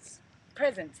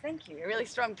 Presence, thank you, a really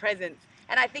strong presence.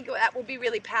 And I think that would be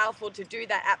really powerful to do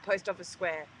that at Post Office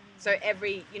Square. So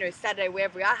every, Saturday,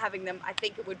 wherever we are having them, I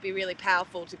think it would be really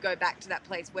powerful to go back to that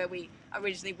place where we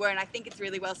originally were. And I think it's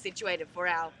really well situated for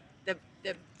our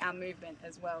movement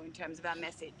as well in terms of our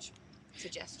message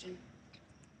suggestion.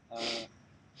 Ahmed?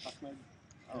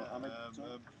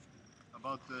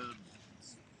 About the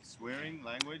swearing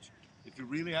language, if you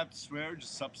really have to swear,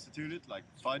 just substitute it like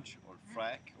fudge or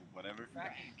frack or whatever.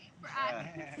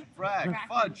 Frack,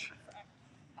 fudge.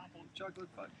 Apple chocolate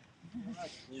fudge. I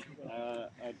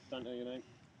don't know your name.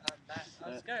 Matt, I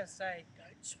was going to say,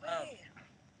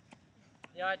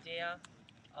 the idea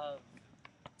of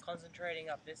concentrating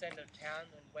up this end of town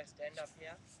and West End up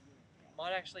here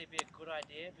might actually be a good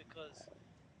idea, because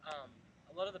a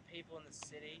lot of the people in the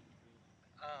city,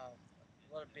 a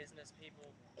lot of business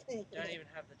people don't even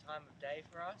have the time of day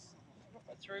for us.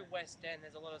 But through West End,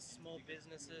 there's a lot of small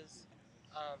businesses.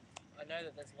 I know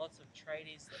that there's lots of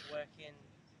tradies that work in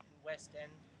West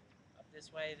End. Up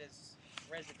this way, there's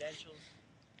residential,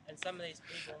 and some of these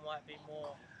people might be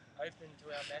more open to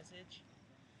our message,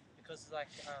 because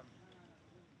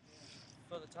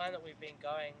for the time that we've been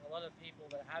going, a lot of people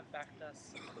that have backed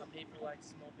us are people like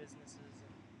small businesses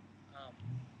and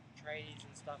tradies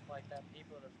and stuff like that,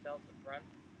 people that have felt the brunt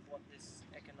of what this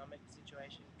economic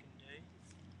situation can do,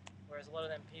 whereas a lot of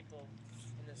them people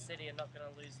in the city are not going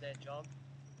to lose their job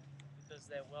because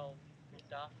they're well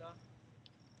looked after.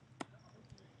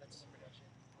 That's pretty much it.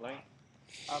 Lane?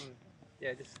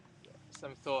 Yeah, just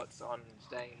some thoughts on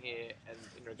staying here and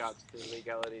in regards to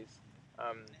legalities.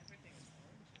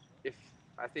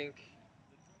 I think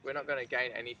we're not going to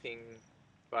gain anything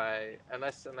by,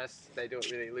 unless they do it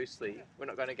really loosely, we're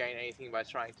not going to gain anything by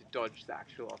trying to dodge the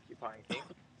actual occupying thing.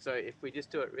 So if we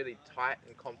just do it really tight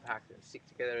and compact and stick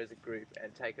together as a group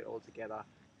and take it all together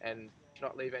and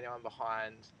not leave anyone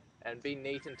behind and be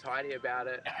neat and tidy about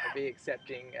it and be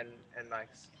accepting and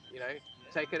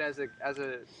take it as a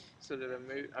sort of a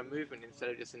movement instead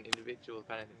of just an individual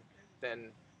kind of thing,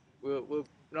 then we'll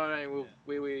not only will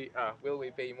we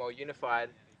be more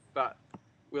unified, but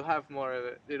we'll have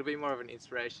it'll be more of an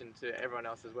inspiration to everyone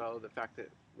else as well, the fact that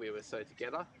we were so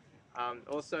together.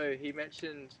 Also, he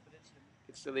mentioned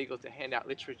it's illegal to hand out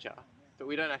literature, but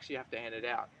we don't actually have to hand it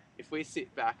out. If we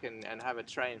sit back and have a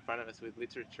tray in front of us with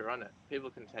literature on it, people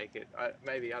can take it. I don't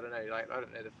know, I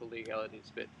don't know the full legalities,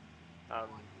 but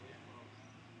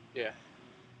yeah.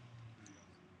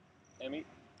 Emmy?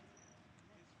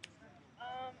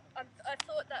 I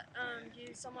thought that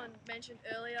someone mentioned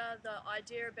earlier the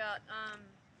idea about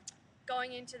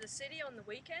going into the city on the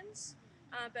weekends,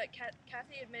 but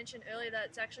Kathy had mentioned earlier that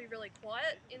it's actually really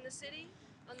quiet in the city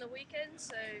on the weekends,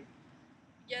 so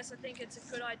yes, I think it's a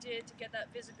good idea to get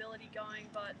that visibility going,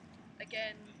 but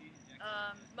again,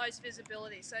 most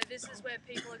visibility. So this is where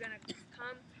people are going to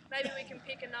come. Maybe we can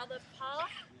pick another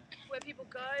park where people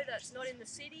go that's not in the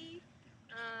city,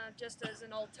 just as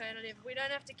an alternative. We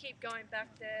don't have to keep going back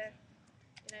there,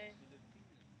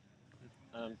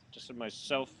 Just for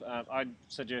myself, I'd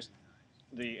suggest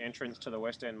the entrance to the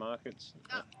West End markets,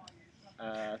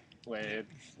 where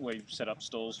we've set up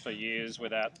stalls for years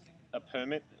without a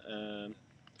permit,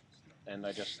 and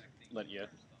they just let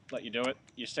you do it.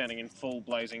 You're standing in full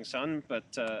blazing sun, but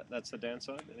that's the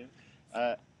downside.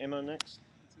 Emma, next.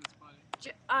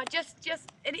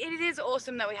 It is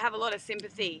awesome that we have a lot of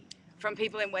sympathy from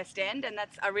people in West End, and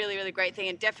that's a really, really great thing.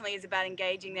 It definitely is about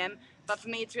engaging them, but for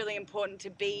me it's really important to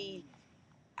be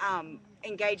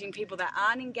engaging people that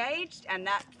aren't engaged and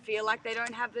that feel like they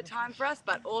don't have the time for us,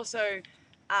 but also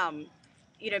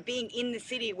being in the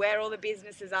city where all the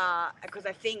businesses are, because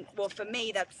I think, well, for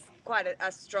me that's quite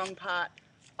a strong part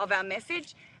of our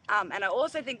message, and I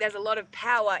also think there's a lot of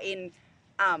power in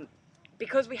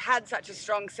because we had such a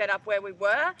strong setup where we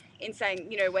were, in saying,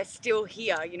 we're still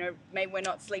here, maybe we're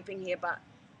not sleeping here, but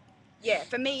yeah,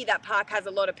 for me that park has a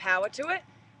lot of power to it.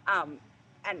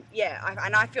 And yeah,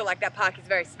 I feel like that park is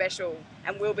very special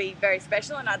and will be very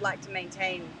special, and I'd like to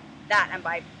maintain that, and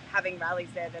by having rallies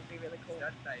there, that'd be really cool. Is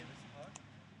that Davis Park?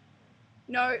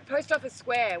 No, Post Office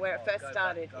Square, where it first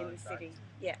started in the city.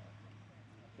 Yeah.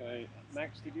 Okay,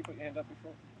 Max, did you put your hand up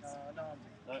before?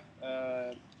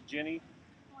 No. Jenny?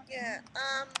 Yeah,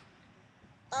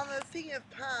 on the thing of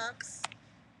parks,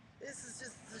 this is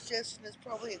just a suggestion, it's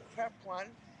probably a crap one.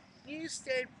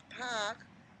 Newstead Park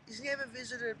is never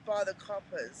visited by the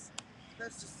coppers.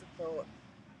 That's just a thought.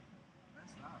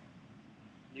 Where's that?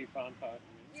 New Farm Park.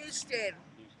 Newstead.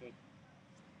 Newstead.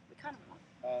 We kind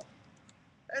of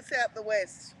That's out the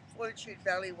west, Fortitude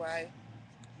Valley Way.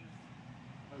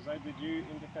 Jose, did you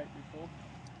indicate before?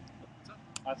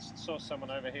 I saw someone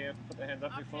over here put their hand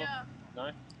up before. here.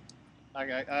 No?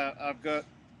 Okay, I've got,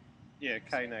 yeah,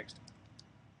 Kay next.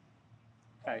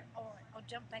 Kay. I'll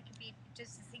jump back a bit.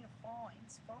 Just the thing of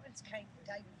fines. Fines came the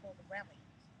day before the rally.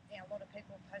 Now, a lot of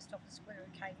people in Post Office Square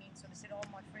who came in sort of said, oh,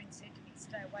 my friend said to me,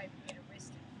 stay away, we get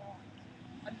arrested, fine.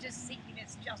 I'm just thinking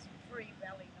it's just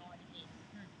pre-rally night again.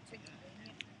 Too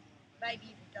convenient.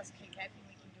 Maybe if it does keep happening,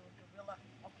 we can do a guerrilla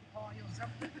occupy or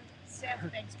something. South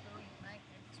Bank's brilliant, mate,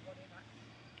 and whatever.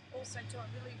 Also, too, I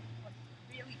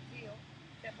really feel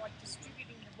that by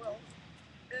distributing the wealth,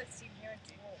 Earth's inherent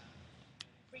to all.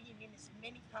 Bringing in as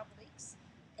many publics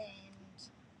and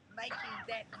making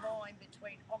that line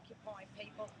between occupying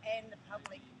people and the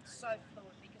public so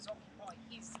fluid, because Occupy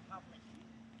is the public.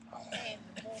 And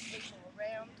the more people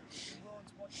around, the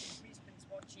world's watching, Brisbane's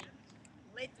watching,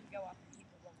 let them go up and hit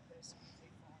the wrong person with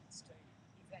their fines too,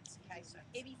 if that's the case. So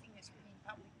anything that's bringing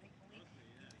public people in,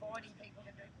 inviting people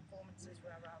to do performances,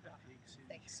 rah, rah, rah.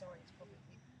 Thanks, sorry, it's probably a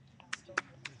bit past on.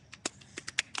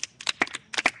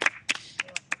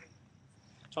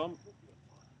 Tom?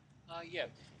 Yeah,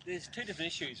 there's two different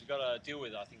issues we've got to deal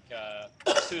with, I think,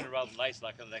 sooner rather than later,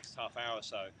 like in the next half hour or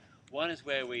so. One is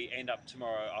where we end up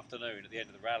tomorrow afternoon at the end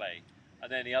of the rally, and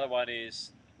then the other one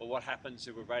is, well, what happens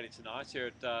if we're ready tonight here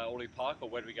at Audley Park, or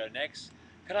where do we go next?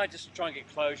 Can I just try and get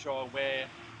closure on where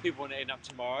people want to end up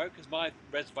tomorrow? Because my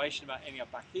reservation about ending up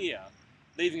back here,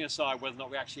 leaving aside whether or not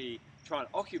we actually try and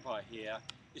occupy here,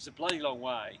 is a bloody long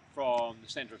way from the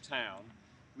centre of town.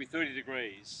 It'll be 30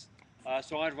 degrees.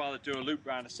 So I'd rather do a loop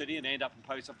around the city and end up in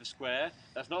Post Office Square.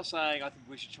 That's not saying I think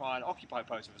we should try and occupy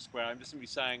Post Office Square. I'm just simply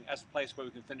saying as a place where we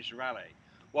can finish a rally.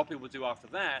 What people do after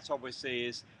that, obviously,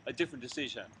 is a different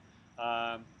decision.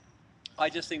 I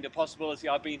just think the possibility,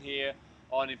 I've been here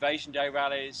on Invasion Day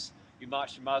rallies, you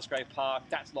march to Musgrave Park,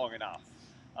 that's long enough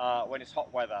when it's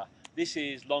hot weather. This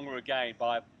is longer again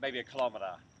by maybe a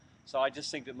kilometre. So I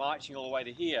just think that marching all the way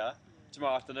to here,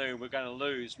 tomorrow afternoon, we're going to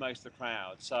lose most of the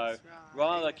crowd. So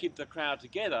rather keep the crowd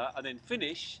together and then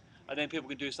finish, and then people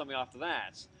can do something after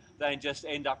that, than just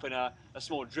end up in a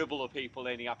small dribble of people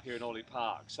ending up here in Audley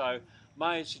Park. So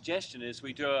my suggestion is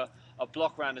we do a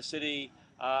block around the city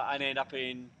and end up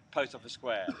in Post Office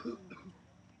Square.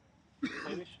 Yeah,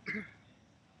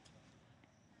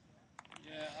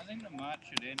 I think the march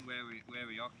should end where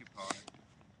we occupy.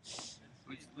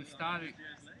 We're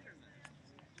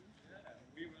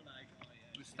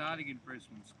starting in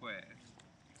Brisbane Square.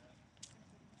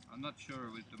 I'm not sure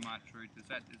with the march route. Is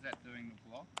that doing the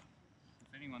block?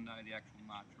 Does anyone know the actual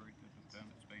march route that the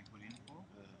permit's been put in for?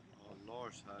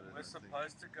 Lord's had it. We're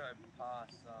supposed to go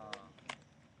past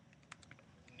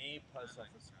near Post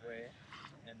Office Square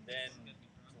and then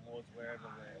towards wherever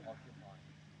we're occupying.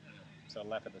 So a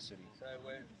lap of the city. So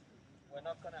we're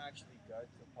not going to actually go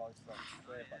to Post Office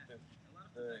Square, but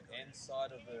the end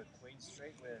side of the Queen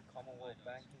Street where Commonwealth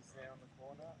Bank is there on the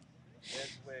corner,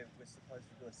 there's where we're supposed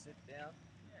to do a sit down.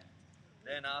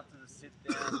 Then after the sit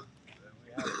down,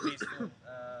 we have a peaceful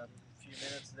few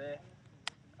minutes there.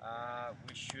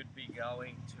 We should be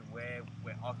going to where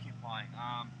we're occupying.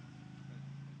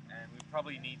 And we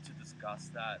probably need to discuss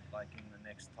that like in the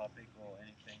next topic or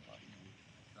anything like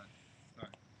that. So,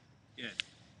 yeah,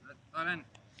 I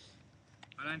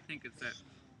don't think it's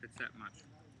that much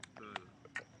further.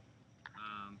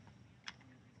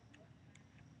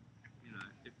 You know,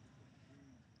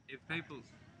 if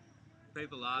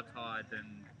people are tired,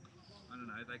 then I don't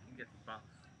know, they can get the bus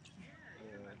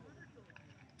or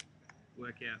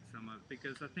work out some of it.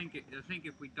 Because I think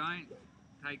if we don't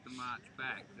take the march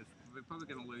back, we're probably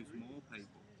going to lose more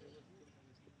people.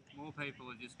 More people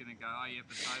are just going to go, oh yep,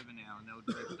 it's over now, and they'll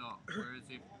drift off. Whereas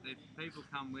if people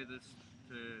come with us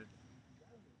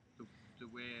to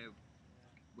where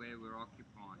we're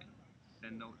occupying,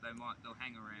 then they'll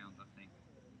hang around, I think.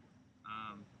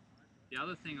 The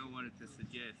other thing I wanted to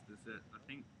suggest is that I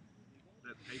think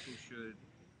that people should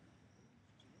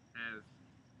have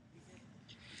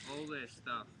all their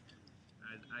stuff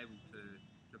able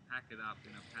to pack it up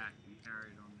in a pack and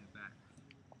carry it on their backs.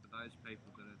 For those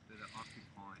people that are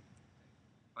occupying,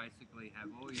 basically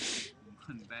have all your shit in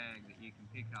one bag that you can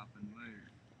pick up and move.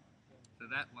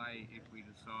 So that way, if we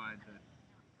decide that,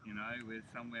 you know, we're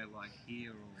somewhere like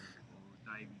here or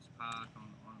Davies Park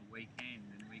on a weekend,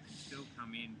 and we can still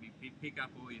come in, pick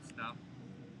up all your stuff,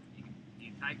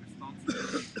 you take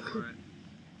responsibility for it,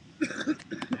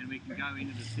 and we can go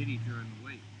into the city during the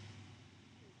week.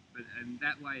 And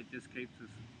that way it just keeps us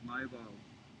mobile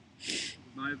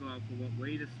for what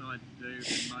we decide to do,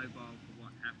 and mobile for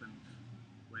what happens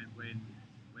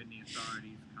when the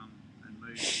authorities come and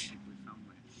move people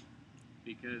somewhere.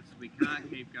 Because we can't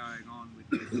keep going on with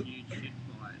this huge shit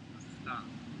fight of stuff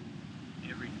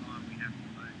every time we have to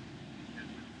vote,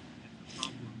 because it's a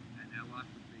problem, and our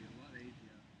life would be a lot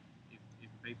easier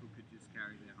if people could just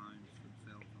carry their homes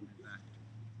themselves on their back.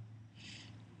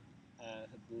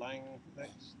 Lang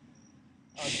next.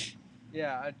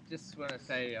 Yeah, I just want to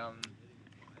say,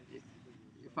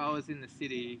 if I was in the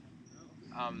city,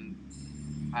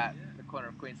 at the corner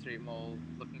of Queen Street Mall,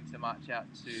 looking to march out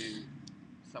to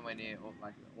somewhere near,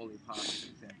 like Orley Park,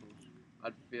 for example,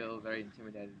 I'd feel very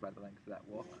intimidated by the length of that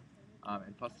walk,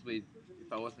 and possibly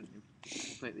if I wasn't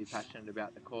completely passionate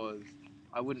about the cause,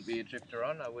 I wouldn't be a drifter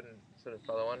on. I wouldn't sort of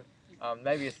follow on.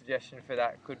 Maybe a suggestion for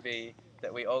that could be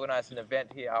that we organise an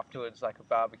event here afterwards, like a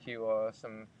barbecue or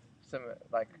some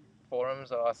like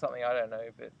forums or something. I don't know,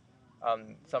 but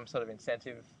some sort of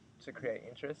incentive to create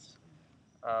interest.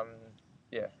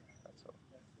 Yeah, that's all.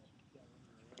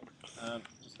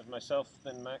 Just have myself,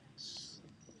 then Max.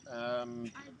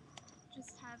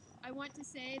 I want to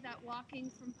say that walking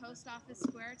from Post Office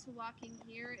Square to walking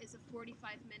here is a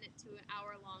 45-minute to an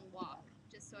hour-long walk,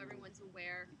 just so everyone's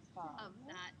aware of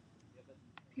that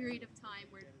period of time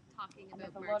we're talking about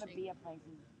There's a lot of marching. beer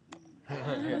places.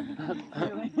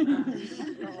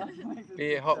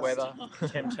 Beer, hot weather.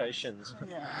 Temptations.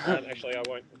 Actually, I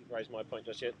won't raise my point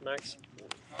just yet. Max?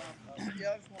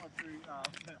 Yeah, I just wanted to,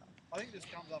 I think this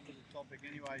comes up as a topic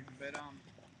anyway, but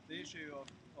the issue of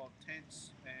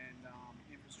tents and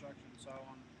infrastructure and so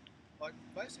on, like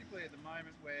basically at the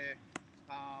moment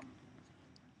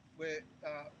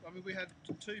we had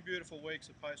 2 beautiful weeks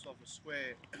at Post Office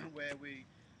Square where we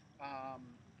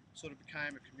sort of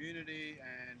became a community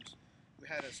and we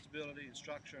had a stability and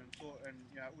structure and thought, and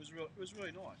you know, it was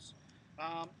really nice.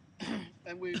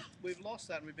 And we've lost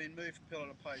that and we've been moved from pillar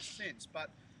to post since. But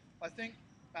I think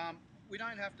we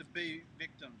don't have to be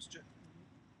victims.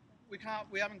 We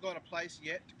haven't got a place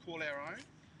yet to call our own,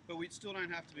 but we still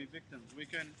don't have to be victims. We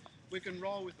can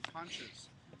roll with the punches.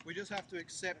 We just have to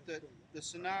accept that the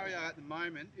scenario at the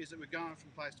moment is that we're going from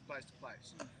place to place to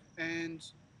place, and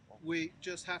we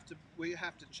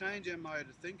have to change our mode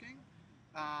of thinking,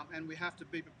 and we have to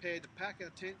be prepared to pack our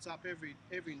tents up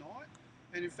every night.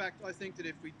 And in fact, I think that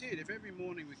if every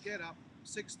morning we get up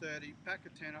 6:30, pack a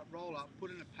tent up, roll up, put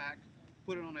in a pack,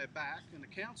 put it on our back, and the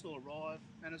council arrive,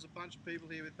 and there's a bunch of people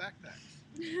here with backpacks.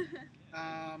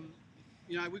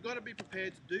 You know, we've got to be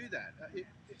prepared to do that.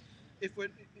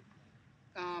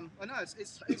 I know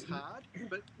it's hard,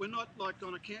 but we're not like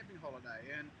on a camping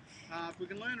holiday. And if we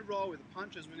can learn to roll with the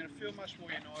punches, we're going to feel much more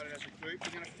united as a group.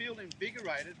 We're going to feel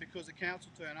invigorated because the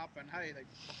council turn up and hey,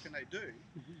 what can they do?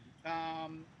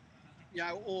 You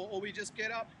know, or we just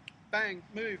get up, bang,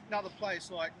 move another place.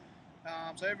 Like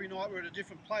so, every night we're at a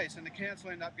different place, and the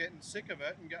council end up getting sick of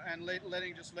it and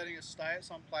letting us stay at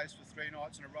some place for 3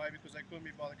 nights in a row because they couldn't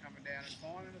be bothered coming down and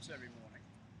finding us every morning.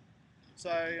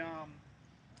 So.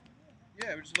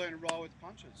 Yeah, we just learn to roll with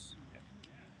punches.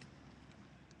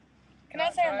 Can I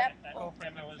say on that?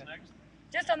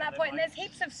 Just on that point, there's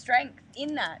heaps of strength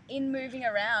in that, in moving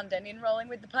around and in rolling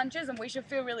with the punches, and we should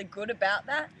feel really good about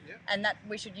that, and that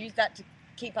we should use that to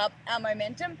keep up our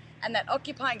momentum, and that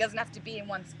occupying doesn't have to be in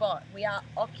one spot. We are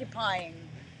occupying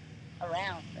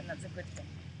around, and that's a good thing.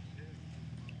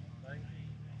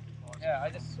 Yeah, I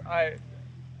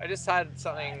just had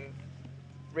something.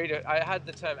 I had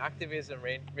the term activism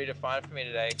redefined for me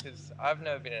today because I've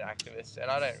never been an activist,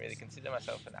 and I don't really consider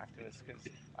myself an activist because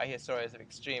I hear stories of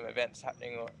extreme events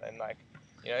happening and like,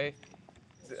 you know,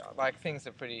 like things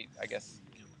are pretty, I guess,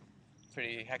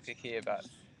 pretty hectic here. But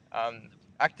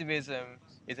activism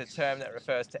is a term that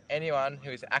refers to anyone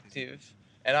who is active,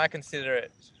 and I consider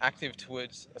it active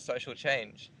towards a social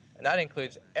change, and that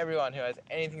includes everyone who has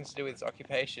anything to do with this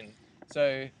occupation.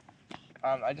 So.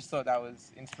 I just thought that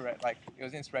was it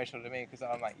was inspirational to me because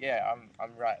I'm like, yeah,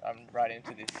 I'm right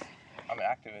into this. I'm an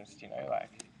activist, you know,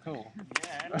 like, cool.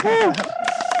 Yeah.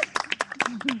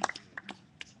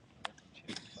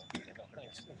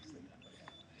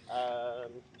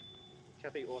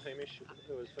 Kathy or Hamish,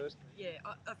 who was first? Yeah,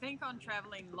 I think on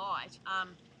travelling light,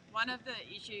 one of the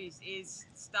issues is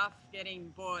stuff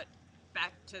getting brought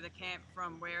back to the camp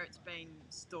from where it's been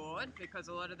stored because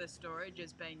a lot of the storage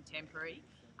has been temporary.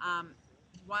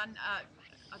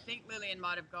 I think Lillian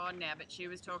might have gone now, but she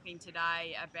was talking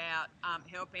today about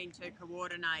helping to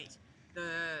coordinate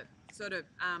the sort of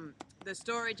the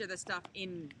storage of the stuff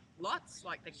in lots,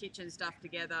 like the kitchen stuff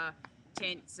together,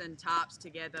 tents and tarps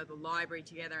together, the library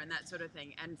together and that sort of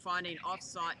thing, and finding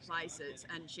off-site places,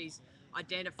 and she's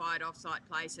identified off-site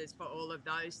places for all of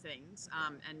those things,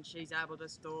 and she's able to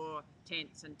store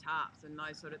tents and tarps and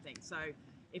those sort of things. So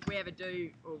if we ever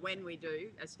do, or when we do,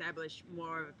 establish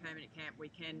more of a permanent camp, we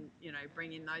can, you know,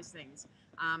 bring in those things.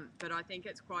 But I think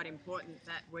it's quite important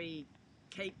that we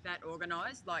keep that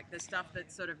organised, like the stuff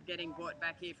that's sort of getting brought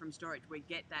back here from storage, we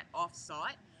get that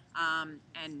off-site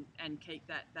and keep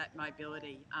that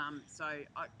mobility. So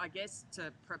I guess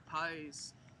to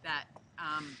propose that,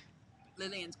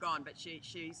 Lillian's gone, but she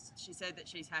said that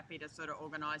she's happy to sort of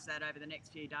organise that over the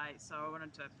next few days. So I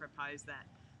wanted to propose that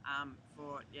to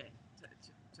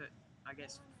I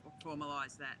guess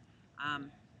formalise that.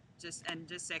 Just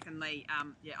secondly,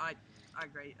 I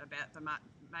agree about the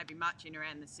maybe marching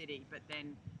around the city, but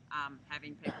then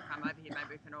having people come over here.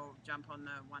 Maybe we can all jump on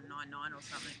the 199 or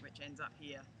something, which ends up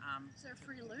here. Is there a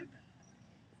free loop?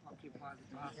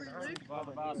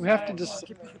 We have to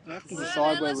decide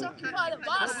where we.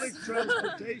 Public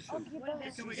transportation.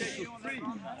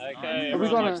 Okay, Are we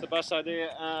everyone gonna- likes the bus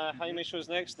idea. Hamish was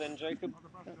next, then Jacob.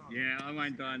 Yeah, I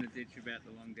won't die in a ditch about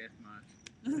the long death march.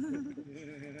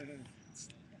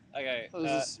 Okay. I was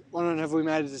just wondering, have we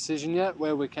made a decision yet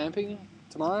where we're camping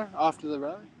tomorrow after the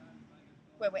rally?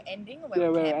 Where we're ending or where Yeah,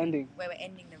 we're we're camping? ending. Where we're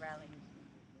ending the rally.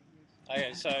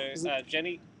 Okay, so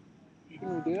Jenny.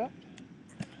 Can we do that?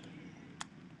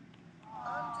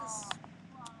 I'm just.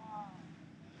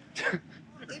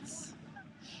 It's.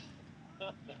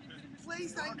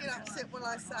 Please don't get upset when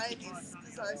I say this,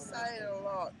 because I say it a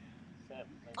lot.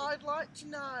 I'd like to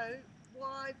know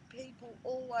why people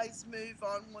always move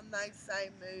on when they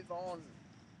say move on.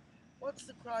 What's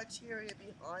the criteria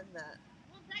behind that?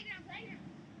 I think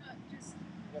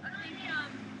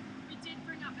we did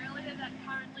bring up earlier that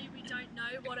currently we don't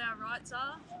know what our rights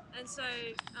are, and so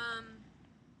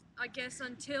I guess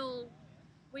until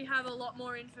we have a lot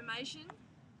more information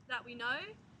that we know,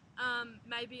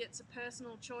 maybe it's a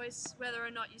personal choice whether or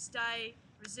not you stay,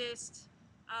 resist.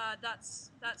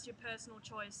 That's your personal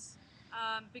choice,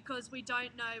 because we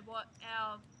don't know what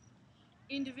our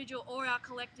individual or our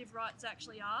collective rights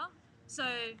actually are. So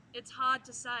it's hard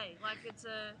to say. Like it's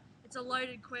a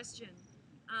loaded question.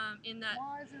 In that.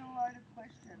 Why is it a loaded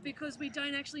question? Because we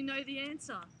don't actually know the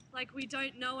answer. Like we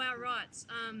don't know our rights.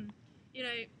 You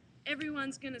know,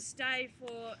 everyone's going to stay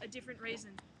for a different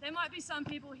reason. There might be some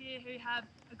people here who have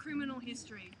a criminal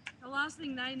history. The last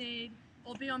thing they need,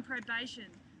 or be on probation.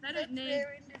 They don't need.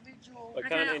 Their individual. I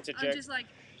can't interject. I'm just like,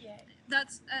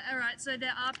 that's all right. So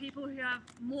there are people who have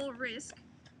more risk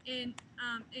in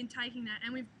taking that,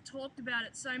 and we've talked about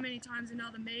it so many times in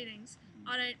other meetings.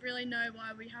 I don't really know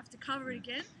why we have to cover it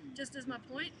again, just as my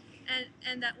point,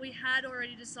 and that we had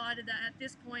already decided that at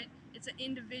this point it's an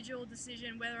individual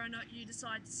decision whether or not you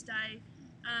decide to stay.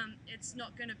 It's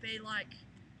not going to be like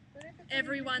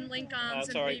everyone link arms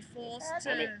and be forced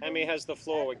to. Amy has the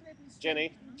floor.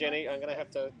 Jenny, I'm going to have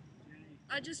to.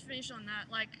 I just finish on that.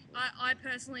 Like I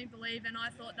personally believe, and I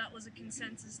thought that was a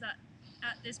consensus, that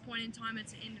at this point in time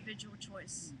it's an individual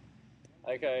choice.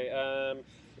 Okay,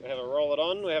 we have a roll it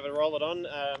on.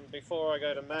 Before I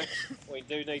go to Max, we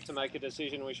do need to make a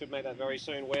decision. We should make that very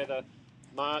soon, where the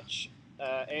march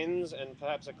ends, and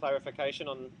perhaps a clarification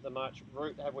on the march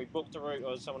route. Have we booked a route,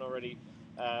 or has someone already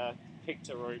picked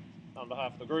a route on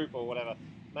behalf of the group, or whatever?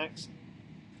 Max?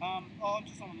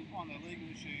 Just on the legal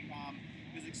issue,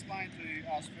 it was explained to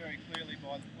us very clearly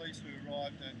by the police who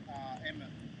arrived at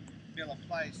Emmett Miller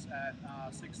Place at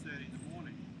 6:30 in the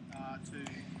morning to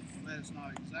let us know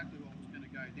exactly what was going to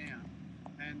go down.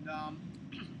 And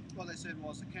what they said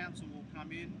was the council will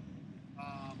come in,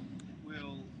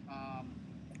 will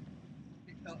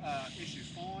issue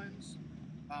fines,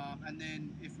 and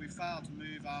then if we fail to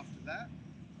move after that,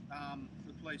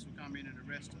 the police will come in and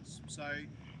arrest us. So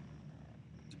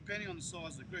depending on the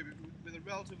size of the group, with a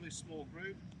relatively small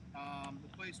group, the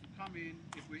police will come in.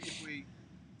 If we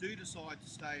do decide to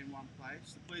stay in one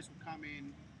place, the police will come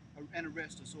in and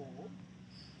arrest us all,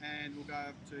 and we'll go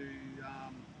over to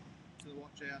the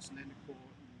watch house and then to court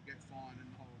and get fined and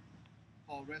the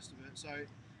whole rest of it. So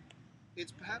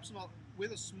it's perhaps not,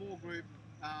 with a small group,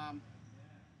 I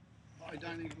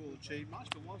don't think we'll achieve much,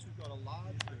 but once we've got a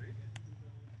large group,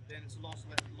 then it's a lot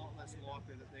less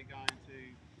likely that they're going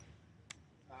to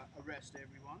arrest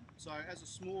everyone. So as a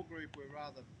small group, we're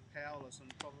rather powerless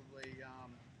and probably,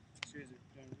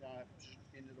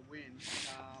 into the wind,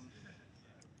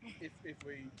 if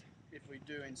we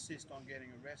do insist on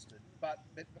getting arrested. But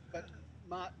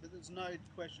there's no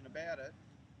question about it.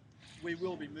 We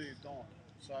will be moved on.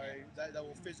 So they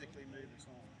will physically move us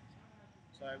on.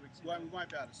 So we won't be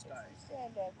able to stay.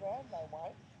 Stand our ground, they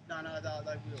won't. No,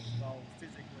 they will. They'll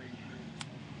physically move us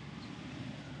on.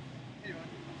 Anyway.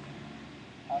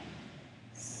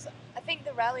 I think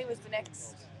the rally was the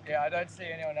next. Yeah, I don't see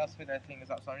anyone else with their fingers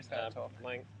up, so I'm just going to talk.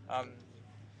 I'm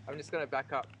just going to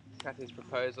back up Kathy's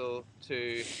proposal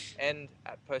to end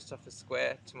at Post Office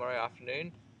Square tomorrow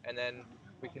afternoon, and then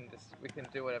we can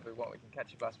do whatever we want. We can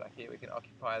catch a bus back here. We can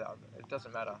occupy that. It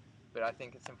doesn't matter. But I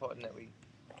think it's important that we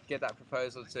get that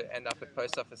proposal to end up at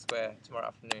Post Office Square tomorrow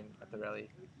afternoon at the rally.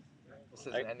 This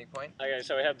is an ending point. Okay,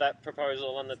 so we have that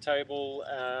proposal on the table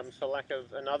for lack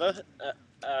of another.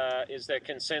 Is there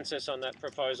consensus on that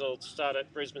proposal to start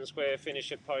at Brisbane Square,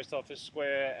 finish at Post Office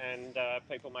Square, and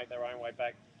people make their own way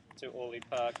back to Orley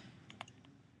Park?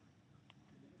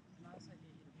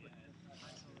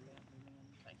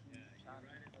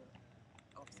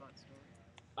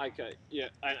 Okay, yeah,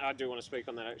 I do want to speak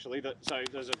on that actually. So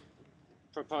there's a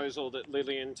proposal that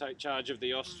Lillian take charge of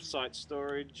the off-site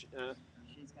storage.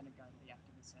 She's going to go to the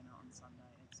Activist Centre on Sunday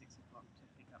at 6 o'clock to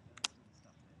pick up the rest of the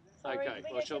stuff there. Okay,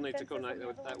 well she'll need to coordinate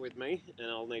that with me, and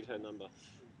I'll need her number.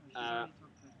 I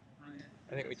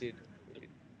think we did.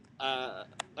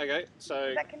 Okay, so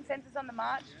Is that consensus on the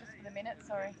march, just for the minute?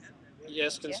 Sorry.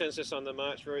 yes, consensus on the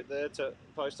march route there to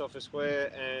Post Office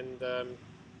Square, and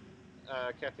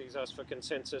Kathy's asked for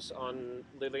consensus on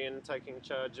Lillian taking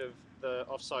charge of the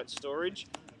off-site storage.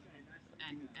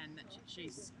 And that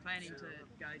she's planning to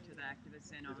go to the Activist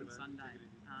Centre on Sunday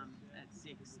at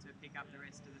 6 to pick up the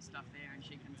rest of the stuff there, and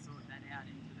she can sort that out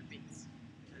into the bits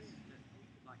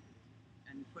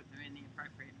and put them in the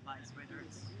appropriate place, whether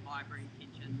it's library,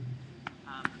 kitchen,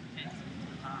 tents.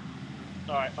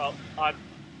 All right, well, I'd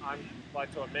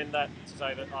like to amend that to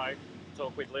say that I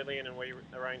talk with Lillian and we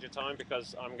arrange a time,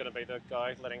 because I'm going to be the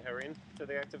guy letting her in to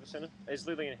the Activist Centre. Is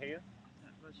Lillian here?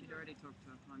 Well, she'd already talked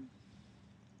to her phone.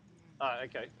 Oh,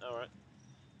 okay, all right.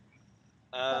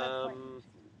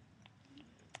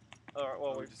 All right,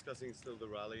 well, we're discussing still the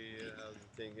rally. How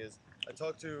the thing is, I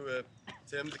talked to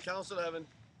Tim. The council haven't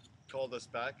called us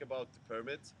back about the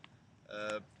permit.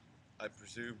 I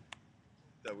presume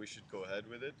that we should go ahead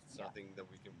with it. It's nothing that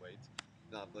we can wait.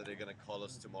 Not that they're gonna call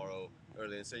us tomorrow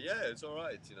early and say, yeah, it's all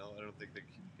right. You know, I don't think they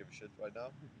give a shit right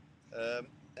now.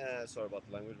 Sorry about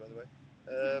the language, by the way.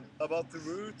 About the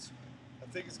route, I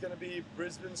think it's gonna be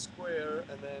Brisbane Square,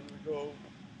 and then we go,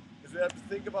 because we have to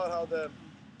think about how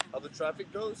the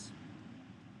traffic goes.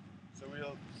 So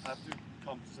we'll have to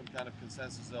come to some kind of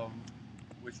consensus on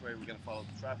which way we're gonna follow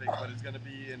the traffic, but it's gonna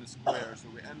be in a square, so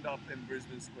we end up in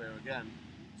Brisbane Square again.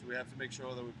 So we have to make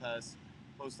sure that we pass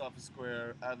Post Office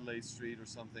Square, Adelaide Street or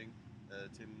something,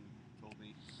 Tim told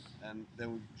me, and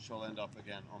then we shall end up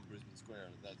again on Brisbane Square.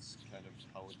 That's kind of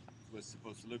how it was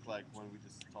supposed to look like when we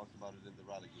just talked about it in the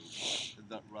rally group,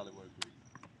 the rally work group.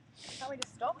 Can't we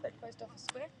just stop at Post Office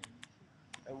Square?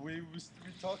 And we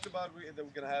talked about that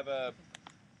we're gonna have a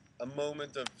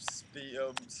moment of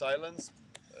silence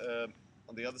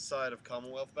on the other side of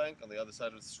Commonwealth Bank, on the other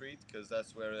side of the street, because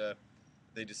that's where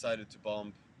they decided to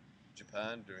bomb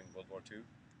Japan during World War II.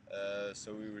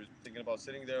 So we were thinking about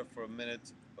sitting there for a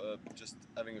minute, just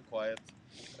having a quiet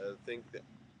think.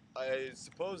 I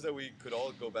suppose that we could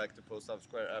all go back to Post Office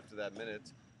Square after that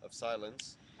minute of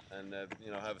silence, and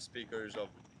you know, have speakers of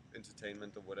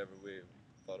entertainment or whatever we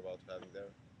thought about having there.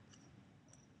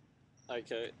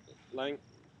 Okay, Lang.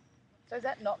 So is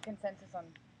that not consensus on?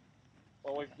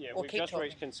 Well, we've just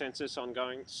reached consensus on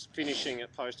finishing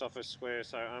at Post Office Square.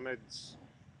 So Ahmed's.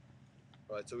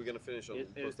 Right, so we're going to finish on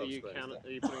Post Office Square. Are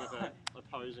you putting up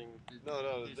opposing?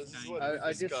 No, this is what I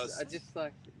we discussed. just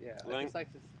like to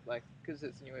because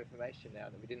it's new information now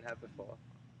that we didn't have before.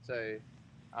 So,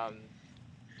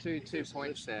 two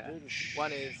points there.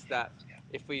 One is that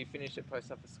if we finish at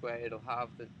Post Office Square, it'll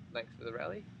halve the length of the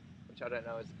rally, which I don't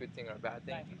know is a good thing or a bad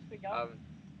thing.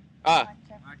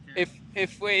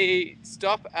 If we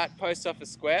stop at Post Office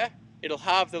Square, it'll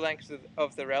halve the length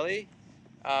of the rally.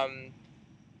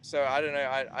 So I don't know.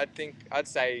 I think I'd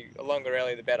say a longer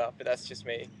rally the better, but that's just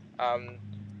me.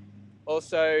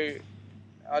 Also,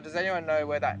 does anyone know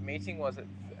where that meeting was at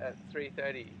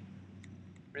 3:30?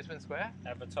 Brisbane Square?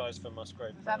 Advertised for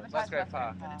Musgrave Park. Musgrave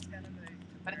Park.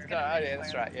 But it's Oh yeah,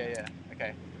 that's right. Yeah.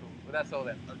 Okay, cool. Well, that's all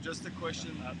then. Just a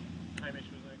question. Hamish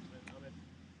was next.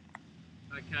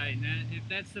 Okay, now if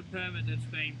that's the permit that's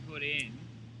been put in,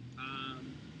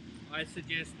 I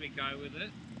suggest we go with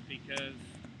it, because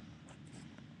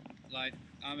like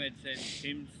Ahmed said,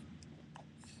 Tim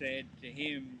said to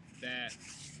him that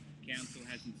council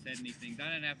hasn't said anything. They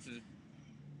don't have to.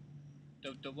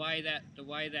 The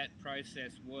way that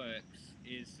process works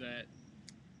is that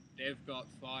they've got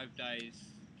 5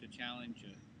 days to challenge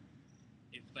it.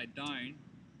 If they don't,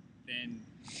 then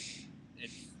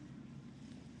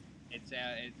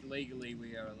legally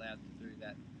we are allowed to do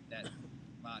that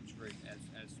march route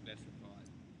as specified.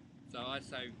 So I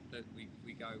say that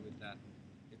we go with that.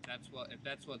 If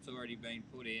that's what's already been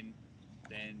put in,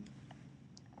 then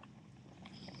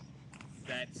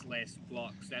that's less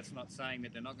blocks. That's not saying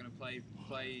that they're not going to play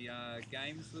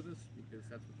games with us, because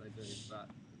that's what they do. But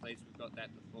at least we've got that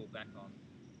to fall back on.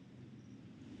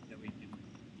 That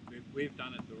we've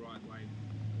done it the right way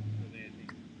for their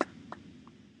thing.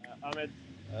 Ahmed?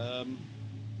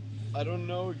 I don't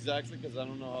know exactly because I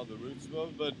don't know how the routes go,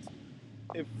 but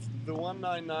if the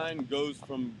 199 goes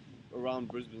from around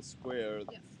Brisbane Square,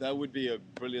 that would be a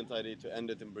brilliant idea to end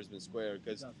it in Brisbane Square,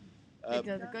 because It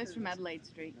does. It goes from Adelaide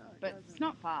Street, but it's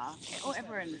not far. Or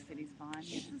everywhere in the city's fine.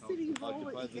 It's the City Hall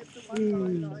that you get the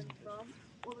 199 from,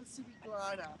 or the City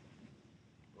Glider.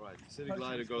 Right, the City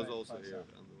Glider goes also here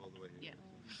and all the way here.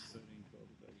 Yeah. 13, 12,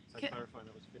 13. So clarifying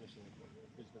that was finishing at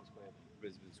Brisbane Square.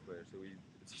 Brisbane Square, so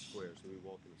it's a square, so we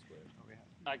walk in a square.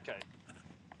 Okay.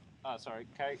 Sorry,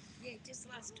 Kate? Yeah, just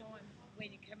last time when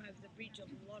you came over the bridge, a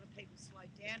lot of people slowed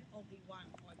down. I'll be one.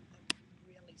 I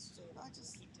really saw the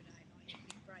kid today and I had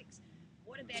big brakes.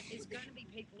 What about there's going to be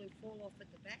people who fall off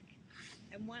at the back,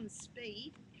 and one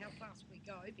speed, how fast we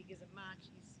go, because a march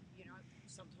is, you know,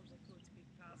 sometimes I feel it's a bit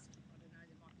fast. I don't know,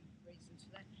 there might be reasons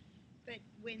for that. But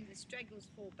when the stragglers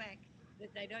fall back,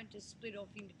 that they don't just split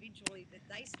off individually, that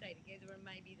they stay together and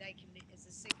maybe they can, as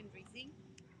a secondary thing,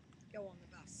 go on the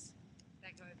bus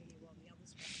back over here while the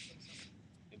others pass or something.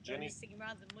 So I'm just thinking,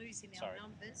 rather than losing our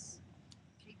numbers,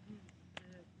 keep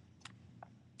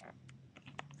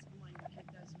someone to keep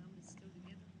those numbers still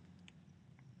together.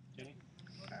 Jenny?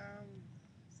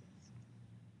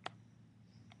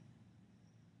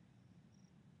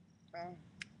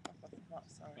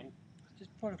 Sorry.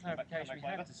 Just point of clarification, we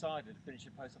have decided to finish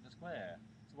at Post Office Square.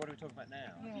 So what are we talking about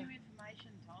now? New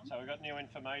information, Tom. So we've got new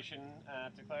information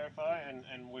to clarify,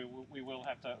 and we will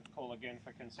have to call again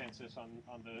for consensus on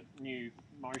the new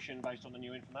motion based on the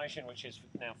new information, which is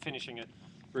now finishing at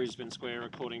Brisbane Square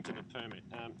according to the permit.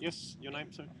 Yes, your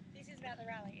name, sir? This is about the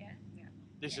rally, yeah?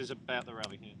 This is about the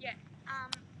rally here. Yeah.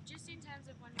 Just in terms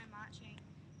of when we're marching,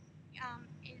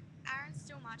 Aaron's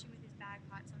still marching with his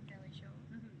bagpipes, I'm fairly sure.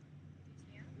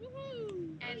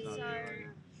 Woohoo! And so,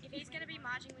 if he's going to be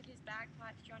marching with his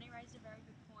bagpipes, Johnny raised a very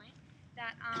good point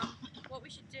that what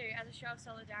we should do as a show of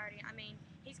solidarity, I mean,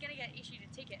 he's going to get issued a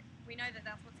ticket. We know that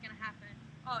that's what's going to happen.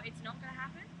 Oh, it's not going to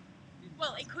happen?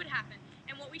 Well, it could happen.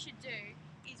 And what we should do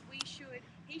is he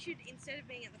should, instead of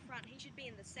being at the front, he should be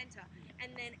in the centre.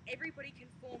 And then everybody can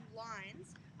form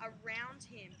lines around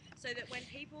him so that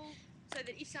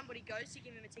if somebody goes to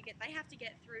give him a ticket, they have to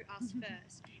get through us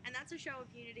first. And that's a show of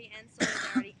unity and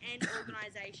solidarity and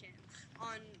organisation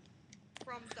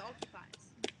from the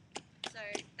occupiers. So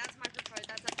that's my proposal.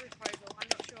 That's a proposal. I'm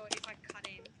not sure if I cut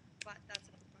in, but that's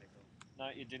a proposal. No,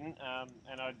 you didn't.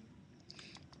 And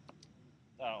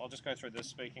I'll just go through the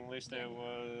speaking list. There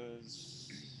was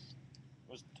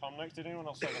Tom next? Did anyone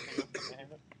else have a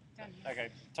hand up? Okay,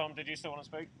 Tom, did you still want to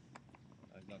speak?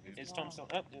 Is Tom still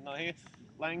up? You're not here.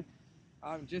 Lang?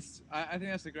 I think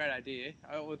that's a great idea.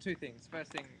 Well, two things.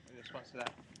 First thing, in response to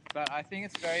that, but I think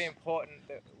it's very important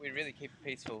that we really keep it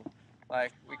peaceful.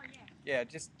 Like,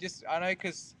 I know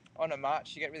because on a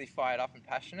march you get really fired up and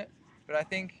passionate, but I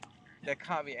think there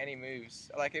can't be any moves.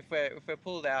 Like if we're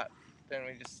pulled out, then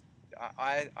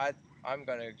I'm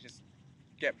gonna just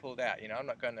get pulled out. You know, I'm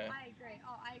not gonna. I agree.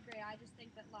 I agree. I just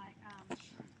think that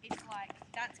it's like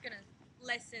that's gonna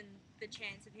lessen the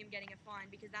chance of him getting a fine,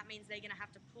 because that means they're going to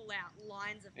have to pull out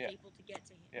lines of people to get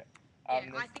to him. I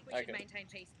think we should maintain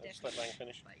peace, definitely. Just let Lang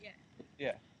finish. But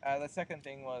yeah. The second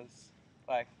thing was,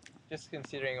 like, just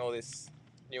considering all this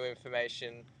new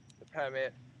information, the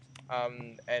permit,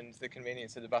 and the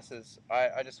convenience of the buses,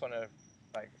 I just want to,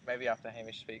 like, maybe after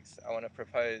Hamish speaks, I want to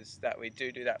propose that we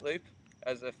do that loop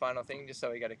as a final thing, just so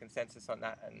we get a consensus on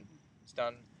that and it's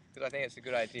done, because I think it's a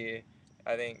good idea.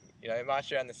 I think,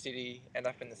 march around the city, end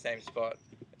up in the same spot.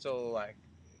 It's all like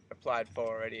applied for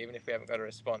already, even if we haven't got a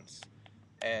response,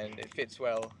 and it fits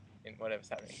well in whatever's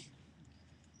happening.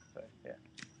 So yeah,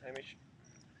 Hamish.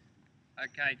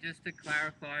 Okay, just to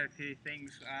clarify a few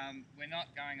things, we're not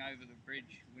going over the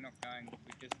bridge. We're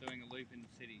just doing a loop in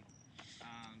the city.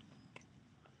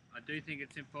 I do think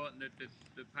it's important that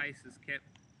the pace is kept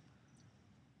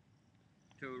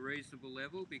to a reasonable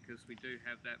level, because we do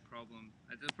have that problem.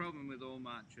 It's a problem with all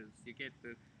marches. You get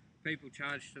the people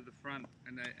charged to the front,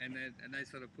 and they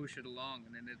sort of push it along,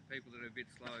 and then the people that are a bit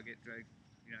slower get dragged,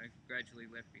 gradually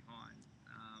left behind.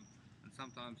 And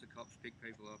sometimes the cops pick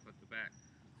people off at the back.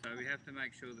 So we have to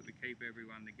make sure that we keep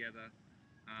everyone together,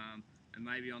 and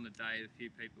maybe on the day a few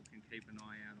people can keep an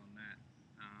eye out on that.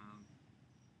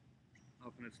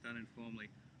 Often it's done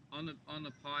informally. On the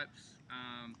pipes.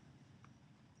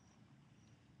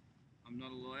 I'm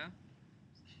not a lawyer,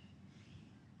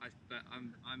 but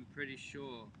I'm pretty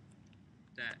sure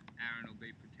that Aaron will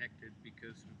be protected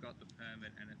because we've got the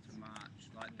permit and it's a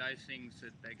march. Like those things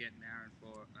that they get in Aaron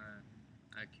for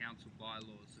council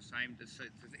bylaws, the same.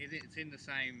 It's in the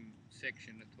same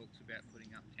section that talks about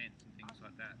putting up tents and things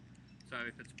like that. So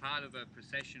if it's part of a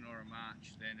procession or a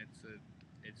march, then it's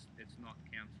not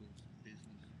council's business.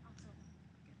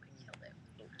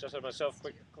 Just have myself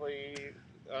quickly.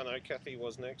 Oh no, Kathy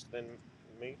was next, then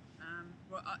me.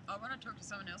 Well, I want to talk to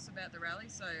someone else about the rally,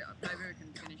 so maybe we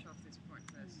can finish off this point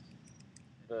first.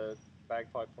 The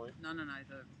bagpipe point. No, the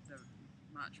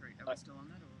march route. Are we still on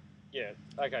that, or? Yeah.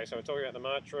 Okay. So we're talking about the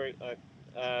march route.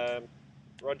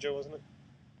 Roger, wasn't it?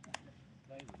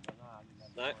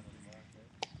 No.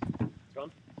 It's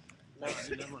gone. No. Let's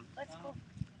go.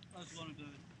 I just wanted to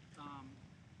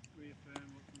reaffirm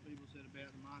what some people said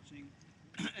about the marching.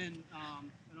 And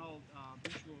an old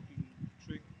bushwalking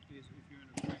trick is if you're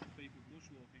in a group of people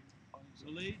bushwalking,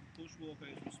 the lead bushwalker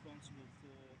is responsible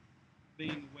for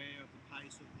being aware of the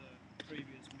pace of the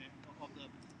previous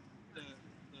the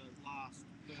last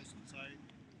person. So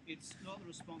it's not the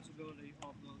responsibility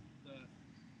of the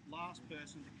last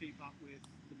person to keep up with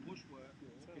the bushwork.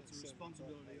 It's the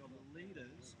responsibility of the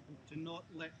leaders to not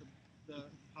let the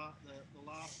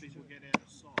last people get out of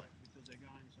sight because they're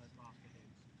going so fast ahead.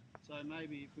 So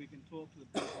maybe if we can talk to the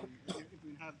people, if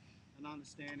we can have an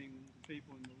understanding of the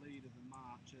people in the lead of the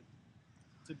march,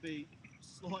 to be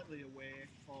slightly aware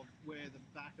of where the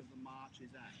back of the march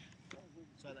is at,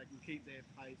 so they can keep their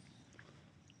pace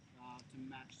to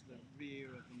match the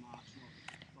rear of the march, not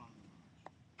the front of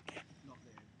the march, not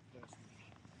their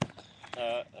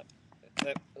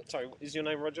first. Sorry, is your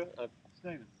name Roger?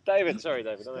 Stephen. David, sorry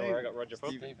David, I don't know where I got Roger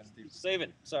from.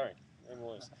 Stephen, sorry.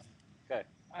 Okay.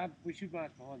 We should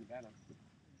march behind the banner.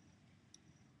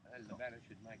 And the banner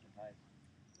should make a pace.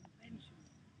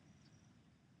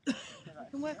 We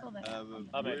can work on that.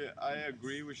 I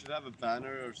agree, we should have a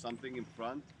banner or something in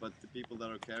front, but the people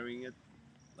that are carrying it,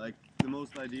 like the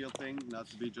most ideal thing, not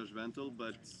to be judgmental,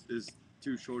 but is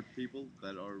two short people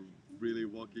that are really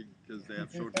walking because they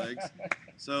have short legs.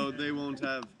 So they won't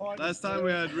have, last time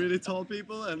we had really tall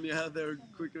people and yeah, they're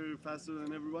quicker, faster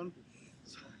than everyone.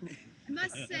 I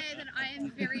must say that I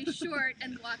am very short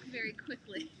and walk very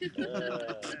quickly.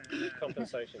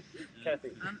 Compensation.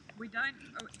 Kathy. We don't.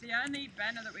 The only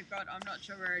banner that we've got, I'm not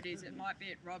sure where it is. It might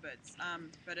be at Roberts,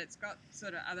 but it's got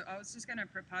sort of other. I was just going to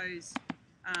propose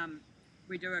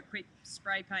we do a quick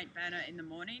spray paint banner in the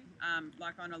morning,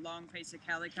 like on a long piece of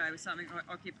calico with something like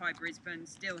Occupy Brisbane,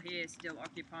 still here, still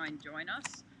occupying, join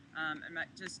us. And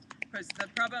just because the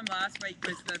problem last week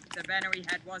was the banner we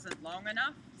had wasn't long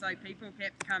enough, so people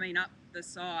kept coming up the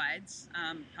sides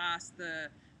past the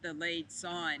lead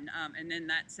sign, and then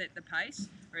that set the pace.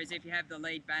 Whereas if you have the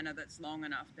lead banner that's long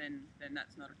enough, then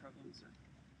that's not a problem. So.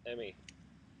 Emmy.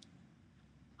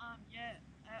 Yeah.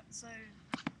 So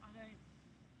I don't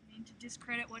mean to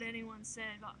discredit what anyone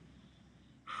said, but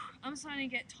I'm starting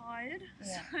to get tired.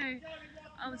 Yeah. So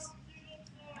I was.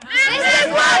 This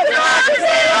is what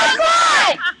democracy looks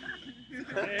like!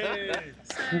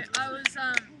 So I was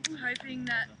hoping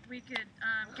that we could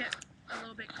get a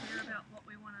little bit clear about what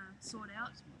we want to sort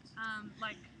out.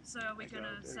 So are we going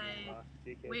to say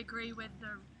we agree with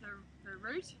the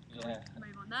route? Yeah.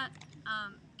 Move on that.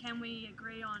 Can we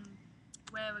agree on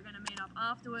where we're going to meet up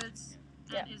afterwards?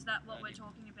 And Yeah. is that what we're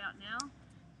talking about now?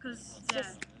 Because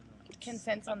Just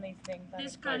consent on these things.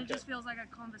 this kind of just feels like a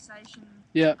conversation.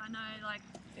 Yeah. I know, like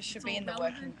It should it's be all in the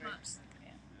relevant, working but groups.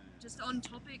 Yeah. just on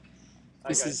topic.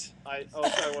 This Okay. is. I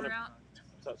also want Route.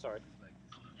 to. Sorry.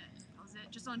 Yeah, that was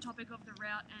it. Just on topic of the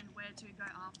route and where to go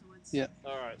afterwards. Yeah.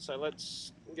 All right, so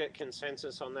let's get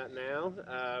consensus on that now.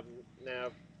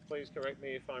 Now, please correct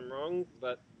me if I'm wrong,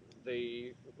 but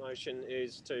the motion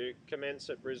is to commence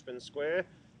at Brisbane Square,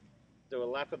 do a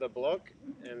lap of the block,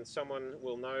 and someone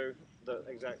will know the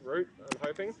exact route, I'm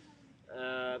hoping.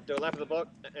 Do a lap of the block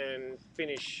and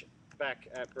finish back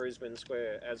at Brisbane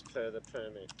Square as per the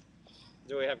permit.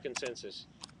 Do we have consensus?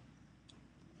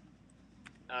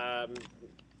 And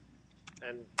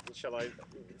shall I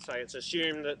say it's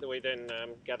assumed that we then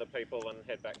gather people and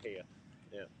head back here?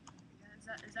 Yeah.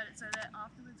 Is that it? So that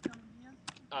afterwards coming here?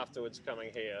 Afterwards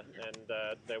coming here, and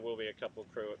there will be a couple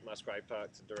of crew at Musgrave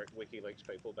Park to direct WikiLeaks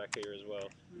people back here as well.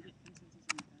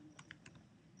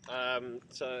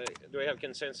 So do we have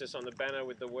consensus on the banner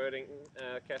with the wording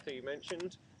Kathy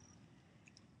mentioned?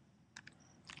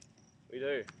 We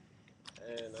do.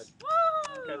 And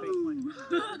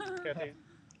Kathy?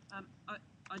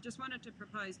 I just wanted to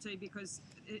propose too, because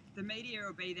the media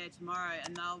will be there tomorrow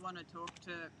and they'll want to talk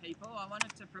to people. I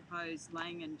wanted to propose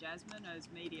Lang and Jasmine as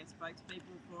media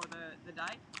spokespeople for the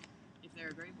day, if they're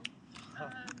agreeable.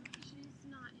 She's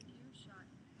not in earshot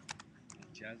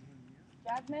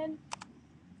Jasmine?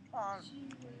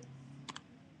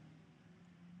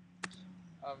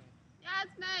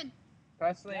 Jasmine!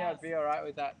 Personally, I'd be alright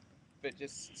with that, but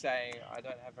just saying I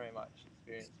don't have very much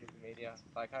experience with the media.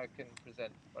 Like, I can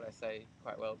present what I say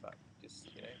quite well, but just,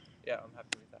 yeah, I'm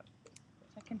happy with that.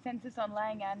 So consensus on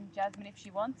Lang and Jasmine if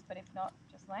she wants, but if not,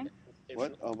 just Lang?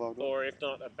 What about Or if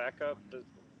not, a backup.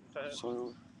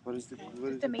 So, what is the...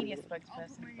 Just a media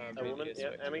spokesperson. A woman, yeah,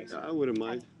 Amy? I wouldn't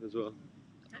mind as well.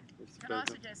 Can I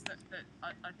suggest that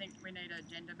I think we need a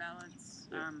gender balance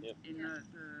in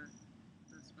the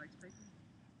spokespeople?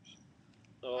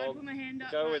 I'll put my hand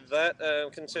up, go but with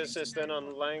that. Consensus then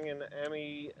on Lang and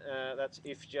Amy. That's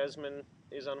if Jasmine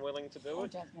is unwilling to do Or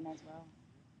it. Jasmine as well.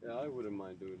 Yeah, I wouldn't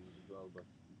mind doing it as well, but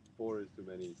 4 is too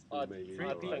many. I Maybe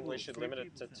think we should limit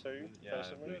it to 2,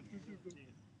 personally.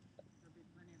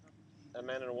 A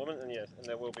man and a woman, and yes, and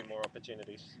there will be more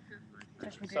opportunities. So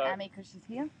should we do Amy because she's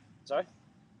here? Sorry?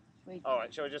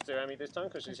 Alright, shall we just do Amy this time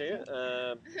because she's here?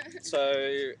 So,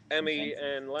 Amy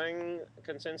and Lang,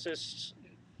 consensus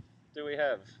do we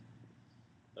have?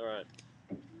 Alright.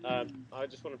 I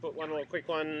just want to put one more quick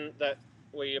one that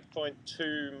we appoint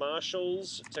 2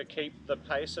 marshals to keep the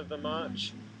pace of the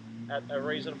march at a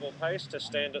reasonable pace, to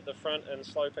stand at the front and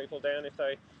slow people down if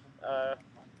they are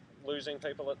losing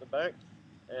people at the back.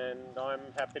 And I'm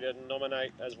happy to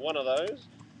nominate as one of those.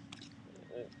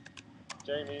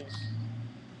 Jamie's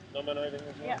nominating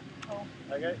as well. Yeah, cool.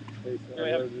 Okay. Do we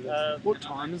have, what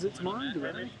time is it tomorrow? The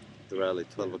rally? The rally,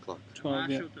 12 o'clock. The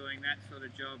marshal doing that sort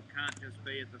of job can't just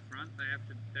be at the front. They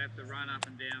have to run up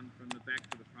and down from the back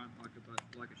to the front like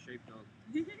a sheepdog.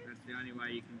 That's the only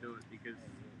way you can do it, because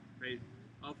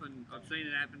often I've seen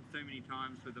it happen too many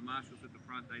times with the marshals at the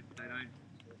front.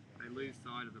 They lose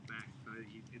sight of the back. So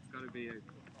it's got to be a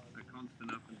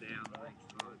constant up and down on each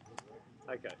side.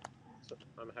 okay. So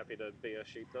I'm happy to be a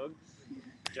sheepdog.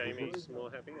 Jamie's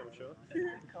more happy, I'm sure.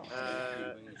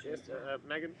 Yes,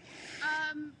 Megan?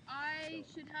 I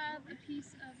should have a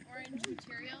piece of orange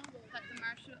material that the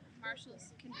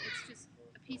marshals can, it's just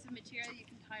a piece of material you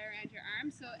can tie around your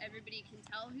arm so everybody can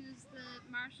tell who's the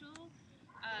marshal.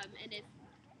 And if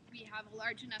we have a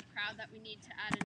large enough crowd that we need to add